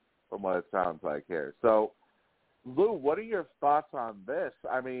say, from what it sounds like here. So, Lou, what are your thoughts on this?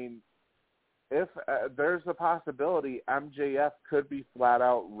 I mean, if there's a possibility MJF could be flat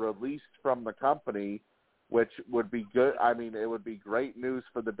out released from the company, which would be good. I mean, it would be great news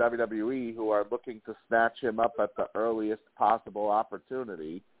for the WWE, who are looking to snatch him up at the earliest possible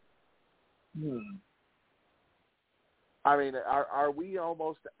opportunity. I mean, are we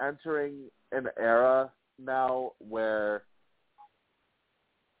almost entering an era now where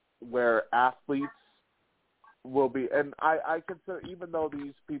athletes will be, and I consider, even though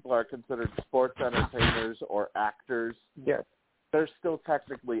these people are considered sports entertainers or actors, yes, they're still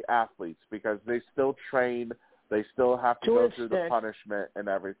technically athletes, because they still train, they still have to go through the punishment and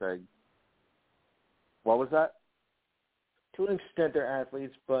everything. What was that? To an extent, they're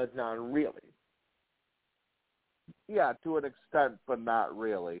athletes, but not really. Yeah, to an extent, but not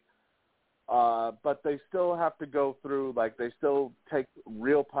really. But they still have to go through, like, they still take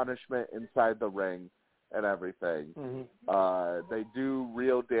real punishment inside the ring and everything. Mm-hmm. They do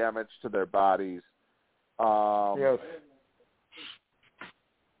real damage to their bodies. Yes.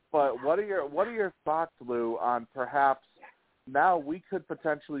 But what are your thoughts, Lou, on perhaps now we could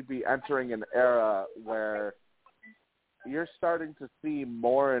potentially be entering an era where you're starting to see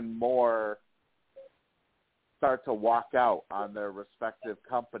more and more start to walk out on their respective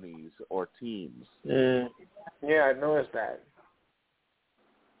companies or teams? Yeah, I noticed that.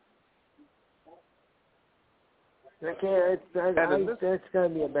 That's going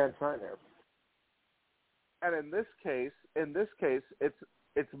to be a bad sign there. And in this case,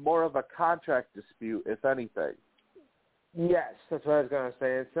 it's more of a contract dispute, if anything. Yes, that's what I was going to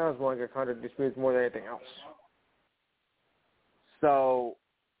say. It sounds more like a contract dispute more than anything else. So,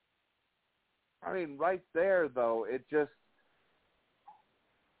 I mean, right there, though, it just,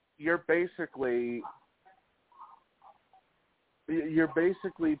 you're basically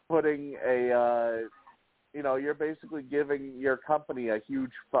putting a, you're basically giving your company a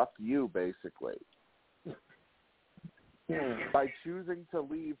huge fuck you, basically. By choosing to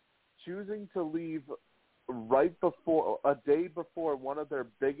leave right before, a day before one of their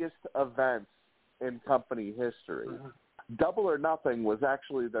biggest events in company history. Double or Nothing was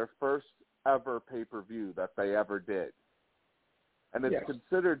actually their first ever pay-per-view that they ever did. And it's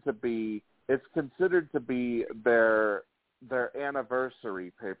considered to be their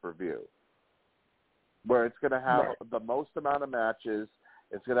anniversary pay-per-view, where it's going to have the most amount of matches.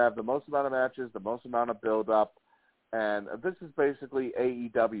 It's going to have the most amount of matches, the most amount of build-up. And this is basically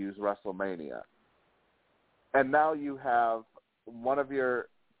AEW's WrestleMania. And now you have one of your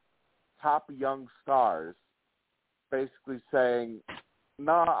top young stars basically saying,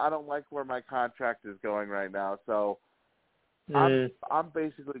 no, I don't like where my contract is going right now, so I'm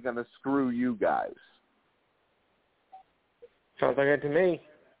basically going to screw you guys. Sounds like it to me.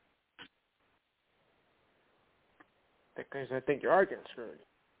 Because I think you are getting screwed.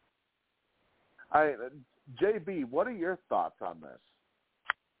 JB, what are your thoughts on this?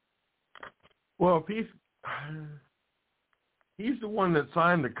 Well, if he's the one that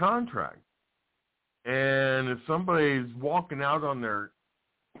signed the contract, and if somebody's walking out on their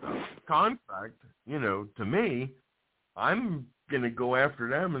contract, to me, I'm going to go after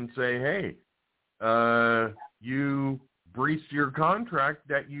them and say, hey, you breached your contract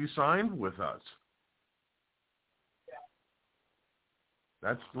that you signed with us.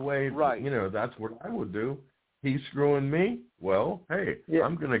 That's the way, right. That's what I would do. He's screwing me. Well, hey, Yeah.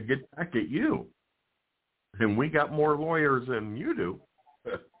 I'm going to get back at you. And we got more lawyers than you do.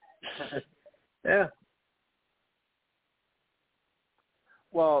 Yeah.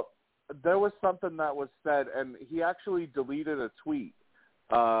 Well, there was something that was said, and he actually deleted a tweet.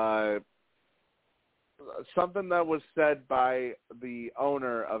 Something that was said by the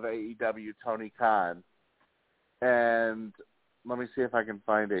owner of AEW, Tony Khan. And let me see if I can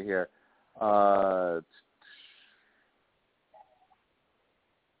find it here.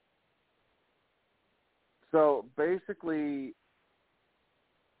 So basically,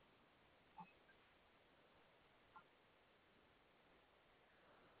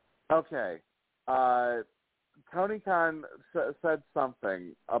 okay, Tony Khan said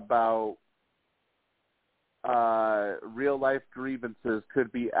something about real-life grievances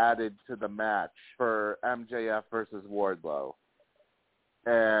could be added to the match for MJF versus Wardlow.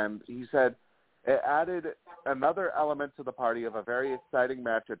 And he said, it added another element to the party of a very exciting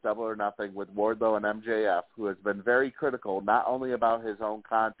match at Double or Nothing with Wardlow and MJF, who has been very critical not only about his own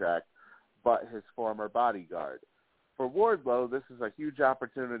contract, but his former bodyguard. For Wardlow, this is a huge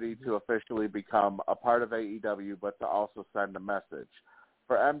opportunity to officially become a part of AEW, but to also send a message.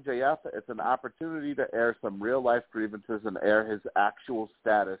 For MJF, it's an opportunity to air some real-life grievances and air his actual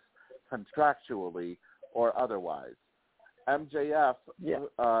status contractually or otherwise. MJF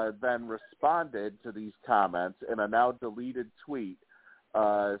then responded to these comments in a now-deleted tweet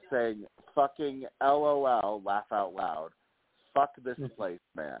saying, fucking LOL, laugh out loud, fuck this place,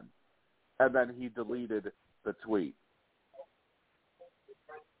 man. And then he deleted the tweet.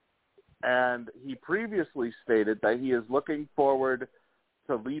 And he previously stated that he is looking forward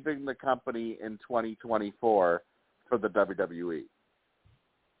to leaving the company in 2024 for the WWE.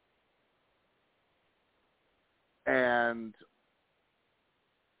 And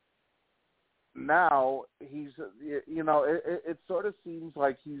now he's, it sort of seems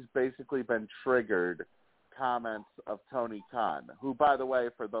like he's basically been triggered comments of Tony Khan, who, by the way,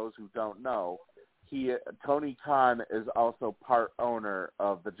 for those who don't know, Tony Khan is also part owner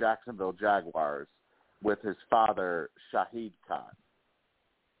of the Jacksonville Jaguars with his father, Shahid Khan.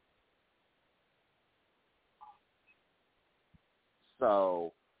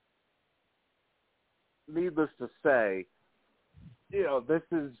 So, needless to say, this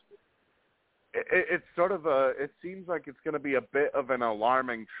is, it's sort of it seems like it's going to be a bit of an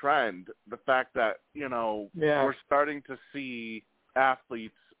alarming trend, the fact that, we're starting to see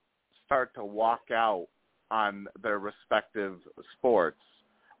athletes start to walk out on their respective sports.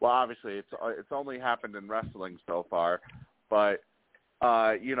 Well, obviously, it's only happened in wrestling so far, but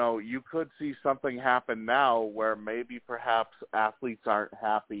you could see something happen now where maybe perhaps athletes aren't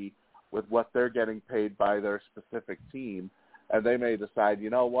happy with what they're getting paid by their specific team, and they may decide, you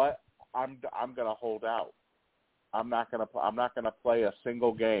know what, I'm going to hold out. I'm not going to play a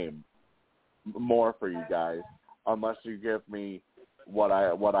single game more for you guys unless you give me what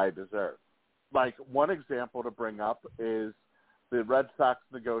I deserve. Like, one example to bring up is the Red Sox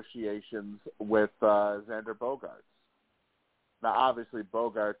negotiations with Xander Bogaerts. Now, obviously,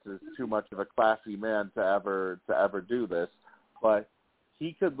 Bogaerts is too much of a classy man to ever do this, but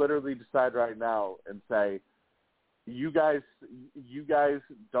he could literally decide right now and say, you guys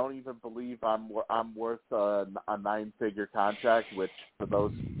don't even believe I'm worth a 9-figure contract, which for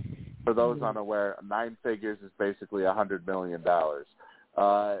those unaware, 9 figures is basically $100 million.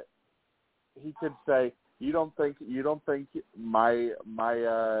 He could say, you don't think I'm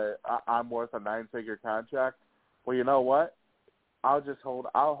worth a 9-figure contract? Well, you know what?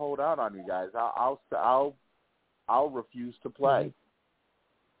 I'll hold out on you guys. I'll refuse to play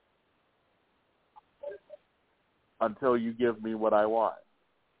until you give me what I want.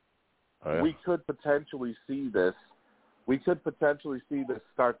 Oh, yeah. We could potentially see this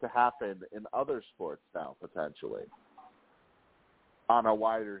start to happen in other sports now, potentially, on a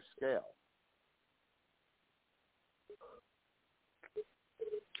wider scale.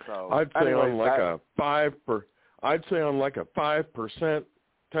 So, I'd say anyways, on like a 5%,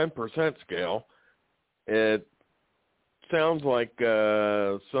 10% scale, it sounds like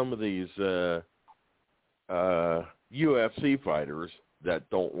some of these UFC fighters that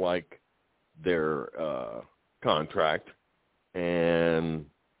don't like their contract, and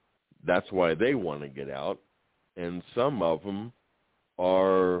that's why they want to get out. And some of them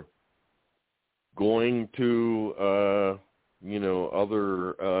are going to,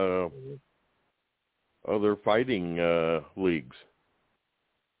 other fighting leagues.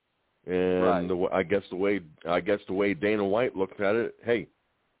 And right. I guess the way Dana White looked at it, hey,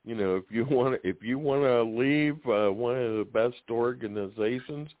 if you want to leave one of the best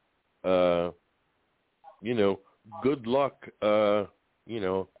organizations, good luck.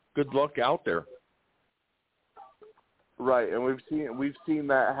 Good luck out there. Right, and we've seen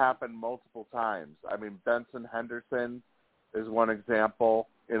that happen multiple times. I mean, Benson Henderson is one example.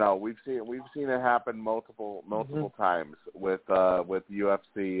 We've seen it happen multiple times with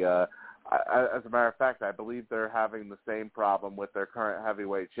UFC. As a matter of fact, I believe they're having the same problem with their current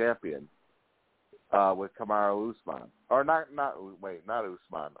heavyweight champion, with Kamaru Usman, or not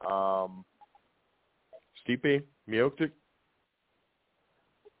Usman. Stipe Miocic.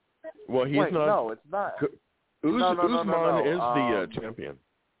 Well, he's not. No, it's not. Usman is the champion.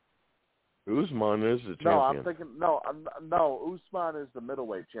 Usman is the champion. No, I'm thinking. No. Usman is the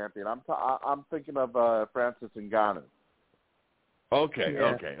middleweight champion. I'm thinking of Francis Ngannou. Okay.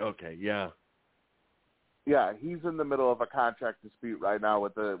 Yeah. Okay. Yeah. Yeah, he's in the middle of a contract dispute right now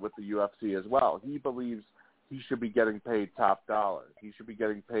with the UFC as well. He believes he should be getting paid top dollar. He should be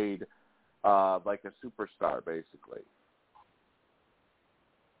getting paid like a superstar, basically.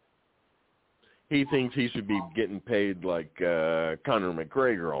 He thinks he should be getting paid like Conor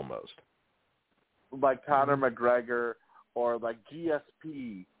McGregor almost. Like Conor McGregor or like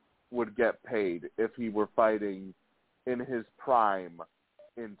GSP would get paid if he were fighting in his prime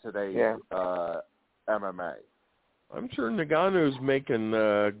in today's MMA. I'm sure Ngannou's making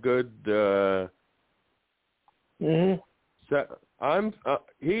good.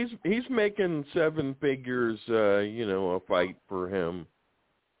 He's making seven figures. A fight for him.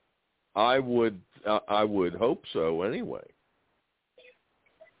 I would hope so anyway.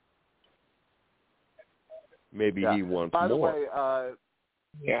 Maybe he wants more.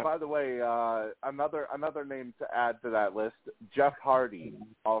 By the way, another name to add to that list, Jeff Hardy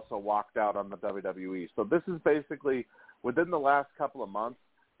also walked out on the WWE. So this is basically, within the last couple of months,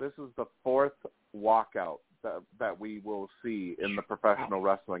 this is the fourth walkout that we will see in the professional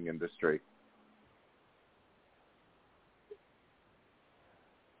wrestling industry.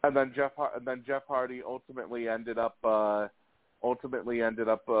 And then Jeff Hardy ultimately ended up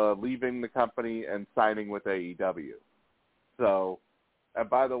leaving the company and signing with AEW. So, and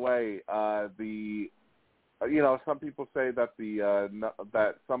by the way, some people say that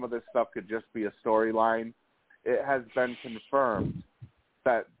that some of this stuff could just be a storyline. It has been confirmed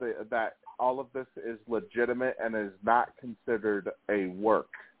that that all of this is legitimate and is not considered a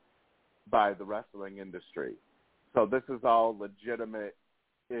work by the wrestling industry. So this is all legitimate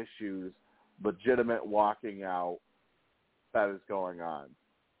issues, legitimate walking out that is going on.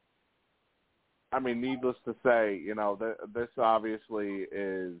 I mean, needless to say, this obviously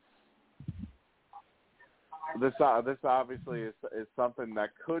is something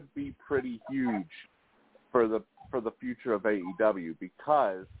that could be pretty huge for the future of AEW,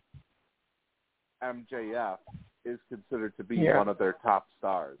 because MJF is considered to be one of their top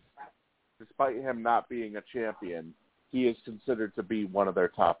stars. Despite him not being a champion, he is considered to be one of their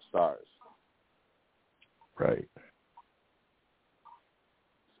top stars. Right.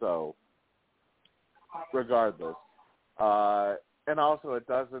 So, regardless, and also it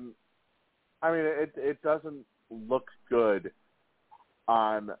doesn't look good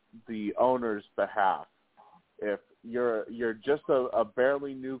on the owner's behalf. If you're just a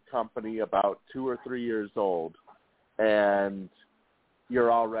barely new company, about 2 or 3 years old, and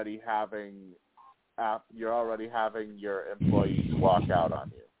you're already having your employees walk out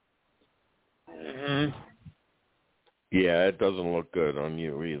on you. Mm-hmm. Yeah, it doesn't look good on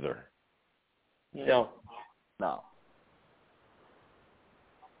you either. No.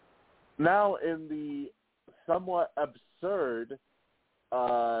 Now, in the somewhat absurd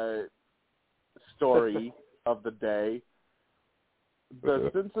story of the day, the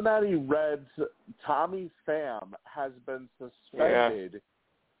Cincinnati Reds' Tommy Pham has been suspended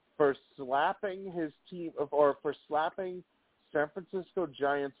for slapping his team, or for slapping San Francisco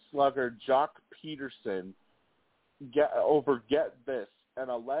Giants slugger Jock Peterson over, get this, an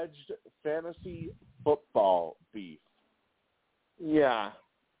alleged fantasy football beef. Yeah.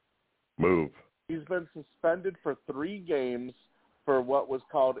 Move. He's been suspended for 3 games for what was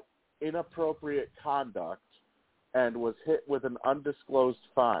called inappropriate conduct and was hit with an undisclosed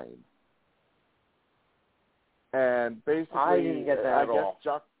fine. And basically, I didn't get that at all.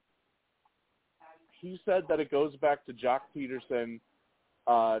 He said that it goes back to Jock Peterson,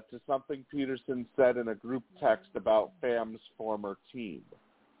 to something Peterson said in a group text about Pham's former team.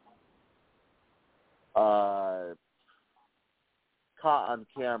 Caught on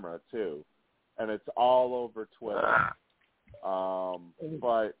camera, too. And it's all over Twitter.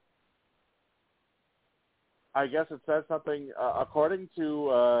 But I guess it says something. According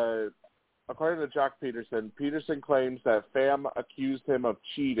to Jock Peterson, Peterson claims that Pham accused him of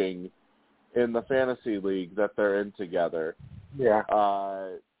cheating in the fantasy league that they're in together. Yeah.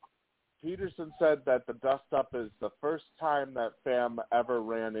 Peterson said that the dust-up is the first time that Pham ever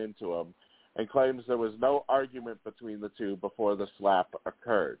ran into him, and claims there was no argument between the two before the slap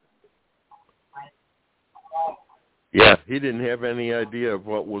occurred. Yeah, he didn't have any idea of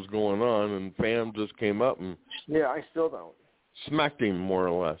what was going on, and Pham just came up and I still don't. smacked him more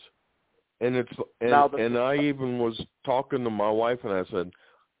or less. And And I even was talking to my wife, and I said,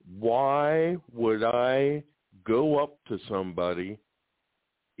 why would I go up to somebody,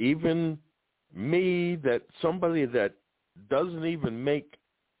 even me, somebody that doesn't even make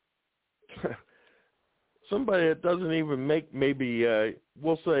maybe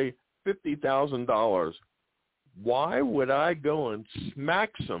we'll say $50,000. Why would I go and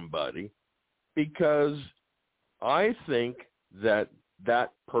smack somebody because I think that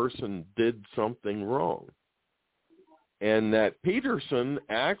person did something wrong? And that Peterson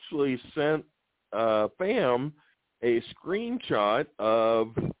actually sent Pham a screenshot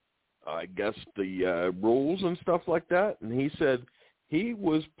of, I guess, the rules and stuff like that. And he said he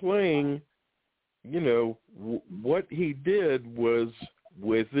was playing, what he did was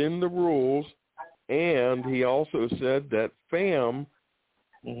within the rules. And he also said that Pham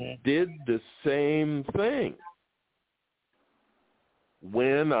did the same thing.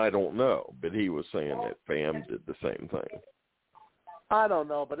 When, I don't know, but he was saying that Pham did the same thing. I don't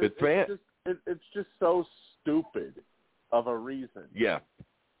know, but it's just so stupid of a reason. Yeah.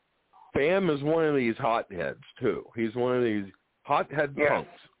 Pham is one of these hotheads, too. He's one of these hothead punks.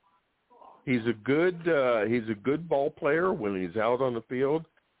 He's a good ball player when he's out on the field,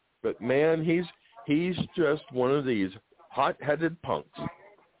 but, man, he's just one of these hot-headed punks.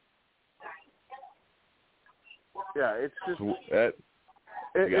 Yeah, it's just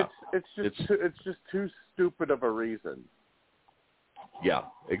it's just too stupid of a reason. Yeah,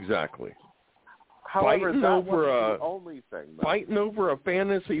 exactly. However, fighting that over wasn't the only thing. Though. Fighting over a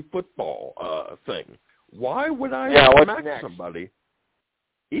fantasy football thing. Why would I smack somebody?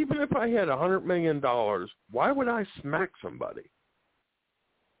 Even if I had $100 million, why would I smack somebody?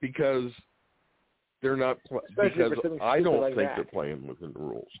 Because they're not. Because I don't think they're playing within the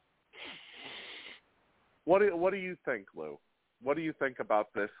rules. What do you think, Lou? What do you think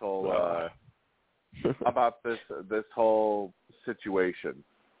about this whole about this whole situation?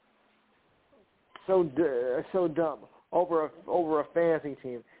 So dumb over a fantasy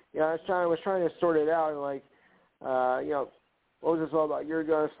team. I was trying to sort it out, and what was this all about? You're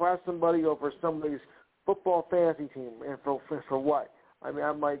going to slap somebody over somebody's football fantasy team, and for what? I mean,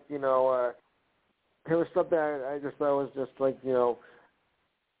 I'm like, it was something I just thought was just like, was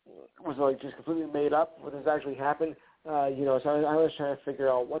like just completely made up. What has actually happened? So I was trying to figure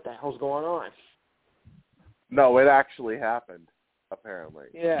out what the hell's going on. No, it actually happened. Apparently.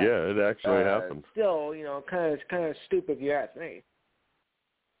 Yeah, it actually happened. Still, kind of stupid if you ask me.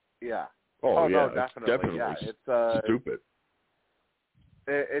 Yeah. Oh yeah, no, definitely. Yeah, it's stupid.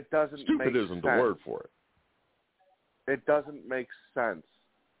 It doesn't stupid make isn't sense. the word for it. It doesn't make sense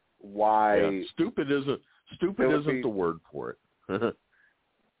why. Yeah, stupid isn't the word for it.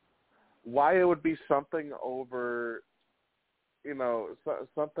 Why it would be something over,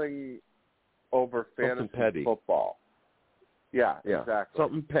 something over fantasy petty. football. Yeah, exactly.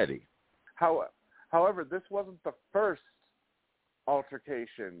 Something petty. However, this wasn't the first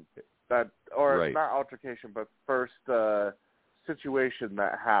altercation not altercation, but first situation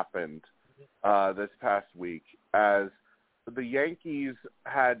that happened this past week, as the Yankees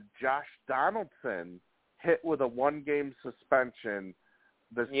had Josh Donaldson hit with a one-game suspension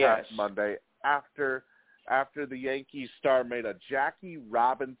this past Monday after the Yankees star made a Jackie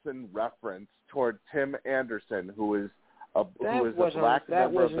Robinson reference toward Tim Anderson, who is a black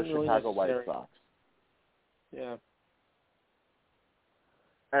member of the Chicago White Sox. Yeah.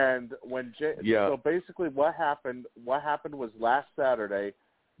 And so basically what happened was last Saturday,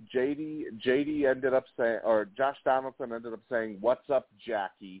 JD ended up saying, or Josh Donaldson ended up saying, "What's up,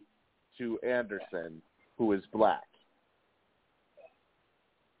 Jackie?" to Anderson, who is black.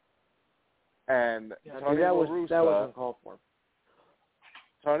 And Tony La Russa, that wasn't called for.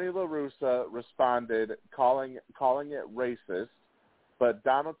 Tony La Russa responded, calling it racist, but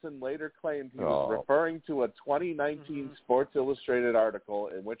Donaldson later claimed he was referring to a 2019 Sports Illustrated article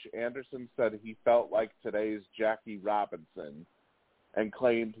in which Anderson said he felt like today's Jackie Robinson, and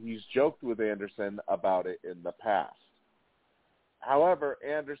claimed he's joked with Anderson about it in the past. However,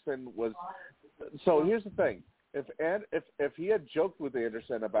 Anderson was – so here's the thing. If he had joked with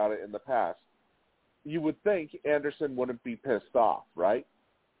Anderson about it in the past, you would think Anderson wouldn't be pissed off, right?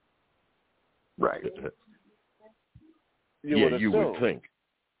 Right. You would think.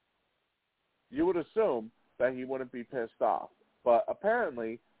 You would assume that he wouldn't be pissed off. But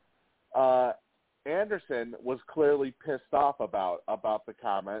apparently, Anderson was clearly pissed off about the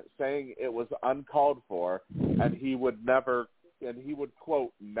comment, saying it was uncalled for, and he would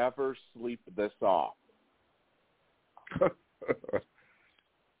quote, never sleep this off.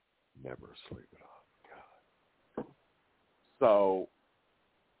 Never sleep it off. God. So,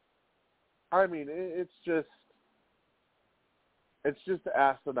 I mean, it's just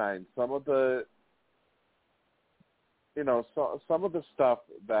asinine. Some of the, some of the stuff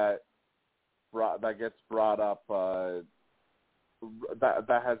that gets brought up,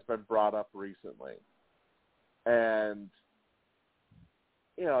 that has been brought up recently, and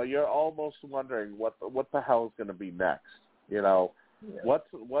you're almost wondering what the hell is going to be next. What's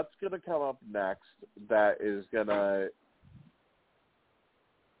going to come up next that is going to,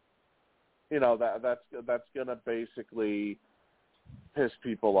 that's going to basically piss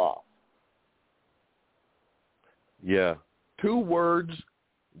people off. Yeah, 2 words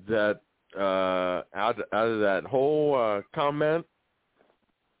that out of that whole comment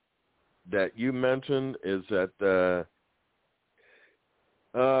that you mentioned is that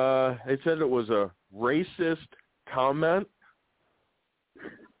they said it was a racist comment.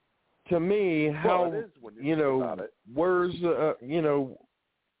 To me, how it is when you think about it. where's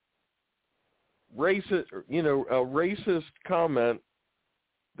racist? A racist comment.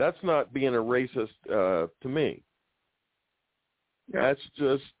 That's not being a racist to me. Yeah. That's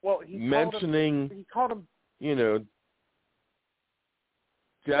just mentioning. He called him.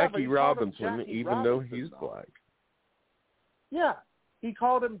 Jackie Robinson, even though he's black. Yeah, he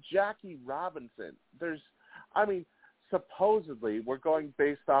called him Jackie Robinson. Supposedly, we're going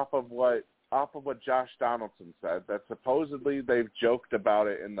based off of what Josh Donaldson said, that supposedly they've joked about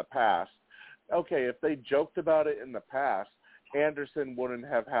it in the past. Okay, if they joked about it in the past, Anderson wouldn't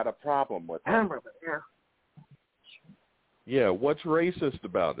have had a problem with it. Yeah, what's racist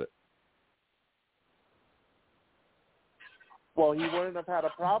about it? Well, he wouldn't have had a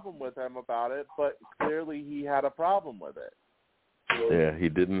problem with him about it, but clearly he had a problem with it. Yeah, he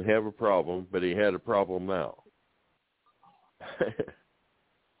didn't have a problem, but he had a problem now.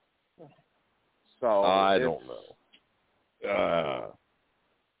 So I don't know.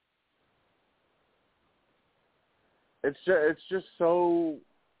 It's just so.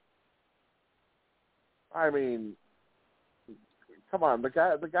 I mean, come on, the guy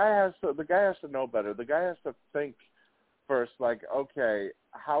has to know better. The guy has to think first, like, okay,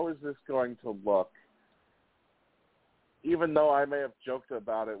 how is this going to look? Even though I may have joked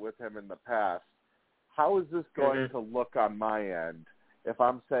about it with him in the past, how is this going to look on my end if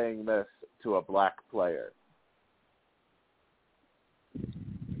I'm saying this to a black player?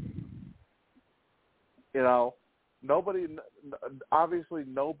 Nobody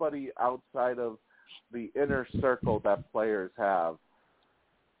outside of the inner circle that players have,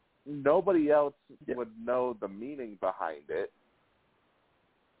 nobody else would know the meaning behind it.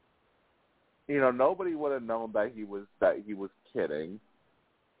 Nobody would have known that he was kidding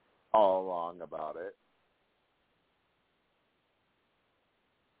all along about it.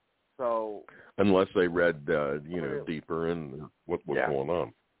 So unless they read deeper in what was going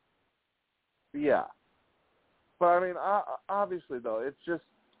on. Yeah. But I mean, obviously though, it's just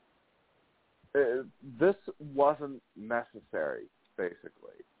this wasn't necessary.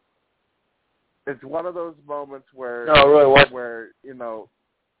 Basically, it's one of those moments where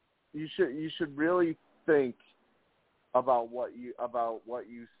you should really think about what you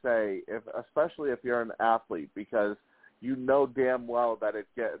say, especially if you're an athlete, because you know damn well that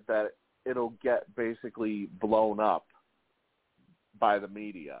it'll get basically blown up by the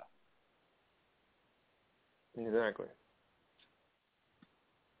media. Exactly.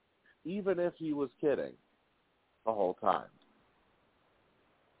 Even if he was kidding the whole time.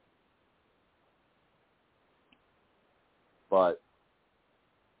 But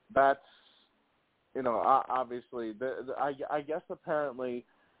that's, obviously, I guess apparently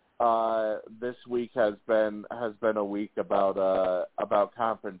this week has been a week about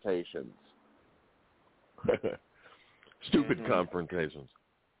confrontations. Stupid confrontations.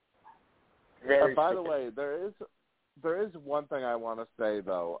 By the way, there is one thing I want to say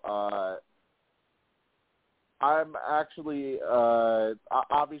though. I'm actually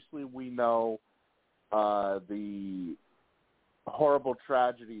obviously we know the horrible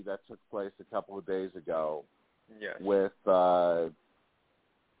tragedy that took place a couple of days ago. Yes. With what's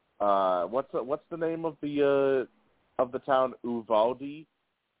the name of the town? Uvalde.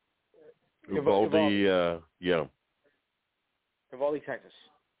 Uvalde, yeah. Uvalde, Texas.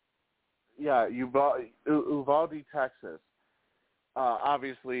 Yeah, Uvalde, Texas.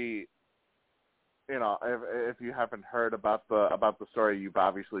 Obviously, if you haven't heard about the story, you've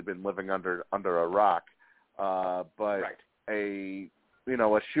obviously been living under a rock. But right. a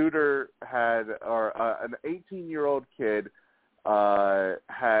shooter an 18-year-old kid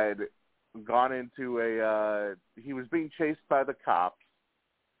had gone into he was being chased by the cops.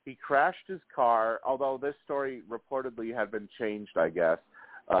 He crashed his car, although this story reportedly had been changed, I guess,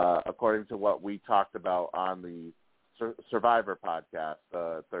 according to what we talked about on the Survivor podcast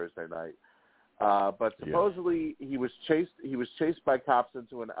Thursday night. But supposedly he was chased by cops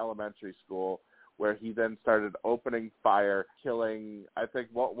into an elementary school, where he then started opening fire, killing, I think,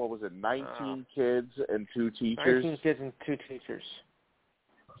 what was it, 19 kids and 2 teachers? 19 kids and 2 teachers.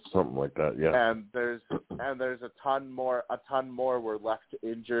 Something like that, yeah. And there's a ton more were left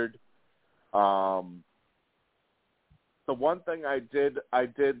injured. The one thing I did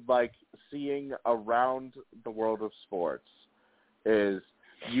like seeing around the world of sports is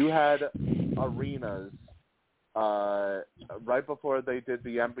you had arenas right before they did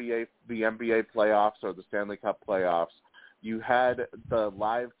the NBA playoffs or the Stanley Cup playoffs. You had the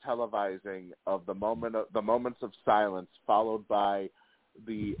live televising of the moments of silence, followed by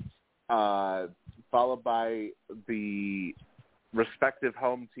the respective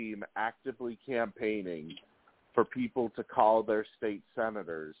home team actively campaigning for people to call their state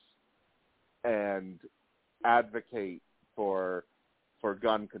senators and advocate for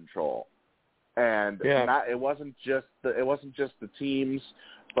gun control. And it wasn't just the teams,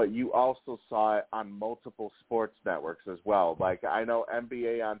 but you also saw it on multiple sports networks as well. Like I know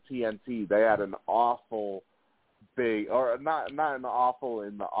NBA on TNT, they had an awful big, or not an awful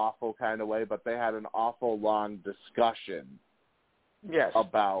in the awful kind of way, but they had an awful long discussion. Yes.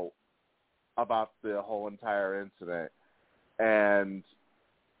 About the whole entire incident, and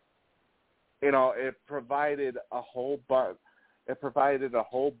it provided a whole bunch. It provided a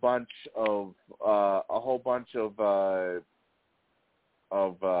whole bunch of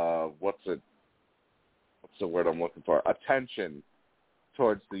what's the word I'm looking for? Attention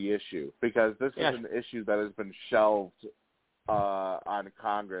towards the issue, because this is an issue that has been shelved on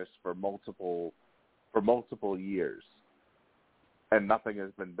Congress for multiple years, and nothing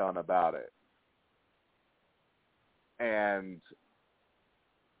has been done about it. And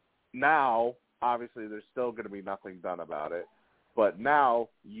now, obviously, there's still going to be nothing done about it. But now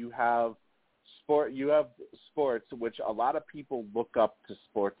you have sports, which a lot of people look up to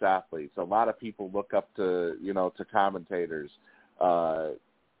sports athletes. A lot of people look up to commentators.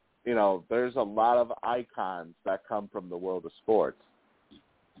 There's a lot of icons that come from the world of sports.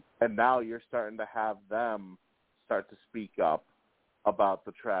 And now you're starting to have them start to speak up about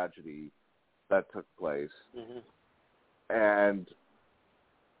the tragedy that took place. Mm-hmm. And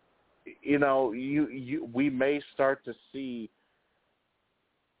we may start to see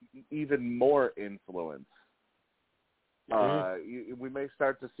even more influence. Mm-hmm. We may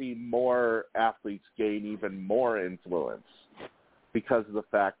start to see more athletes gain even more influence because of the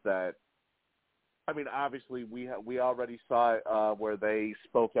fact that, obviously we already saw it where they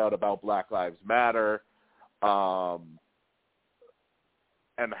spoke out about Black Lives Matter,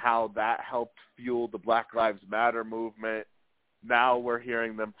 and how that helped fuel the Black Lives Matter movement. Now we're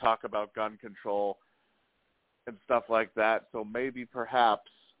hearing them talk about gun control and stuff like that. So maybe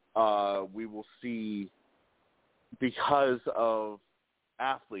perhaps we will see, because of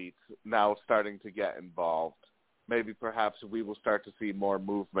athletes now starting to get involved, maybe perhaps we will start to see more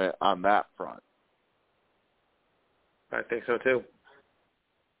movement on that front. I think so too.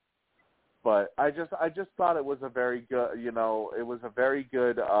 But I just thought it was a very good,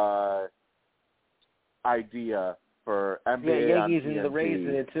 idea for NBA. Yeah, Yankees on and the Rays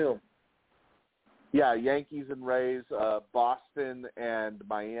did it too. Yeah, Yankees and Rays, Boston and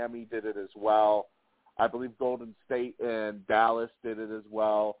Miami did it as well. I believe Golden State and Dallas did it as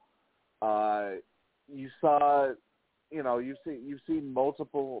well. You saw, you've seen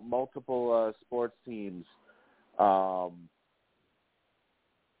multiple sports teams,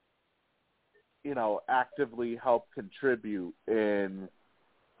 actively help contribute in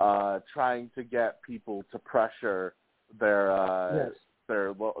trying to get people to pressure their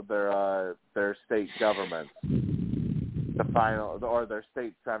state governments or their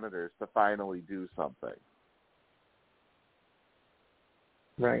state senators to finally do something.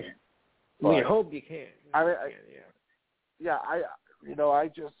 Right. But, we hope you can. I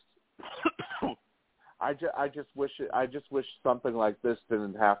just wish something like this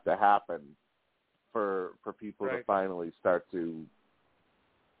didn't have to happen for people to finally start to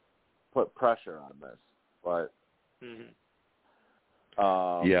put pressure on this. But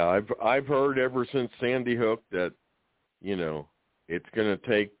I've heard ever since Sandy Hook that, you know, it's going to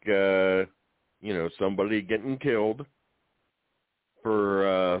take, you know, somebody getting killed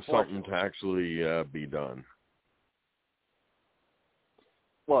for something to actually be done.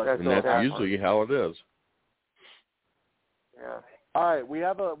 Well, and that's usually how it is. Yeah. All right, we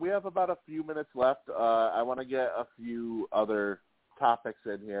have about a few minutes left. I want to get a few other topics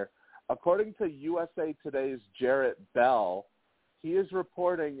in here. According to USA Today's Jarrett Bell, he is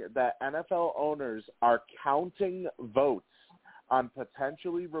reporting that NFL owners are counting votes on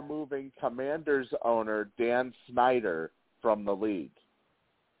potentially removing Commanders owner Dan Snyder from the league.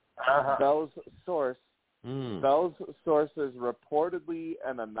 Bell's source is reportedly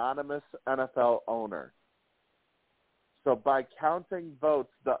an anonymous NFL owner. So by counting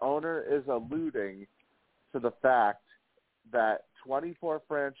votes, the owner is alluding to the fact that 24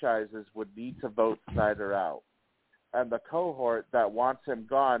 franchises would need to vote Snyder out. And the cohort that wants him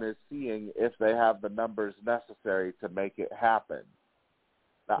gone is seeing if they have the numbers necessary to make it happen.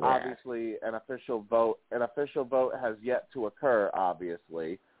 Now, obviously, an official vote has yet to occur,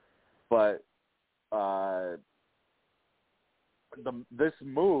 obviously, but this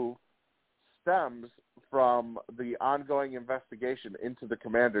move stems from the ongoing investigation into the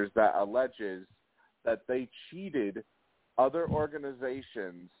Commanders that alleges that they cheated other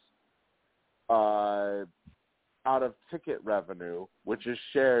organizations out of ticket revenue, which is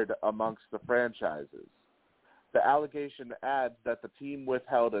shared amongst the franchises. The allegation adds that the team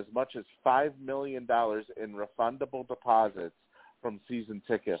withheld as much as $5 million in refundable deposits from season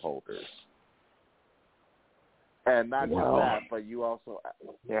ticket holders. And not just that, but you also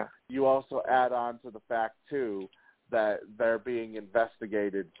add on to the fact too that they're being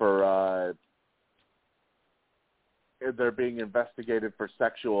investigated for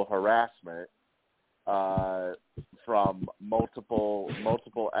sexual harassment from multiple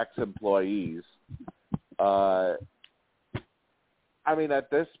ex-employees. I mean, at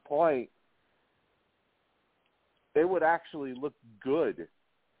this point, it would actually look good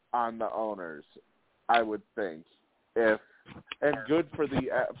on the owners, I would think, and good for the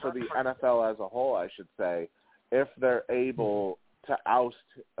NFL as a whole, I should say, if they're able to oust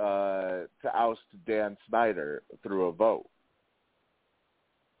Dan Snyder through a vote.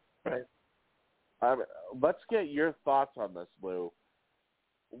 Right. Let's get your thoughts on this, Lou.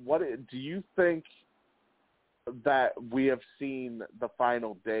 What do you think that we have seen the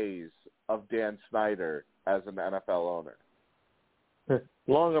final days of Dan Snyder as an NFL owner?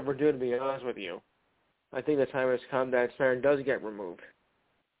 Long overdue, to be honest with you. I think the time has come that Snyder does get removed.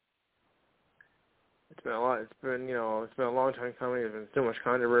 It's been a lot. It's been a long time coming. There's been so much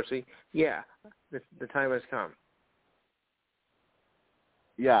controversy. Yeah, the time has come.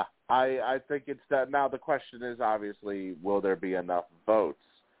 Yeah, I think it's that. Now the question is obviously, will there be enough votes?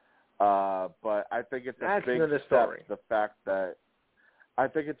 But I think it's a big step. Story. The fact that I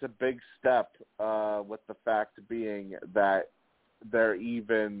think it's a big step with the fact being that they're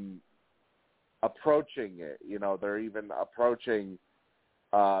even approaching it. You know, they're even approaching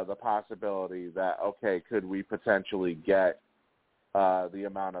the possibility that, okay, could we potentially get the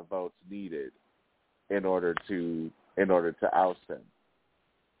amount of votes needed in order to oust him?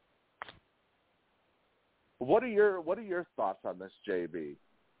 What are your thoughts on this, JB?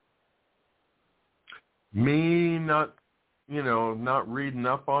 Me not reading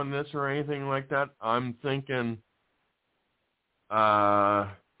up on this or anything like that. I'm thinking,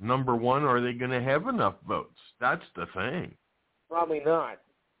 number one, are they going to have enough votes? That's the thing. Probably not.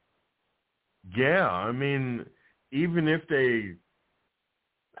 Yeah, I mean, even if they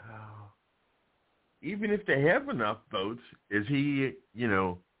have enough votes, is he,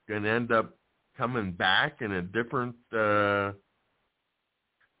 going to end up coming back in a different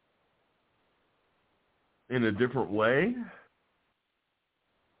way?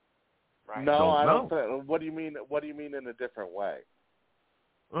 Right. No, I don't. know. What do you mean? What do you mean in a different way?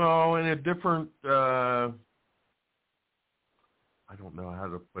 Oh, in a different. I don't know how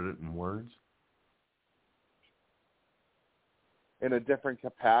to put it in words. In a different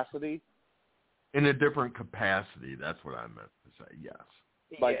capacity? In a different capacity, that's what I meant to say. Yes.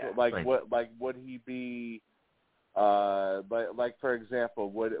 Would he be like for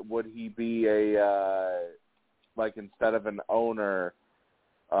example, would he be a like instead of an owner,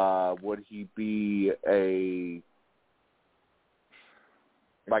 would he be a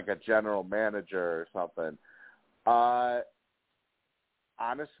general manager or something?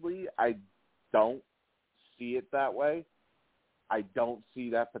 Honestly, I don't see it that way. I don't see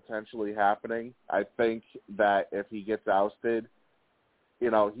that potentially happening. I think that if he gets ousted,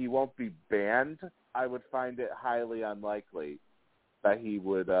 he won't be banned. I would find it highly unlikely that he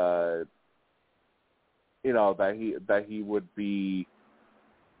would, that he would be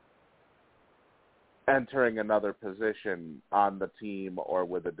entering another position on the team or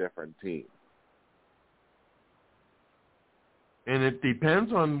with a different team. And it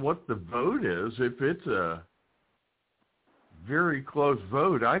depends on what the vote is. If it's a very close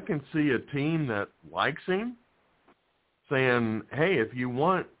vote, I can see a team that likes him saying, hey, if you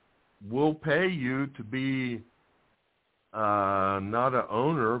want, we'll pay you to be not an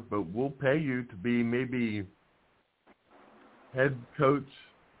owner, but we'll pay you to be maybe head coach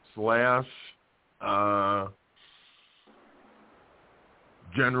 /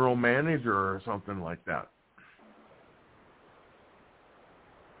 general manager or something like that.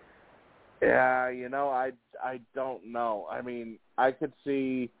 Yeah, I don't know. I mean, I could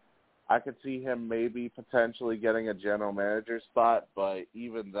see him maybe potentially getting a general manager spot, but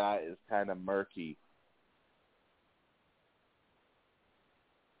even that is kind of murky.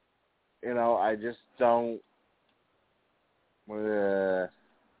 I just don't.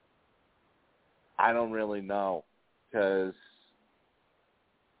 I don't really know, because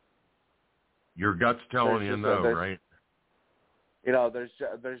your gut's telling you no, right? There's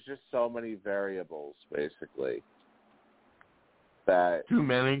just so many variables, basically, that too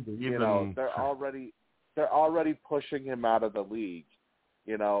many to even. They're already pushing him out of the league.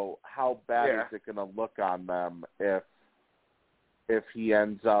 How bad is it going to look on them if he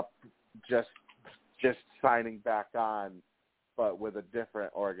ends up just signing back on, but with a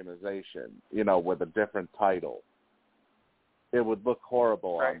different organization, with a different title? It would look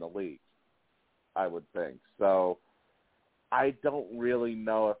horrible on the league, I would think. So I don't really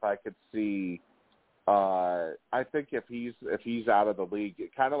know if I could see. I think if he's out of the league,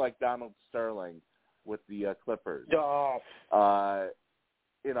 kind of like Donald Sterling with the Clippers. He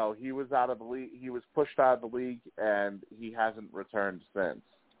was out of the league. He was pushed out of the league, and he hasn't returned since.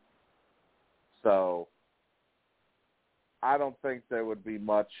 So I don't think there would be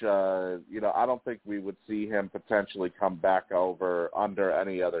much. I don't think we would see him potentially come back over under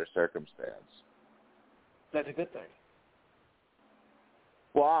any other circumstance. That's a good thing.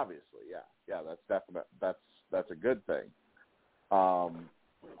 Well, obviously, yeah, that's definite. That's a good thing,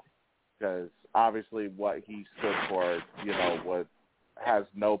 because obviously what he stood for, has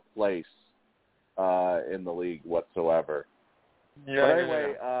no place in the league whatsoever. Yeah. But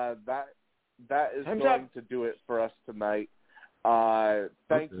anyway, that is going to do it for us tonight.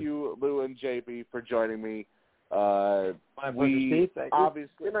 Thank you, Lou and JB, for joining me. My pleasure, Steve. Thank you.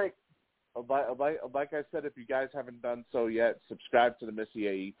 Obviously, good night. Like I said, if you guys haven't done so yet, subscribe to the Missy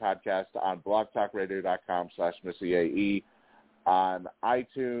AE podcast on blogtalkradio.com/MissyAE, on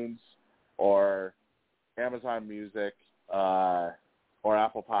iTunes or Amazon Music or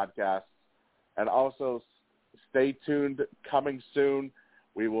Apple Podcasts. And also stay tuned. Coming soon,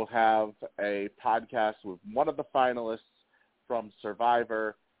 we will have a podcast with one of the finalists from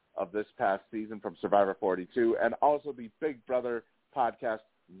Survivor of this past season, from Survivor 42, and also the Big Brother podcast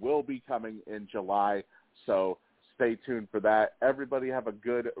will be coming in July, so stay tuned for that. Everybody have a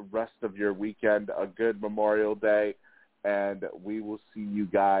good rest of your weekend, a good Memorial Day, and we will see you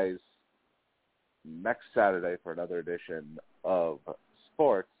guys next Saturday for another edition of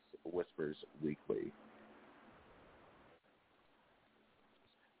Sports Whispers Weekly.